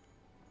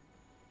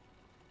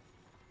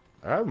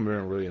 I haven't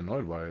been really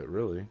annoyed by it,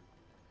 really.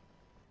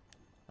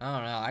 I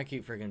don't know. I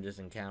keep freaking just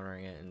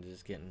encountering it and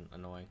just getting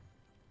annoying.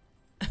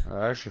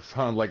 I actually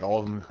found like all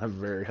of them are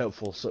very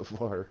helpful so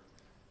far.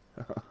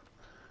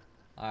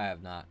 I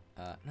have not.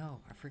 No,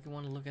 I freaking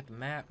want to look at the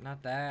map,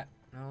 not that.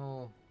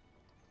 No.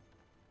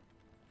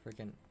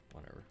 Freaking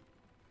whatever.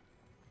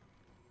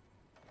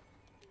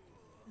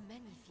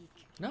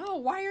 Magnifique. No,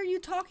 why are you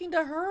talking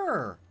to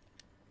her?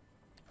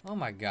 Oh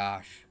my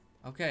gosh.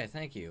 Okay,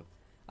 thank you.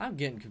 I'm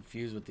getting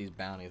confused with these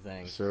bounty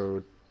things.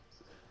 So,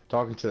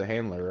 talking to the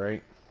handler,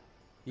 right?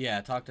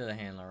 Yeah, talk to the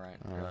handler, right?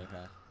 Really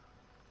fast.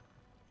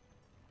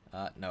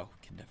 No,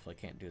 definitely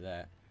can't do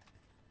that.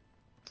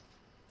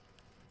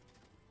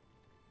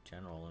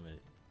 General limited.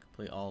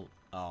 Complete all.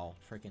 Oh,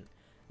 freaking.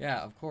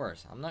 Yeah, of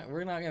course.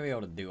 We're not gonna be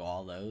able to do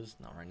all those.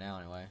 Not right now,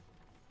 anyway.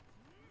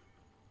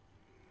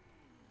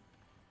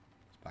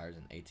 Expires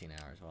in 18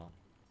 hours. Well.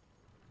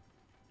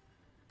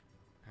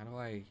 How do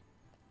I?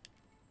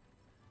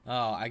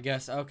 Oh, I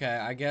guess. Okay,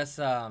 I guess.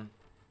 I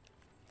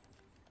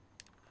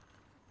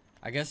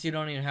guess you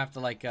don't even have to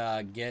like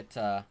get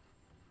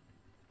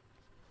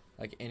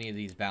like any of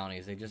these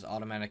bounties. They just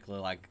automatically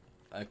like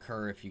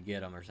occur if you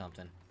get them or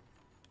something.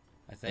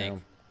 I think.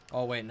 Damn.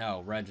 Oh wait,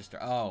 no, register.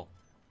 Oh,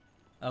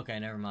 okay,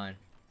 never mind.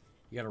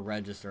 You gotta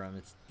register them.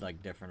 It's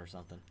like different or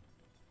something.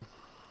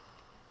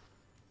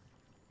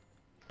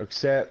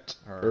 Accept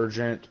Or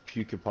urgent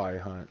Pucupie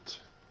hunt.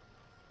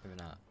 maybe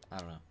not. I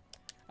don't know.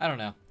 I don't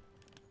know.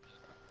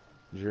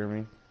 Did you hear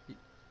me?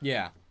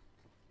 Yeah.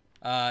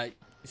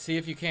 See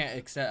if you can't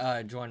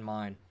accept join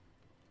mine.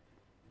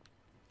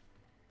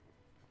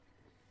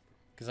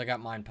 Cause I got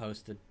mine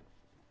posted.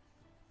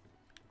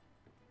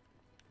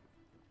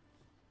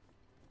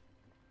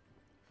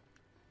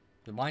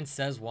 Mine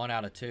says 1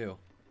 out of 2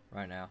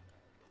 right now.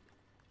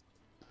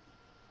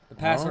 The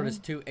password is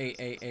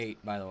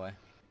 2888, by the way.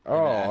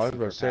 Oh, I was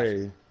about to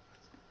say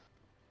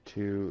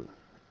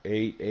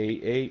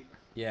 2888.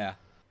 Yeah.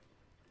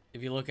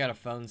 If you look at a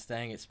phone's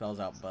thing, it spells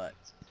out butt.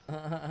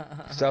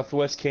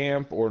 Southwest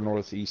camp or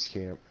northeast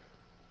camp?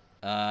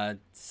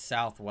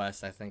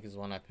 Southwest, I think, is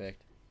one I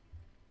picked.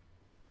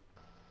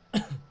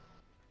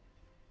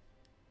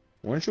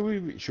 When should we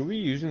be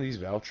using these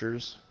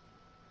vouchers?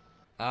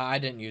 I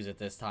didn't use it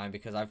this time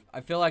because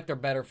I feel like they're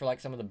better for like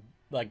some of the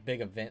like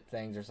big event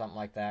things or something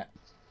like that.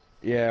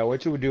 Yeah,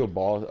 wait till we do a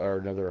ball or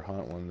another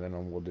hunt one,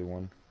 then we'll do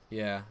one.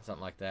 Yeah,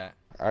 something like that.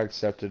 I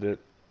accepted it.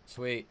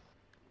 Sweet.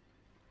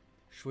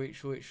 Sweet,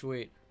 sweet,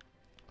 sweet.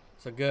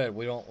 So good.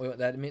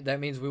 That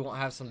means we won't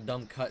have some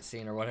dumb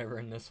cutscene or whatever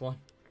in this one.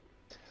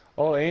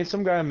 Oh, and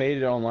some guy made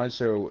it online,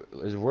 so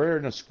as we're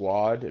in a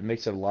squad, it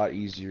makes it a lot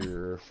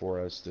easier for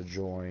us to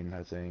join,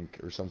 I think,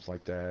 or something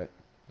like that.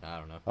 I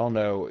don't know. I don't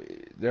know.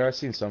 I've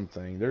seen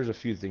something. There's a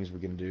few things we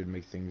can do to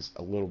make things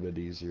a little bit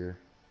easier.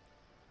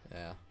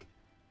 Yeah.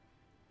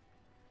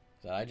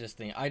 So I just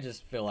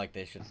feel like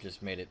they should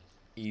just made it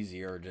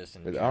easier just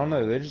in But I general. don't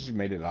know. They just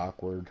made it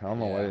awkward. I don't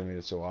know why Yeah. they made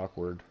it so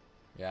awkward.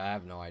 Yeah, I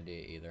have no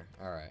idea either.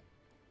 All right.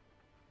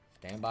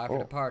 Stand by for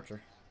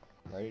departure.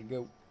 Ready to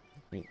go.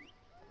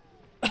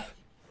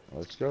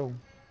 Let's go.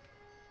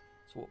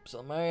 Let's whoop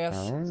some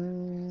ass.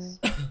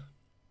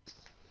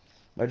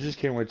 I just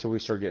can't wait till we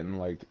start getting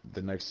like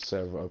the next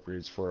set of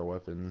upgrades for our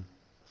weapon,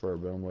 for our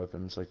bone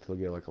weapons. Like to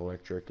get like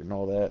electric and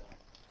all that.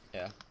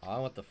 Yeah, I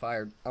want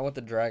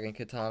the dragon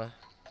katana.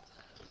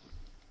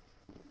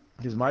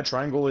 Because my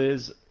triangle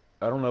is,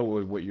 I don't know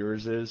what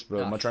yours is,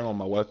 but my Gosh. triangle on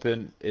my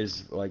weapon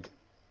is like,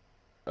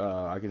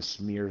 I can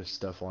smear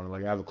stuff on it.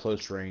 Like I have a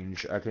close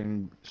range. I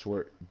can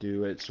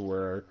do it so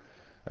where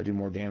I do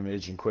more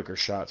damage and quicker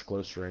shots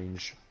close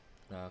range.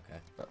 Oh, okay.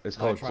 It's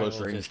My called triangle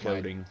close is range just my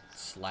coding.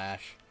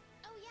 slash.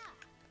 Oh yeah.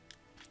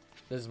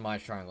 This is my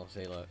triangle.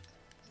 See, look.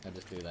 I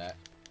just do that.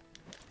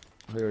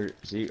 Here,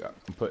 see,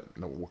 I'm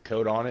putting the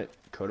code on it.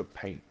 Coat of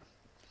paint.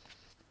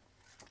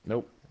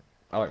 Nope.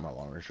 I like my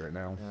long range right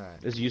now.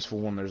 Alright. It's useful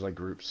when there's like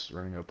groups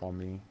running up on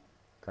me.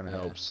 Kind of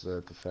Yeah. helps the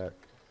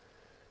effect.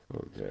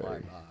 Okay.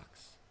 Black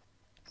box.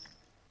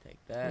 Take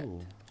that.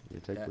 Ooh, you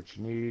take that. what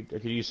you need. I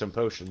could use some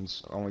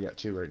potions. I only got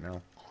 2 right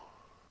now.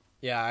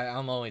 Yeah,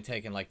 I'm only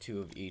taking like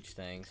 2 of each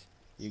things.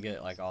 You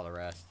get like all the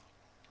rest.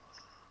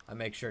 I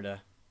make sure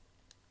to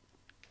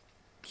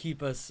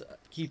keep us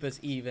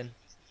even.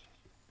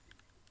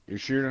 You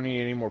sure you don't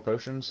need any more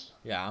potions?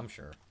 Yeah, I'm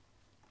sure.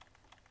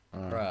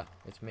 Bruh,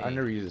 it's me. I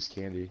never use this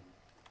candy.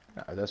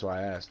 That's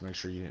why I asked. Make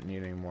sure you didn't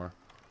need any more.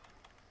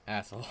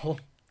 Asshole.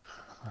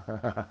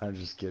 I'm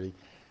just kidding.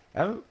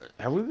 Have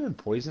we been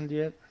poisoned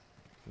yet?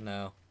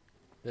 No.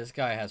 This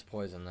guy has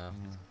poison though.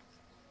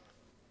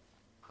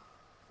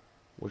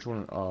 Which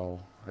one? Oh,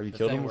 have you The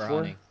killed thing him we're before?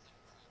 hunting.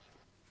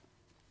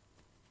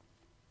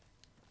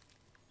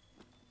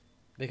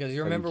 Because you Have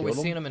you remember we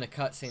killed seen him? him in a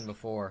cutscene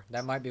before.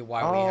 That might be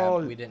why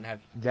we didn't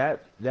have.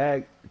 That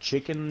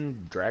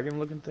chicken dragon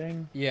looking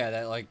thing? Yeah,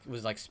 that like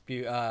was like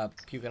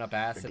puking up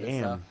acid and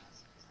stuff. Damn.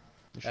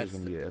 This shit's That's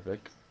gonna be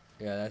epic.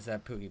 Yeah, that's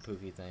that pookie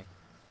thing.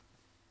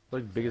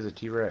 Like big as a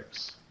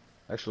T-Rex.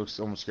 Actually looks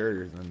almost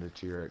scarier than the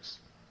T-Rex.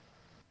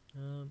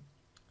 Oh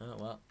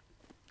well,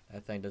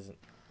 that thing doesn't.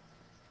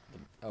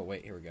 Oh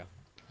wait, here we go.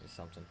 There's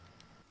something.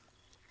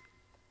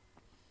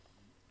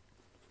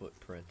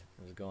 Footprint.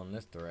 It was going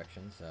this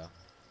direction, so.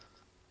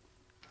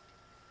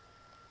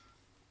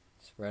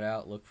 Spread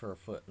out. Look for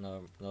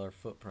another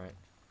footprint.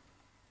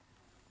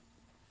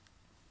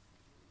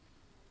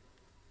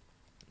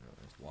 Oh,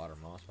 there's water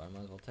moss, but I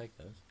might as well take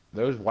those.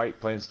 Those white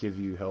plants give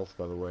you health,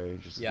 by the way.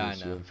 Just in Yeah, I case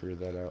you know. haven't figured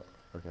that out.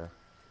 Okay.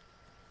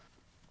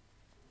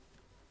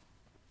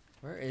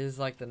 Where is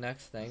like the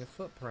next thing?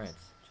 Footprints.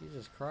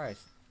 Jesus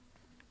Christ.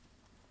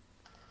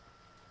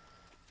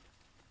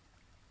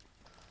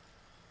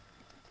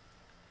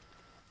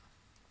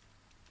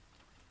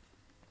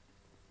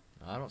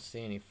 I don't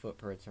see any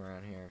footprints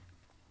around here.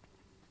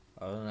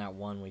 Other than that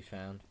one we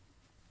found.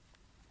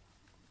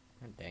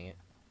 Oh, dang it.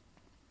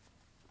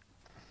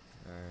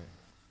 Alright.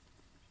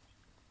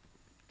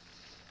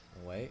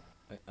 Wait.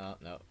 Oh,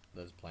 no.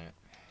 There's a plant.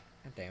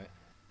 God damn it.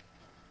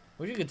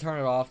 Wish you could turn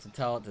it off to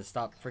tell it to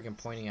stop freaking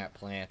pointing at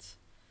plants.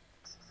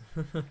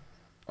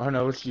 Oh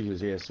no, what you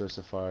use? Yeah,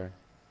 specify.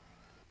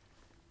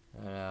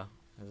 I know.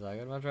 I was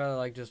like, I'd much rather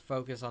like just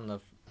focus on the...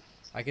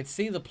 I could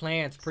see the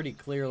plants pretty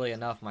clearly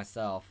enough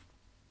myself.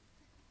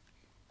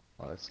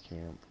 Oh, that's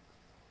camp.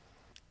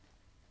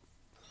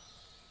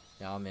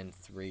 Yeah, I'm in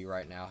 3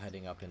 right now,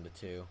 heading up into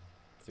 2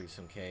 through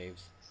some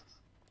caves.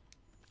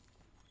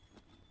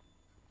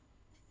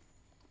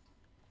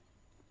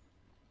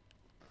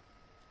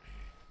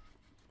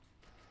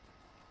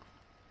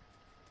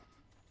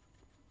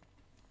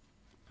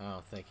 I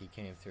don't think he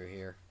came through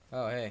here.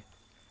 Oh, hey.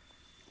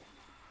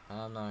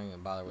 I'm not even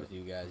gonna bother with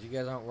you guys. You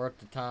guys aren't worth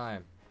the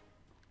time.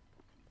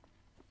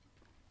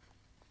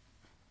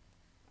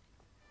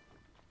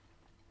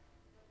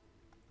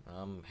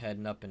 I'm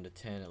heading up into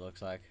 10, it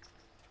looks like.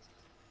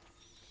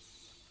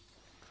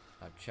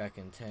 I'm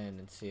checking 10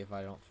 and see if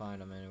I don't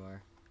find him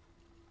anywhere.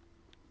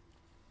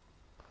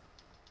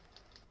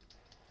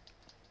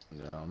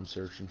 Yeah, I'm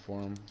searching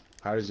for him.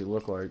 How does he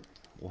look like?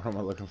 What am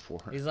I looking for?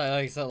 He's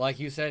like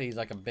you said, he's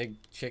like a big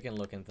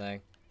chicken-looking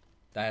thing.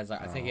 That has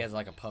like, I think he has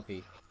like a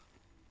puffy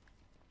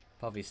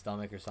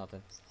stomach or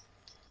something.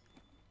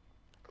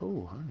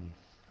 Oh, honey.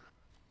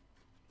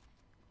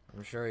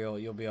 I'm sure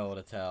you'll be able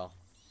to tell.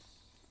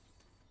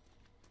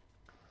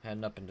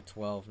 Heading up into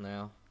 12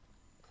 now.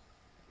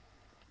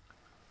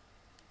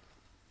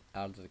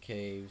 Out into the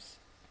caves.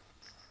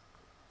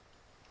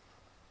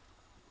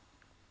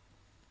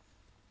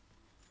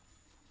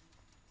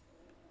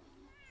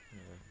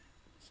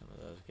 Some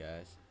of those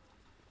guys.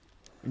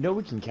 You know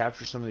we can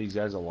capture some of these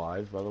guys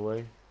alive, by the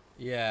way?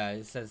 Yeah,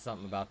 it said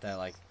something about that,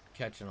 like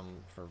catching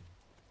them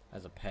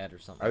as a pet or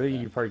something. I think like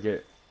you could probably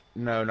get...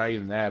 No, not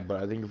even that,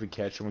 but I think if we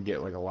catch them, we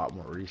get like a lot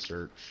more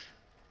research.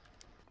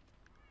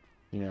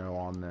 You know,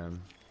 on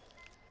them.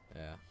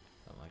 Yeah,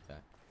 something like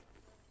that.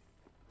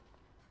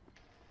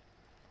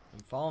 I'm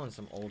following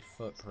some old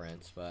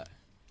footprints, but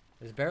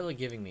it's barely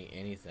giving me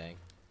anything.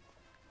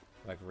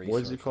 Like research-wise.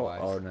 What is it called?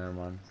 Oh, never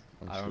mind.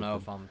 I don't know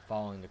if I'm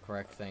following the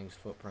correct things,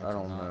 footprints I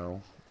don't or not.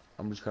 know.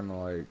 I'm just kind of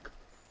like...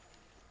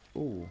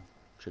 Ooh,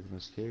 checking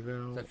this cave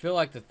out. I feel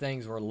like the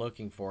things we're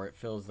looking for, it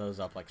fills those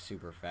up like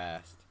super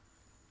fast.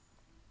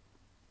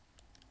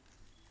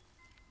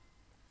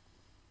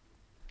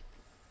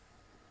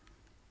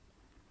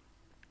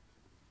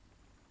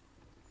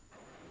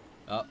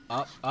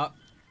 Up.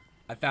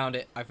 I found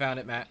it,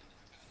 Matt.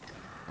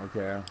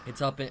 Okay.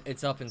 It's up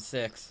in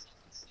 6.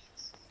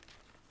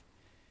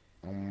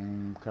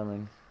 I'm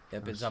coming.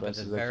 Yep, it's As up at fast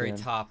the as I very can.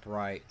 top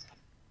right.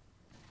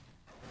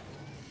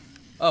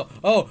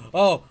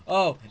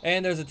 Oh,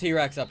 and there's a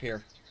T-Rex up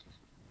here.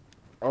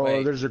 Oh,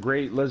 Wait. there's a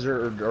great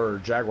lizard or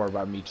jaguar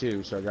by me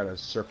too, so I gotta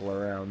circle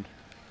around.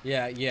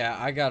 Yeah,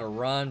 I gotta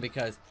run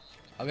because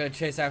I'm gonna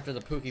chase after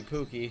the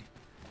Pookie.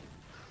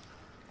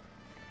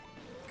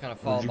 Kind of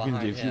fall behind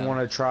him. If you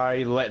want to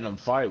try letting them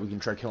fight, we can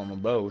try killing them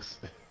both.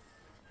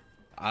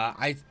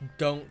 I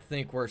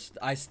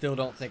still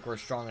don't think we're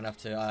strong enough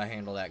to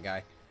handle that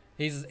guy.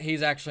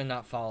 He's actually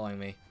not following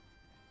me.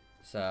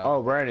 So.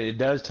 Oh, Brandon, it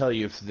does tell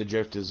you if the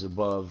drift is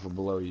above or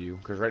below you,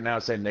 because right now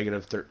it's saying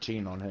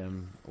 -13 on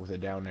him with a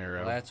down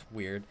arrow. Well, that's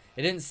weird.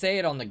 It didn't say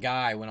it on the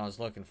guy when I was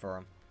looking for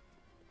him.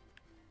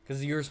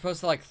 Because you were supposed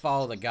to like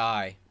follow the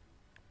guy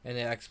in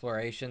the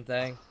exploration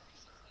thing.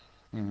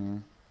 Mm-hmm.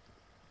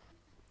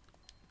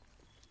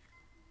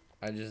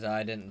 I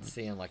didn't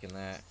see him like in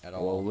that at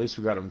all. Well, at least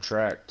we got him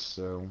tracked,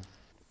 so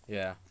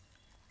Yeah.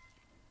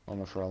 I don't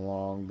know for how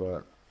long,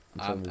 but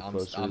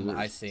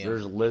I see him.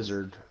 There's a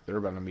lizard. They're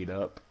about to meet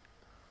up.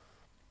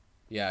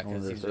 Yeah,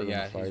 because wonder if they're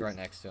gonna he's fight. right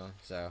next to him.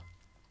 So.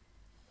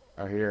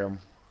 I hear him.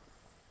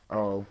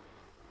 Oh,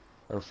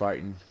 they're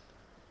fighting.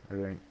 I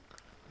think.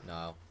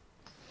 No.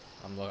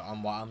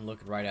 I'm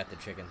looking right at the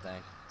chicken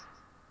thing.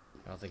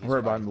 I don't think I'm he's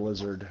right behind fighting. the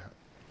lizard.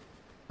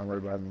 I'm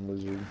right behind the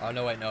lizard. Oh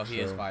no, wait, no, he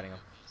is So- fighting him.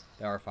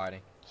 They are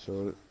fighting.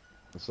 So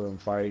let's let them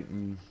fight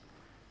and.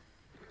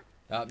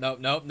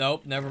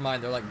 Nope. Never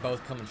mind. They're like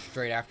both coming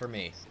straight after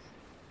me.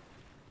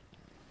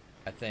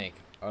 I think.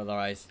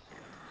 Otherwise,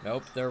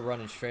 nope. They're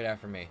running straight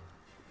after me.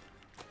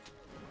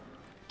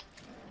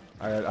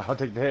 I'll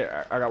take the hit.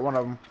 I got one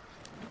of them.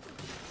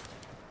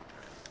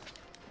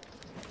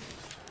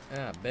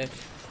 Yeah, bitch.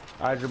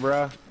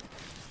 Algebra.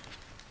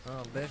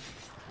 Oh, bitch.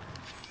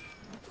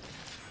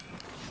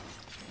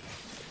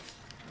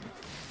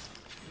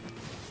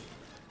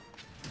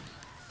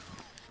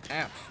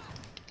 Ouch.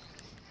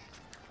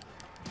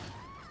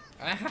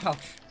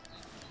 Ouch.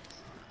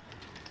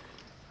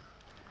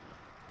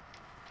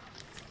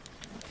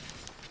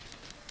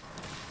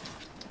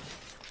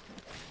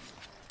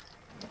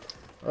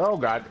 Oh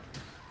God.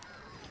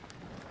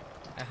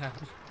 Ouch.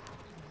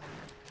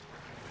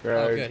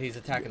 Good. Oh, good. He's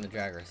attacking the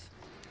jaggers.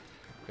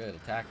 Good.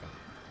 Attack him.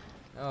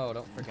 Oh,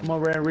 don't freaking. Come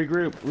on, Brandon.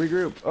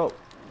 Regroup. Oh,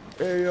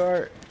 There you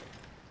are.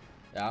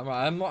 Yeah,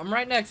 I'm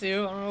right next to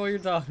you. I don't know what you're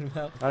talking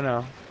about. I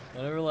know.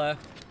 I never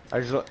left. I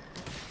just.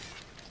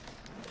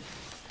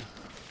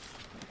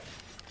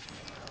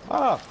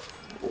 Ah!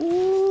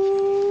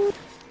 Ooh!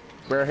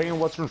 Better hang on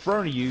what's in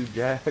front of you,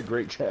 Jag.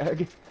 Great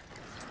Jag.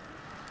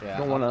 Yeah.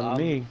 Don't want on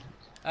me.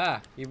 Ah,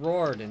 he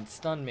roared and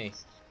stunned me.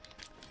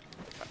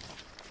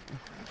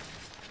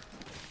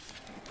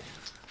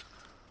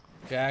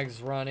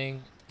 Jag's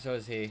running. So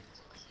is he.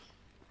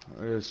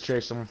 Let's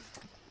chase him.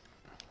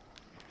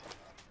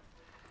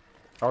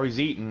 Oh,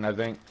 he's eating, I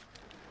think.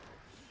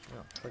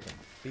 Oh, freaking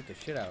beat the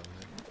shit out of him.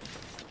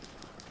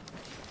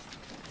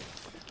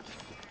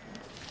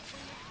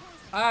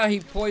 Ah, he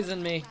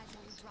poisoned me.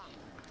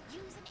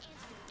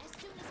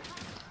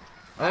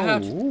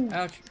 Ouch, Oh.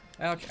 ouch,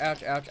 ouch,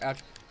 ouch, ouch, ouch.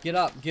 Get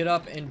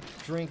up and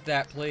drink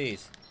that,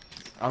 please.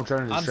 I'm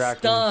trying to I'm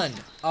distract him.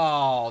 stunned.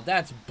 Oh,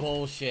 that's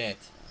bullshit.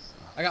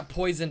 I got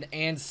poisoned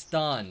and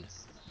stunned.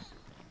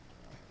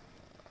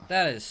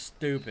 That is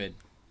stupid.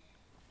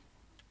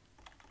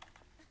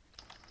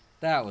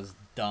 That was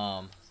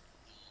dumb.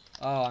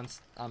 Oh,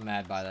 I'm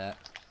mad by that.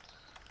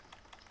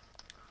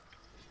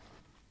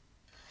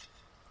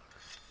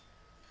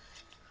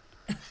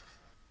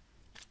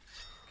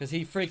 Cause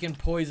he freaking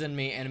poisoned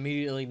me and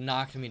immediately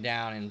knocked me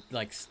down and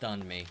like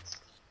stunned me.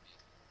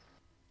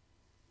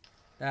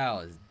 That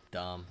was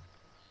dumb.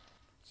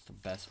 It's the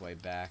best way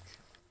back.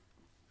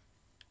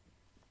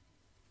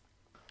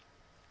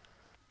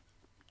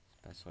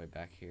 Best way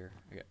back here.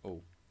 Okay. Oh,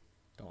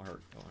 don't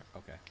hurt. Don't hurt.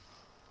 Okay.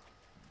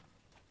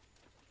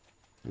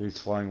 He's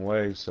flying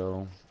away,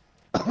 so.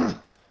 Well,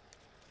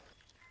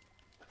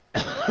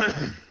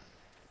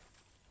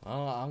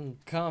 I'm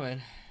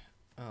coming.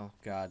 Oh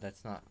God,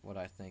 that's not what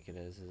I think it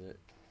is it?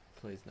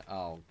 Please no.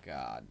 Oh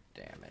God,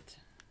 damn it.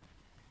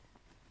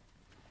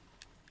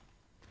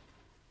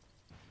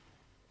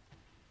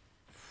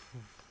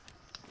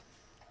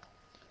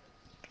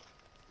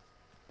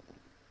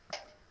 I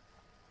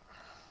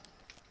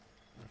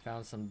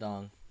found some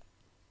dung.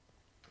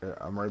 Yeah,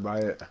 I'm right by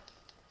it.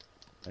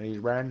 And he's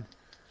ran.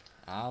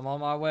 I'm on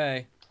my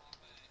way.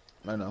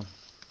 I know.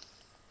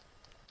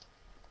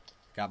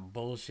 Got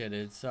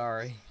bullshitted.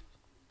 Sorry.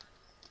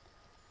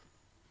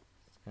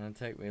 It's gonna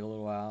take me a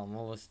little while.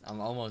 I'm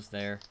almost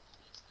there.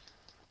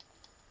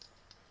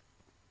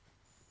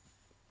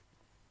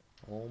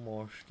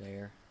 Almost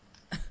there.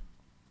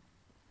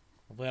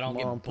 Hopefully I don't Come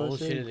get on,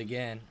 pussy. bullshitted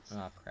again.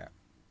 Oh crap.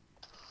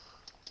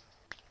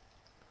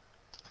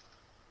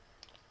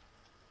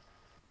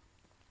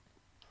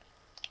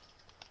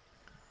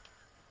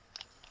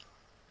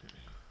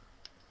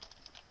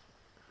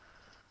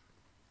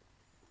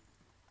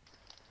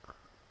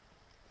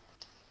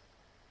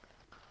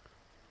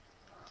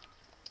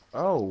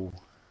 Oh.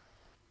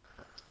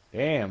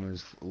 Damn,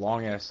 his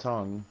long ass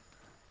tongue.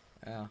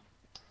 Yeah.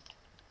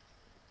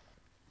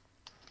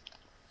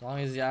 As long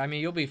as, I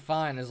mean, you'll be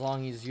fine as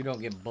long as you don't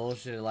get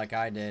bullshitted like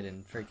I did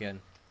and freaking,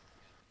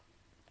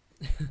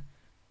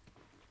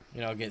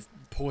 you know, get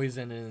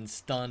poisoned and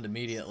stunned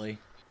immediately.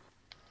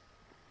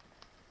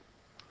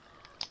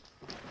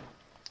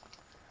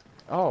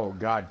 Oh,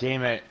 god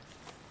damn it.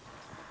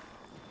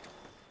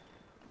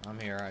 I'm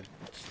here, I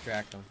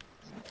distract him.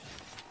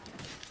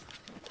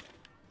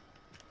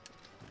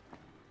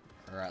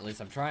 Or at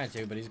least I'm trying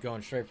to, but he's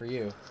going straight for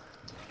you.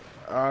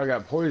 Oh, I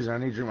got poison. I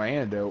need to drink my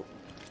antidote.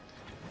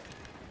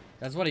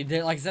 That's what he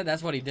did. Like I said,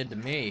 that's what he did to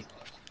me.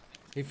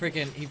 He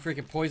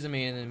freaking poisoned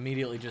me and then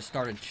immediately just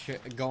started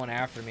going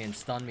after me and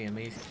stunned me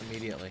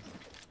immediately.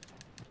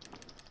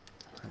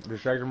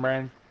 Distract him,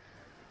 Brandon.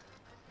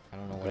 I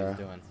don't know what he's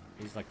doing.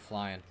 He's like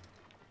flying.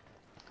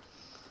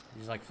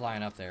 He's like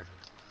flying up there.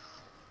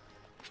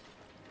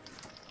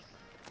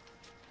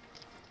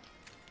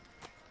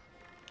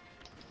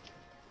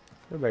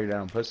 Go back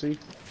down, pussy.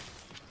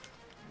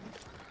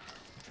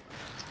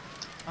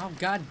 Oh,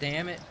 god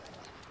damn it.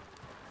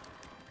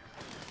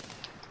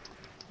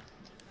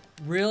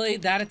 Really?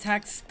 That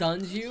attack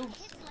stuns you?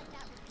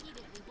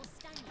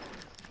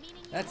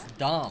 That's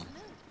dumb.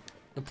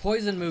 The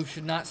poison move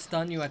should not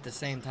stun you at the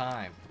same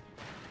time.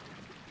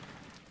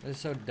 That's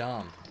so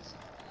dumb.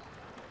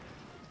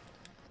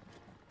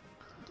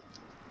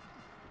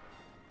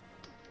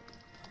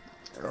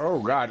 Oh,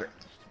 god.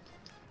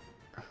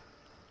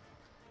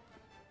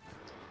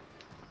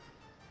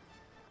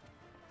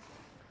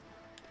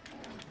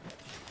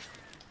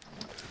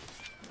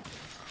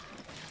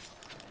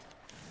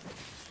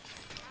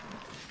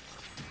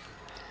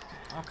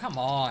 Oh, come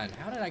on.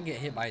 How did I get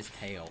hit by his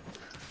tail?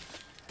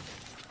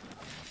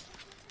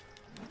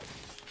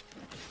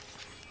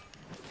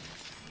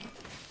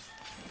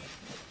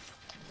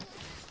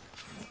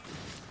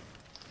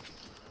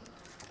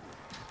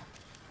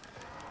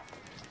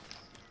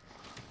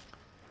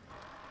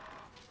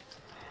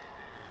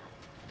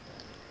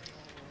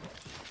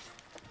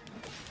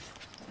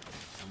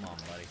 Come on,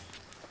 buddy.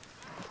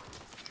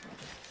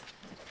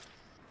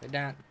 Get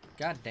down.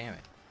 God damn it.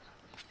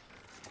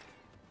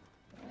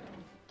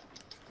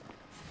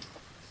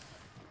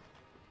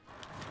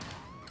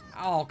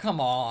 Oh, come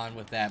on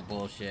with that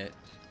bullshit.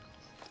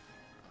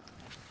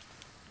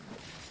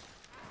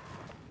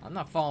 I'm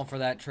not falling for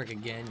that trick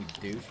again, you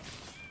douche.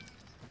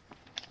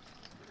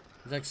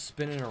 He's like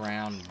spinning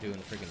around and doing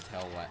freaking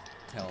tail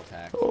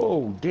attack.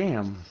 Oh,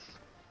 damn.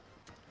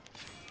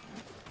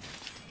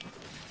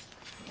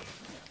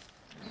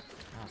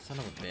 Oh, son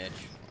of a bitch.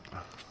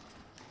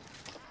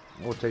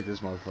 We'll take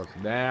this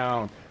motherfucker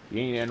down. You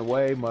ain't in the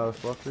way,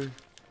 motherfucker.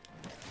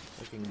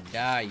 Fucking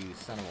die, you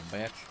son of a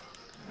bitch.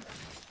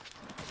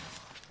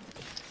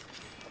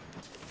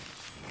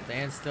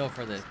 Stand still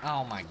for this.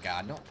 Oh my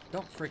god,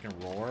 don't freaking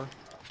roar.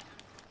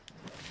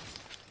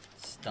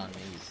 Stun me,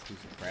 you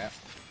piece of crap.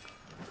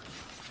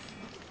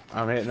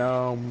 I'm hitting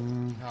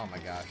him. Oh my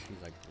gosh,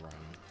 he's like running.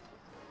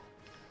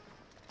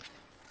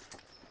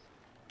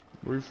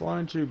 Where you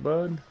flying to,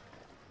 bud?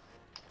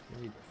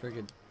 Maybe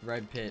friggin'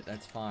 red pit,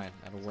 that's fine.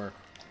 That'll work.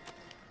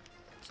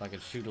 So I can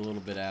shoot a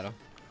little bit at him.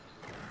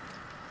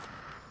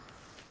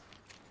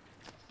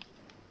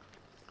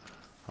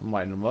 I'm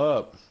lighting him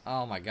up.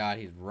 Oh my god,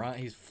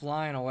 he's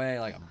flying away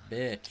like a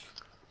bitch.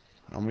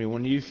 I mean,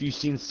 when you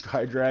seen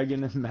Sky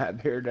Dragon and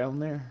Matt Bear down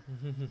there?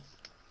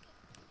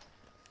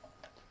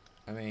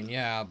 I mean,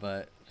 yeah,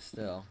 but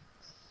still.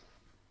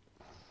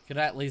 Could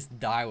at least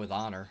die with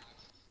honor.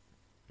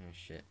 Oh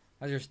shit.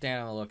 How's your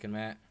stamina looking,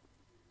 Matt?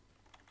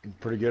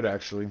 Pretty good,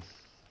 actually.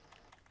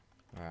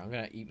 Alright, I'm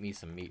gonna eat me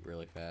some meat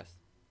really fast.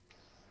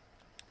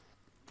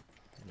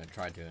 I'm gonna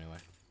try to anyway.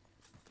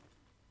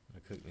 I'm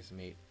gonna cook me some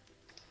meat.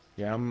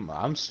 Yeah,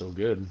 I'm still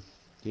good.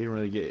 He didn't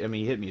really get. I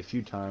mean, he hit me a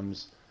few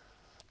times.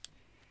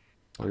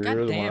 Oh, We God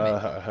were the damn one,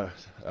 it.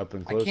 up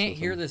and I close. can't with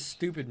hear him. this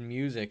stupid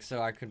music,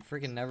 so I could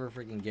freaking never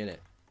freaking get it.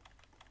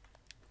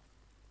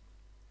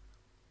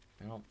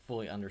 I don't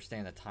fully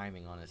understand the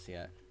timing on this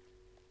yet.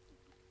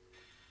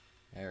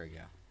 There we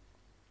go.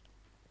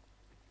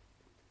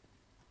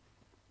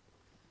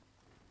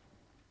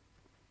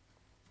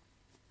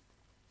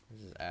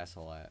 Where's this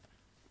asshole at?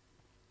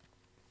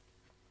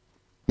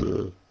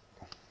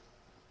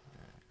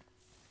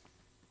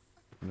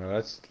 No,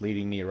 that's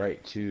leading me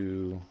right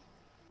to.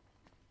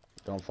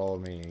 Don't follow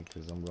me,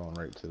 because I'm going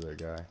right to the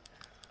guy.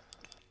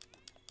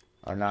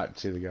 Or not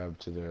to the guy,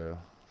 to the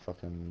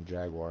fucking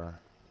Jaguar.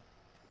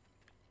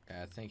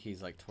 Yeah, I think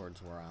he's like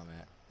towards where I'm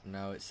at.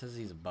 No, it says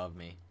he's above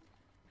me.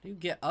 How do you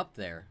get up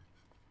there?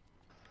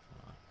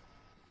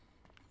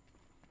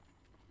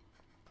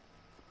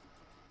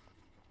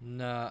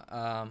 No,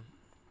 I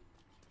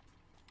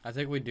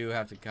think we do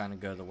have to kind of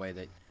go the way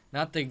that,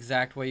 not the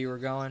exact way you were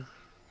going,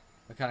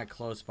 but kind of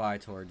close by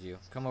towards you.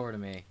 Come over to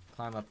me.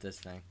 Climb up this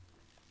thing.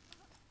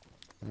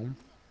 Hmm?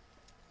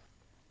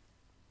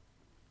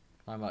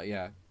 Climb up,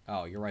 yeah.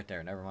 Oh, you're right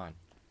there. Never mind.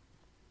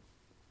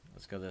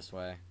 Let's go this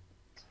way.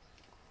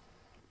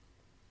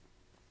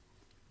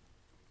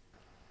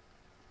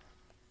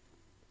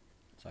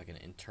 So I can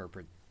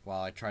interpret,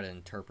 while I try to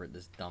interpret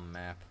this dumb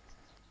map.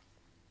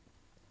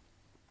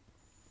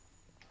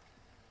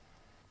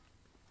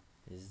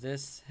 Is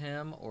this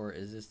him, or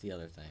is this the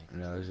other thing?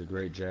 No, there's a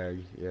great Jag.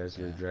 Yeah, there's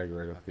a Jag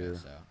right up here.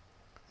 So.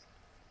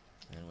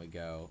 Then we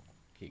go,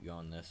 keep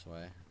going this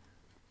way.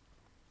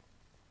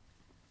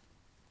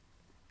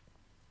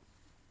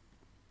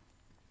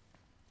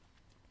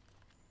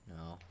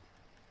 No.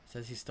 It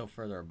says he's still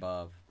further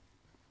above.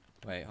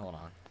 Wait, hold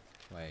on.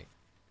 Wait.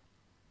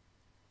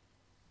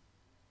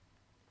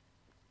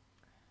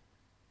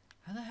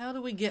 How the hell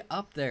do we get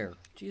up there?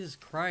 Jesus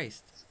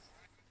Christ.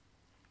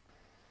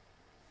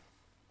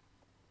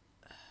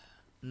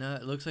 No,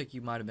 it looks like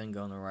you might have been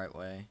going the right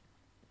way.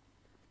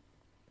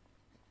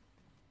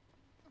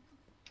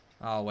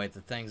 Oh, wait,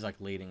 the thing's like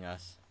leading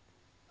us.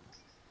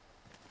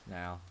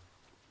 Now.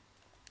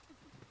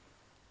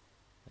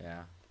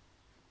 Yeah.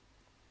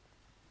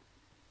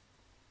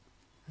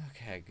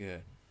 Okay,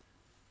 good.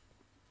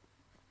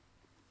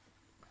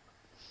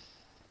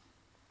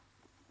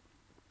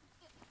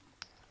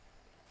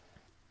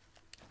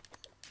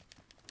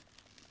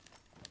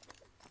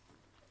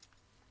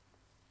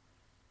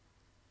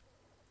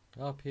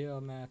 Up here,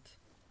 Matt.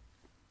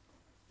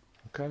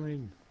 I'm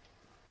coming.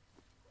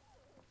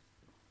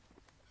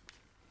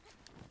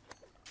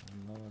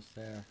 I'm almost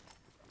there.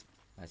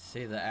 I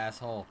see the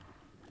asshole.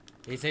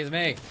 He sees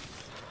me.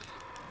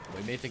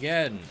 We meet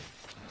again.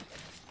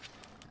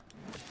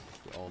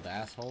 You old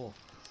asshole.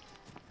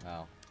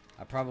 Oh.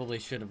 I probably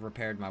should have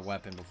repaired my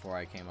weapon before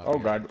I came up Oh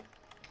here. god.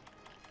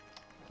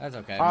 That's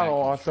okay.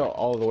 Oh, I Matt can fell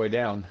all the way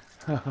down.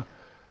 You I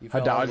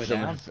fell all the way dodged him.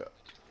 down?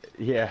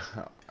 Yeah,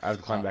 I have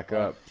to climb Oh, back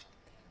well. up.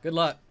 Good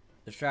luck.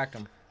 Distract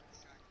him.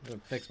 I'm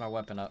gonna fix my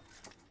weapon up.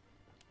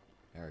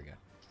 There we go.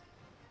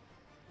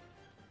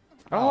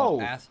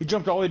 Oh, ass. he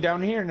jumped all the way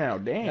down here now.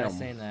 Damn. Yeah, I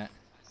seen that.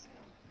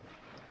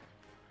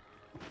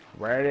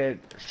 Right at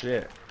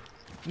shit.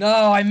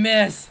 No, I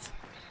missed.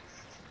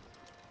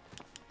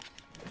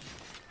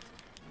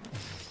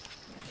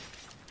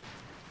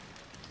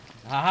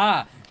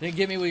 Haha! Didn't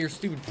get me with your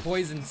stupid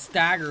poison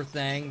stagger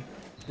thing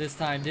this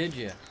time, did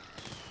you?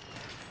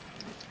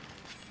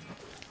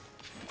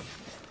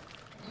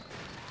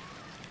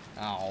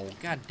 Oh,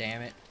 god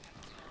damn it.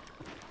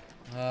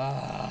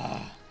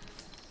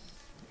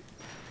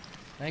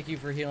 Thank you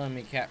for healing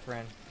me, cat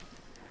friend.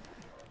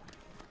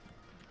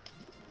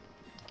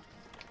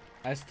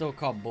 I still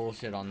call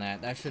bullshit on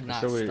that. That should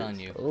not stun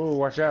you. Oh,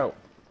 watch out.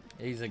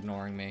 He's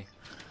ignoring me.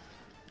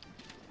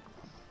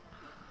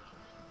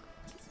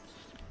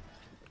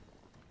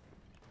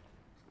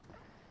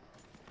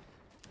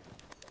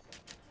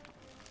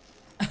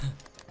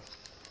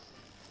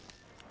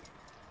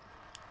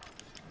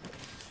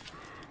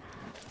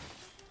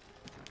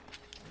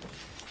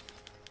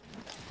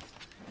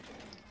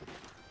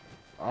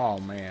 Oh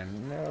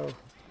man, no.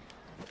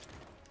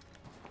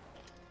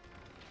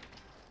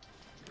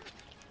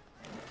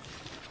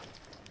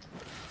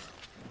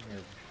 Here,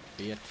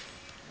 bitch.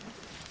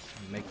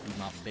 Make you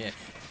my bitch.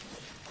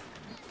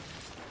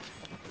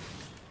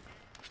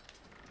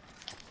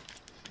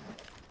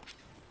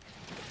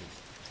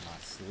 My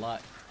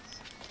slut.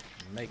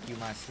 Make you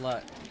my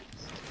slut.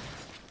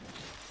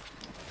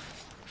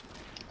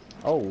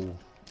 Oh.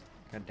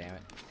 God damn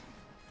it.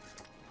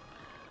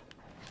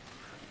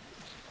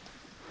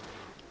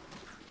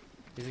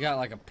 He's got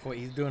like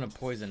he's doing a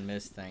poison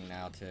mist thing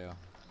now too.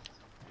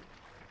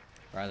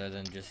 Rather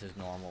than just his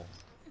normal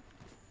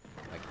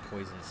like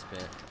poison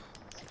spit.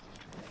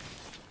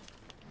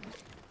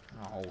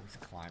 Oh, he's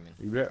climbing.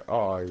 You bet.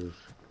 Oh, he's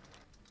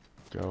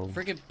go.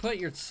 Freaking put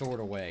your sword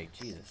away.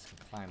 Jesus,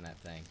 climb that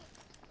thing.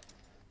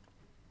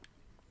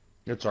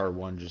 It's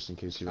R1 just in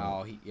case you don't.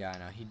 Oh, yeah, I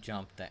know. He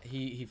jumped that.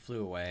 He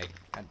flew away.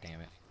 God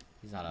damn it.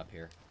 He's not up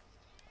here.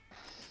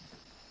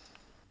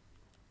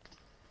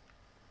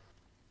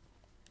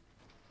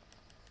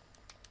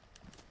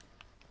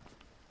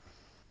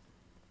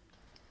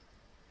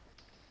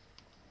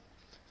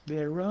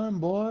 Better run,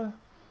 boy.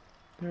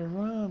 Better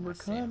run. We're I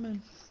see him.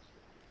 coming.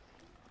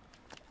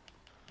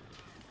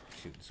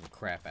 Shooting some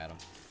crap at him.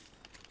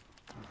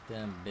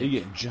 Damn bitch. You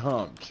get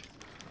jumped.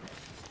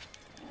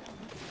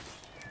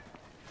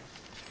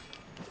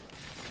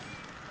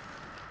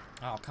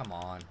 Oh, come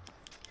on.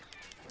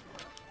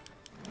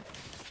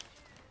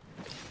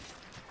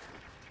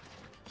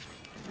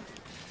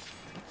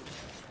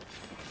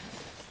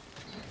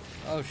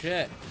 Oh,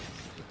 shit.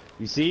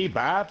 You see,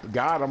 Bap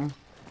got him.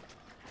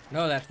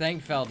 No, that thing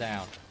fell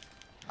down.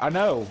 I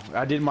know.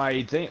 I did my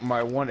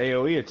one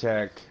AOE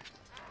attack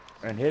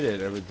and hit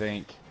it, I would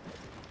think.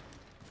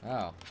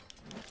 Oh.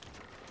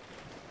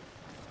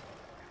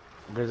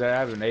 Because I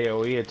have an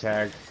AOE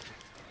attack.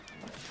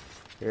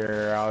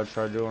 Here, I'll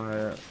try doing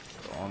it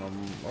on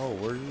him. Oh,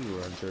 where did you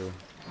run to?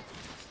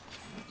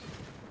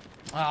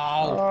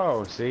 Oh.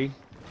 Oh, see?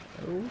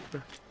 Oh.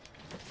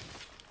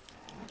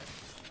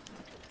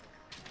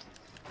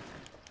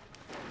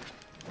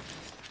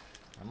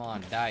 Come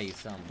on, die, you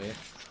son of a bitch.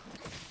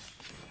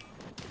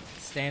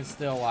 Stand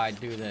still while I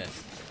do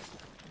this.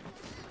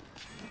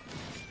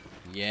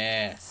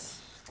 Yes.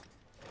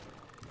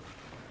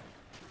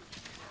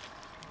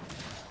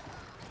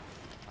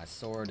 My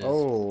sword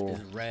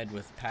is red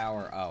with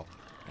power. Oh,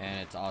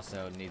 and it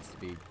also needs to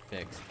be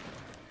fixed.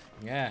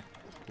 Yeah,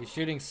 he's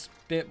shooting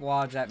spit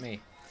wads at me.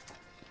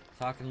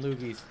 Talking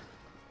loogies.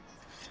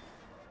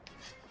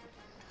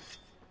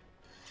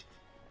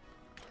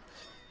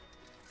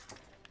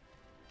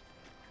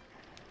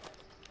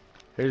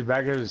 His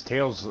back of his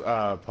tail's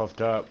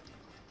puffed up.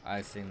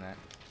 I seen that.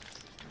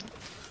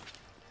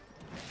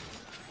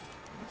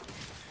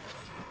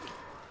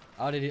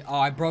 Oh, did he? Oh,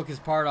 I broke his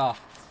part off.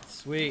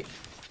 Sweet.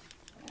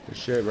 Good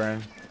shit,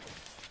 Brandon.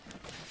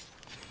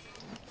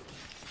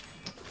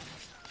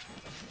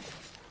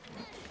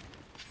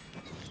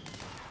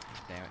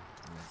 Damn it.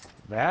 I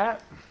missed.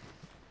 That?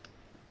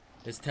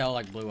 His tail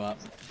like blew up.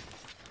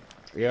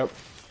 Yep.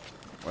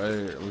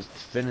 Let's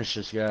finish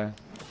this guy.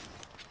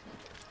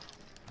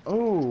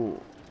 Oh.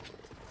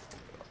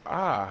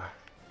 Ah.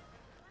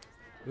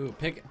 Ooh,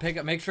 pick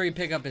up. Make sure you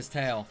pick up his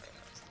tail.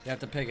 You have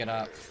to pick it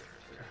up.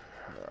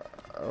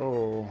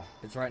 Oh.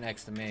 It's right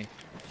next to me.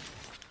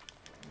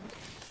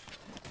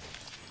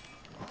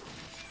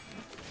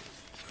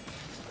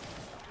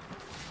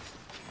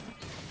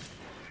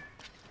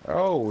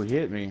 Oh, he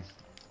hit me.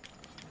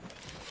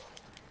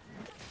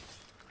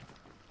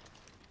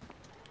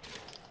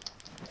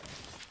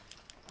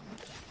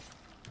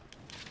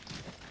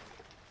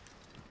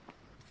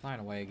 Flying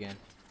away again.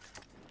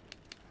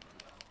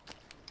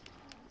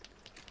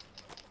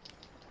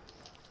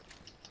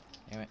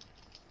 Damn it.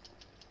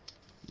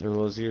 Yeah,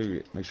 well, let's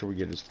make sure we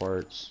get his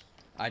parts.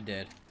 I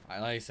did.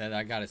 Like I said,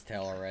 I got his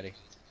tail already.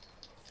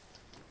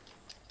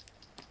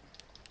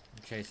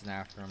 I'm chasing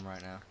after him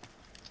right now.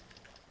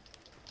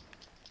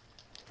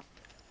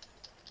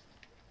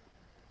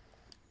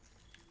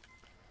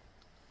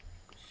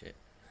 Shit.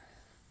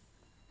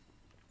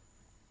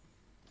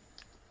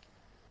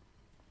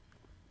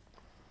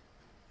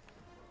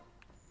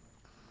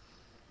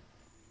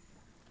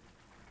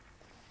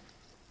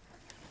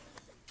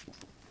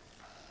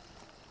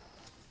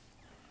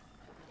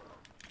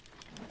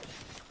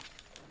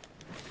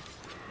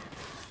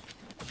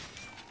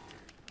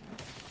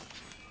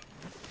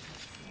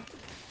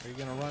 Where you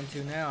gonna run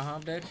to now, huh,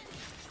 bitch?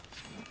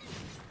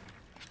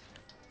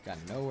 Got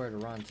nowhere to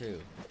run to.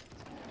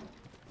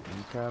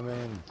 I'm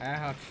coming.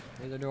 Ouch.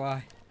 Neither do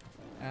I.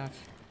 Ouch.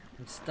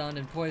 I'm stunned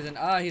and poisoned.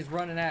 Ah, he's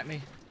running at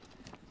me.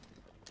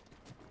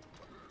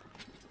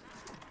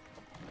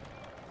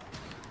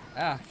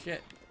 Ah,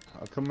 shit.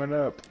 I'm coming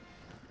up.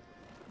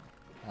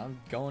 I'm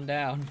going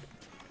down.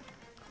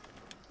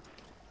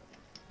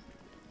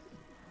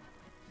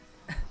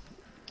 I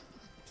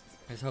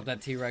just hope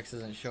that T-Rex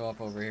doesn't show up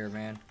over here,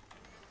 man.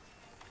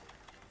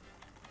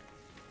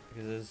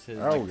 Because this is his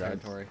like,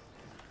 territory.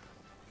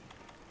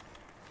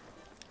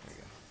 There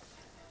you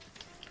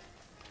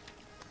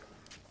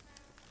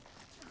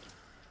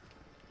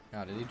go.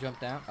 Oh, did he jump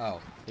down? Oh,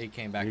 he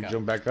came back up. He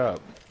jumped back up.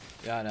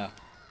 Yeah, I know.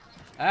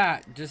 Ah,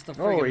 just the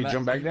freaking... Oh, he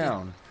jumped back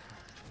down.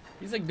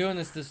 He's like doing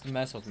this just to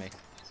mess with me.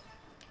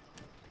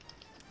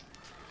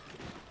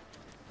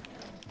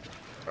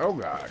 Oh,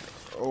 God.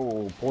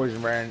 Oh,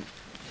 poison ran.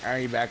 Now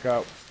he back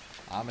up.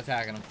 I'm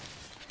attacking him.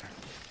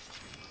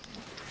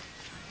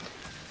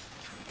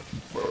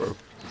 I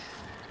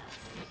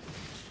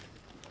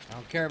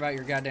don't care about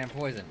your goddamn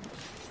poison.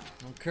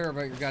 I don't care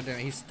about your goddamn...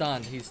 He's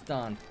stunned. He's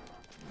stunned.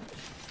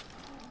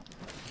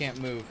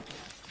 Can't move.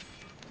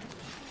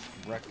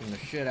 Wrecking the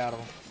shit out of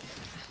him.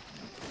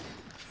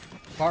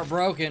 Part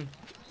broken.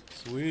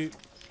 Sweet.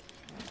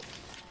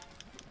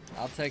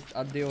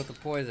 I'll deal with the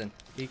poison.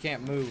 He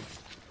can't move.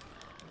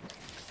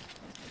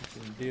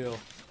 Deal.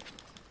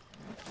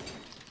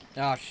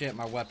 Oh shit,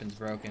 my weapon's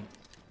broken.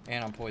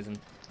 And I'm poisoned.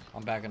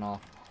 I'm backing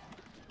off.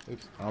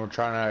 Oops. I'm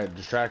trying to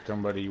distract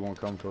him, but he won't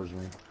come towards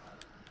me.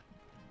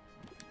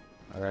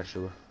 I got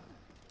you.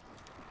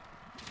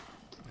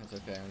 That's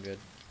okay, I'm good.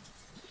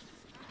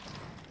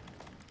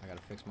 I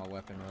gotta fix my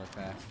weapon really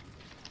fast.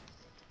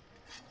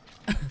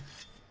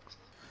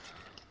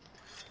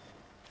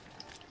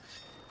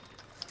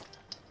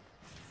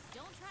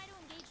 Don't try to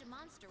engage a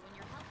monster when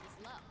your health is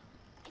low.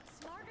 It's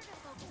smarter to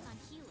focus on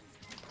healing.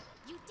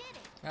 You did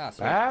it! Ah,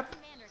 sweet. Bap.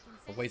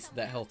 I wasted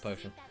that health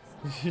potion.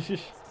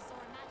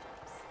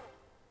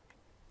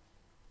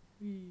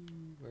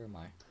 Where am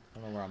I? I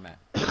don't know where I'm at.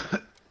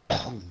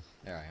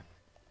 There I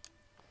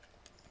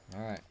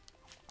am. Alright.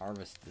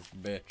 Harvest this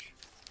bitch.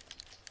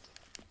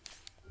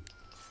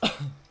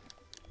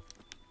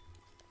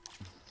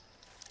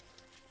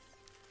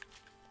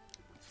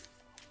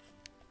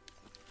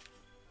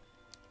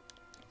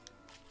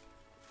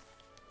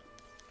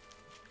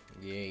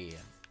 Yeah.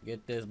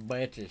 Get this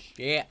bitch of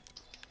shit.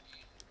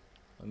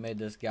 We made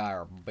this guy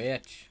our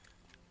bitch.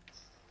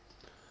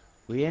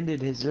 We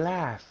ended his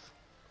life.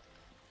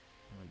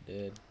 I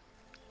did.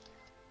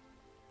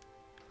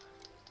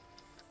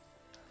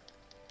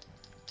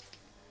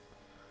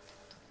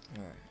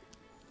 Alright.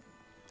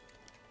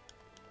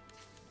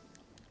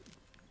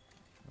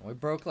 We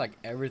broke like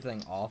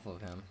everything off of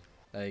him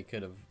that he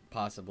could have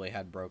possibly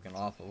had broken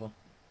off of him.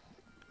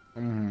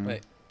 Mm-hmm.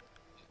 Wait.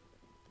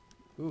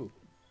 Ooh.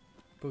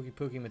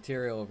 Pooky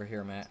material over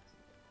here, Matt.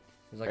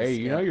 There's like Hey,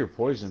 you know you're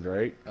poisoned,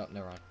 right? Oh,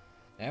 never mind.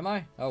 Am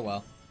I? Oh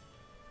well.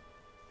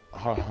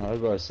 I was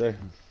about to say.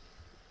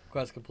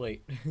 Quest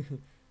complete.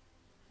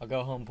 I'll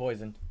go home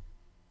poisoned.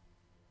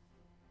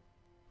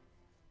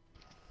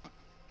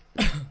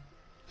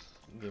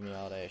 Give me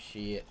all that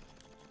shit.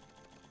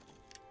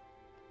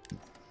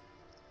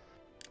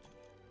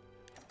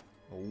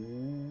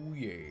 Oh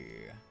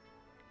yeah.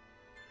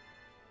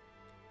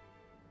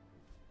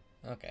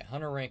 Okay,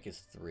 hunter rank is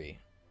 3.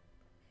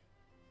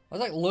 I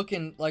was like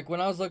looking, like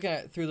when I was looking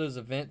at through those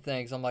event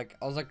things, I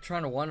was like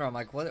trying to wonder, I'm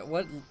like,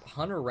 what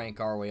hunter rank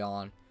are we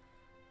on?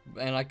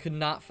 And I could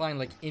not find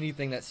like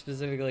anything that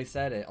specifically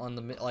said it on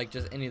the, like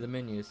just any of the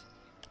menus.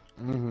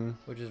 Mm-hmm.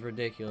 Which is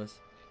ridiculous.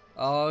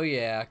 Oh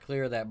yeah,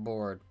 clear that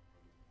board.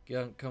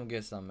 Come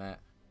get some, Matt.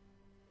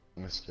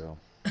 Let's go.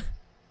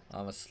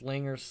 I'm a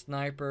slinger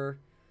sniper.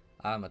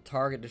 I'm a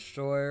target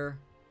destroyer.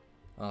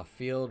 I'm a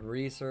field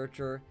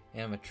researcher.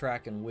 And I'm a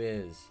track and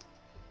whiz.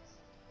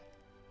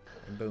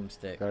 And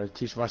boomstick. Gotta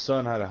teach my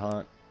son how to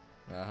hunt.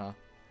 Uh-huh.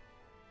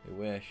 You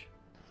wish.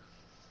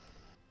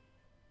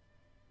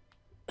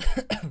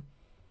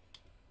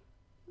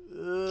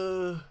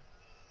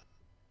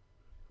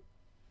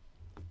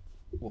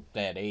 Whoop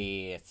that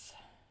ass.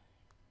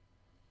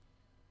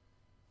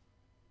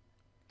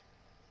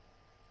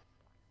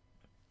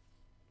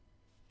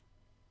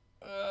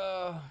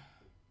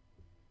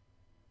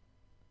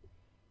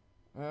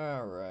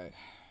 Alright.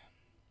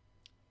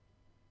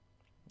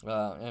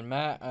 And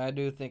Matt, I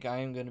do think I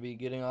am going to be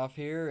getting off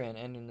here and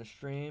ending the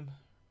stream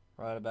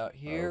right about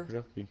here.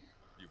 Okay. You've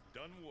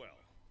done well.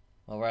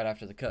 Well, right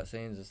after the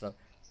cutscenes and stuff.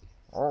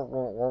 And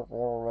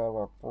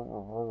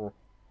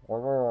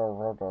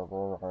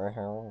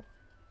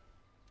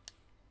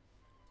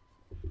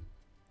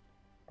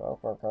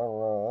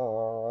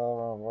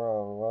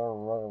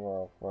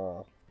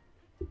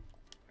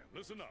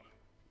listen up.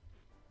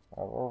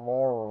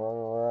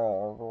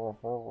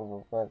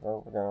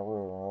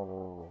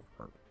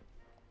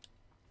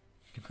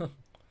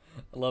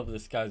 I love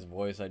this guy's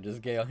voice I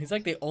just gave. He's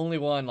like the only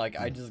one like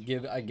I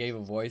gave a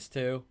voice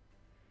to.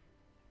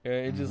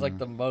 It's just like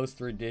the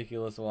most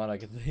ridiculous one I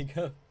could think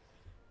of.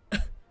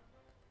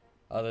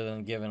 Other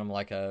than giving him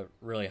like a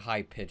really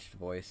high pitched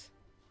voice.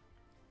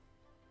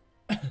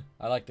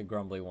 I like the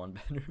grumbly one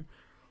better.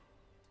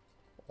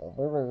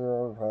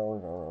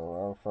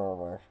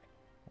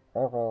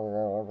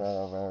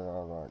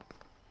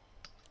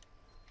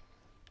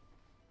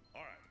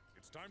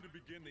 time to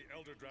begin the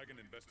Elder Dragon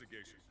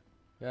investigation.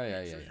 Yeah, yeah,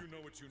 Make yeah, sure yeah. you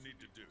know what you need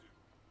to do.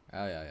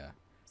 Oh, yeah, yeah.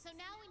 So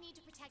now we need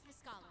to protect the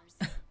scholars.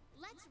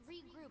 Let's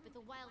regroup at the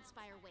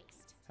Wildspire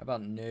Waste. How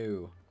about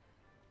new?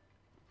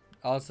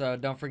 Also,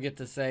 don't forget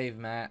to save,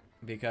 Matt,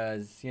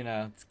 because, you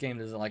know, this game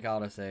doesn't like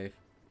autosave.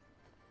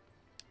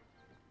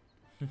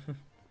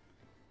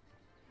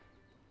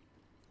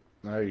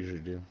 I usually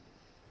do.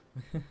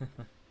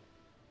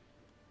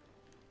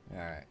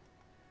 Alright.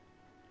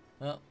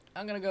 Well,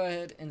 I'm going to go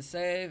ahead and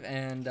save,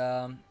 and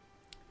I'm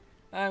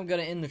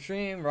going to end the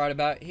stream right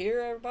about here,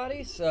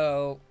 everybody.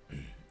 So,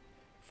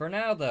 for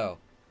now, though,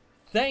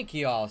 thank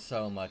you all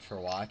so much for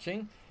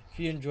watching. If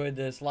you enjoyed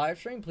this live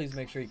stream, please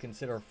make sure you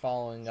consider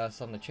following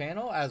us on the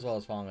channel, as well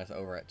as following us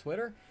over at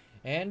Twitter.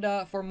 And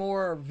for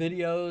more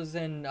videos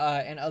and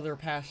other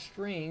past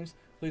streams,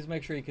 please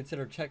make sure you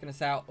consider checking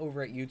us out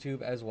over at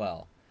YouTube as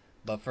well.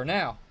 But for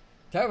now,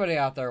 to everybody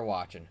out there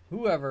watching,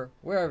 whoever,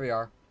 wherever you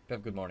are, have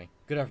a good morning,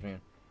 good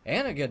afternoon,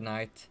 and a good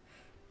night.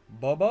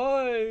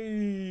 Bye-bye.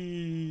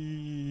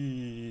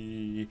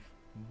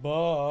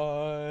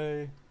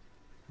 Bye.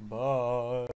 Bye.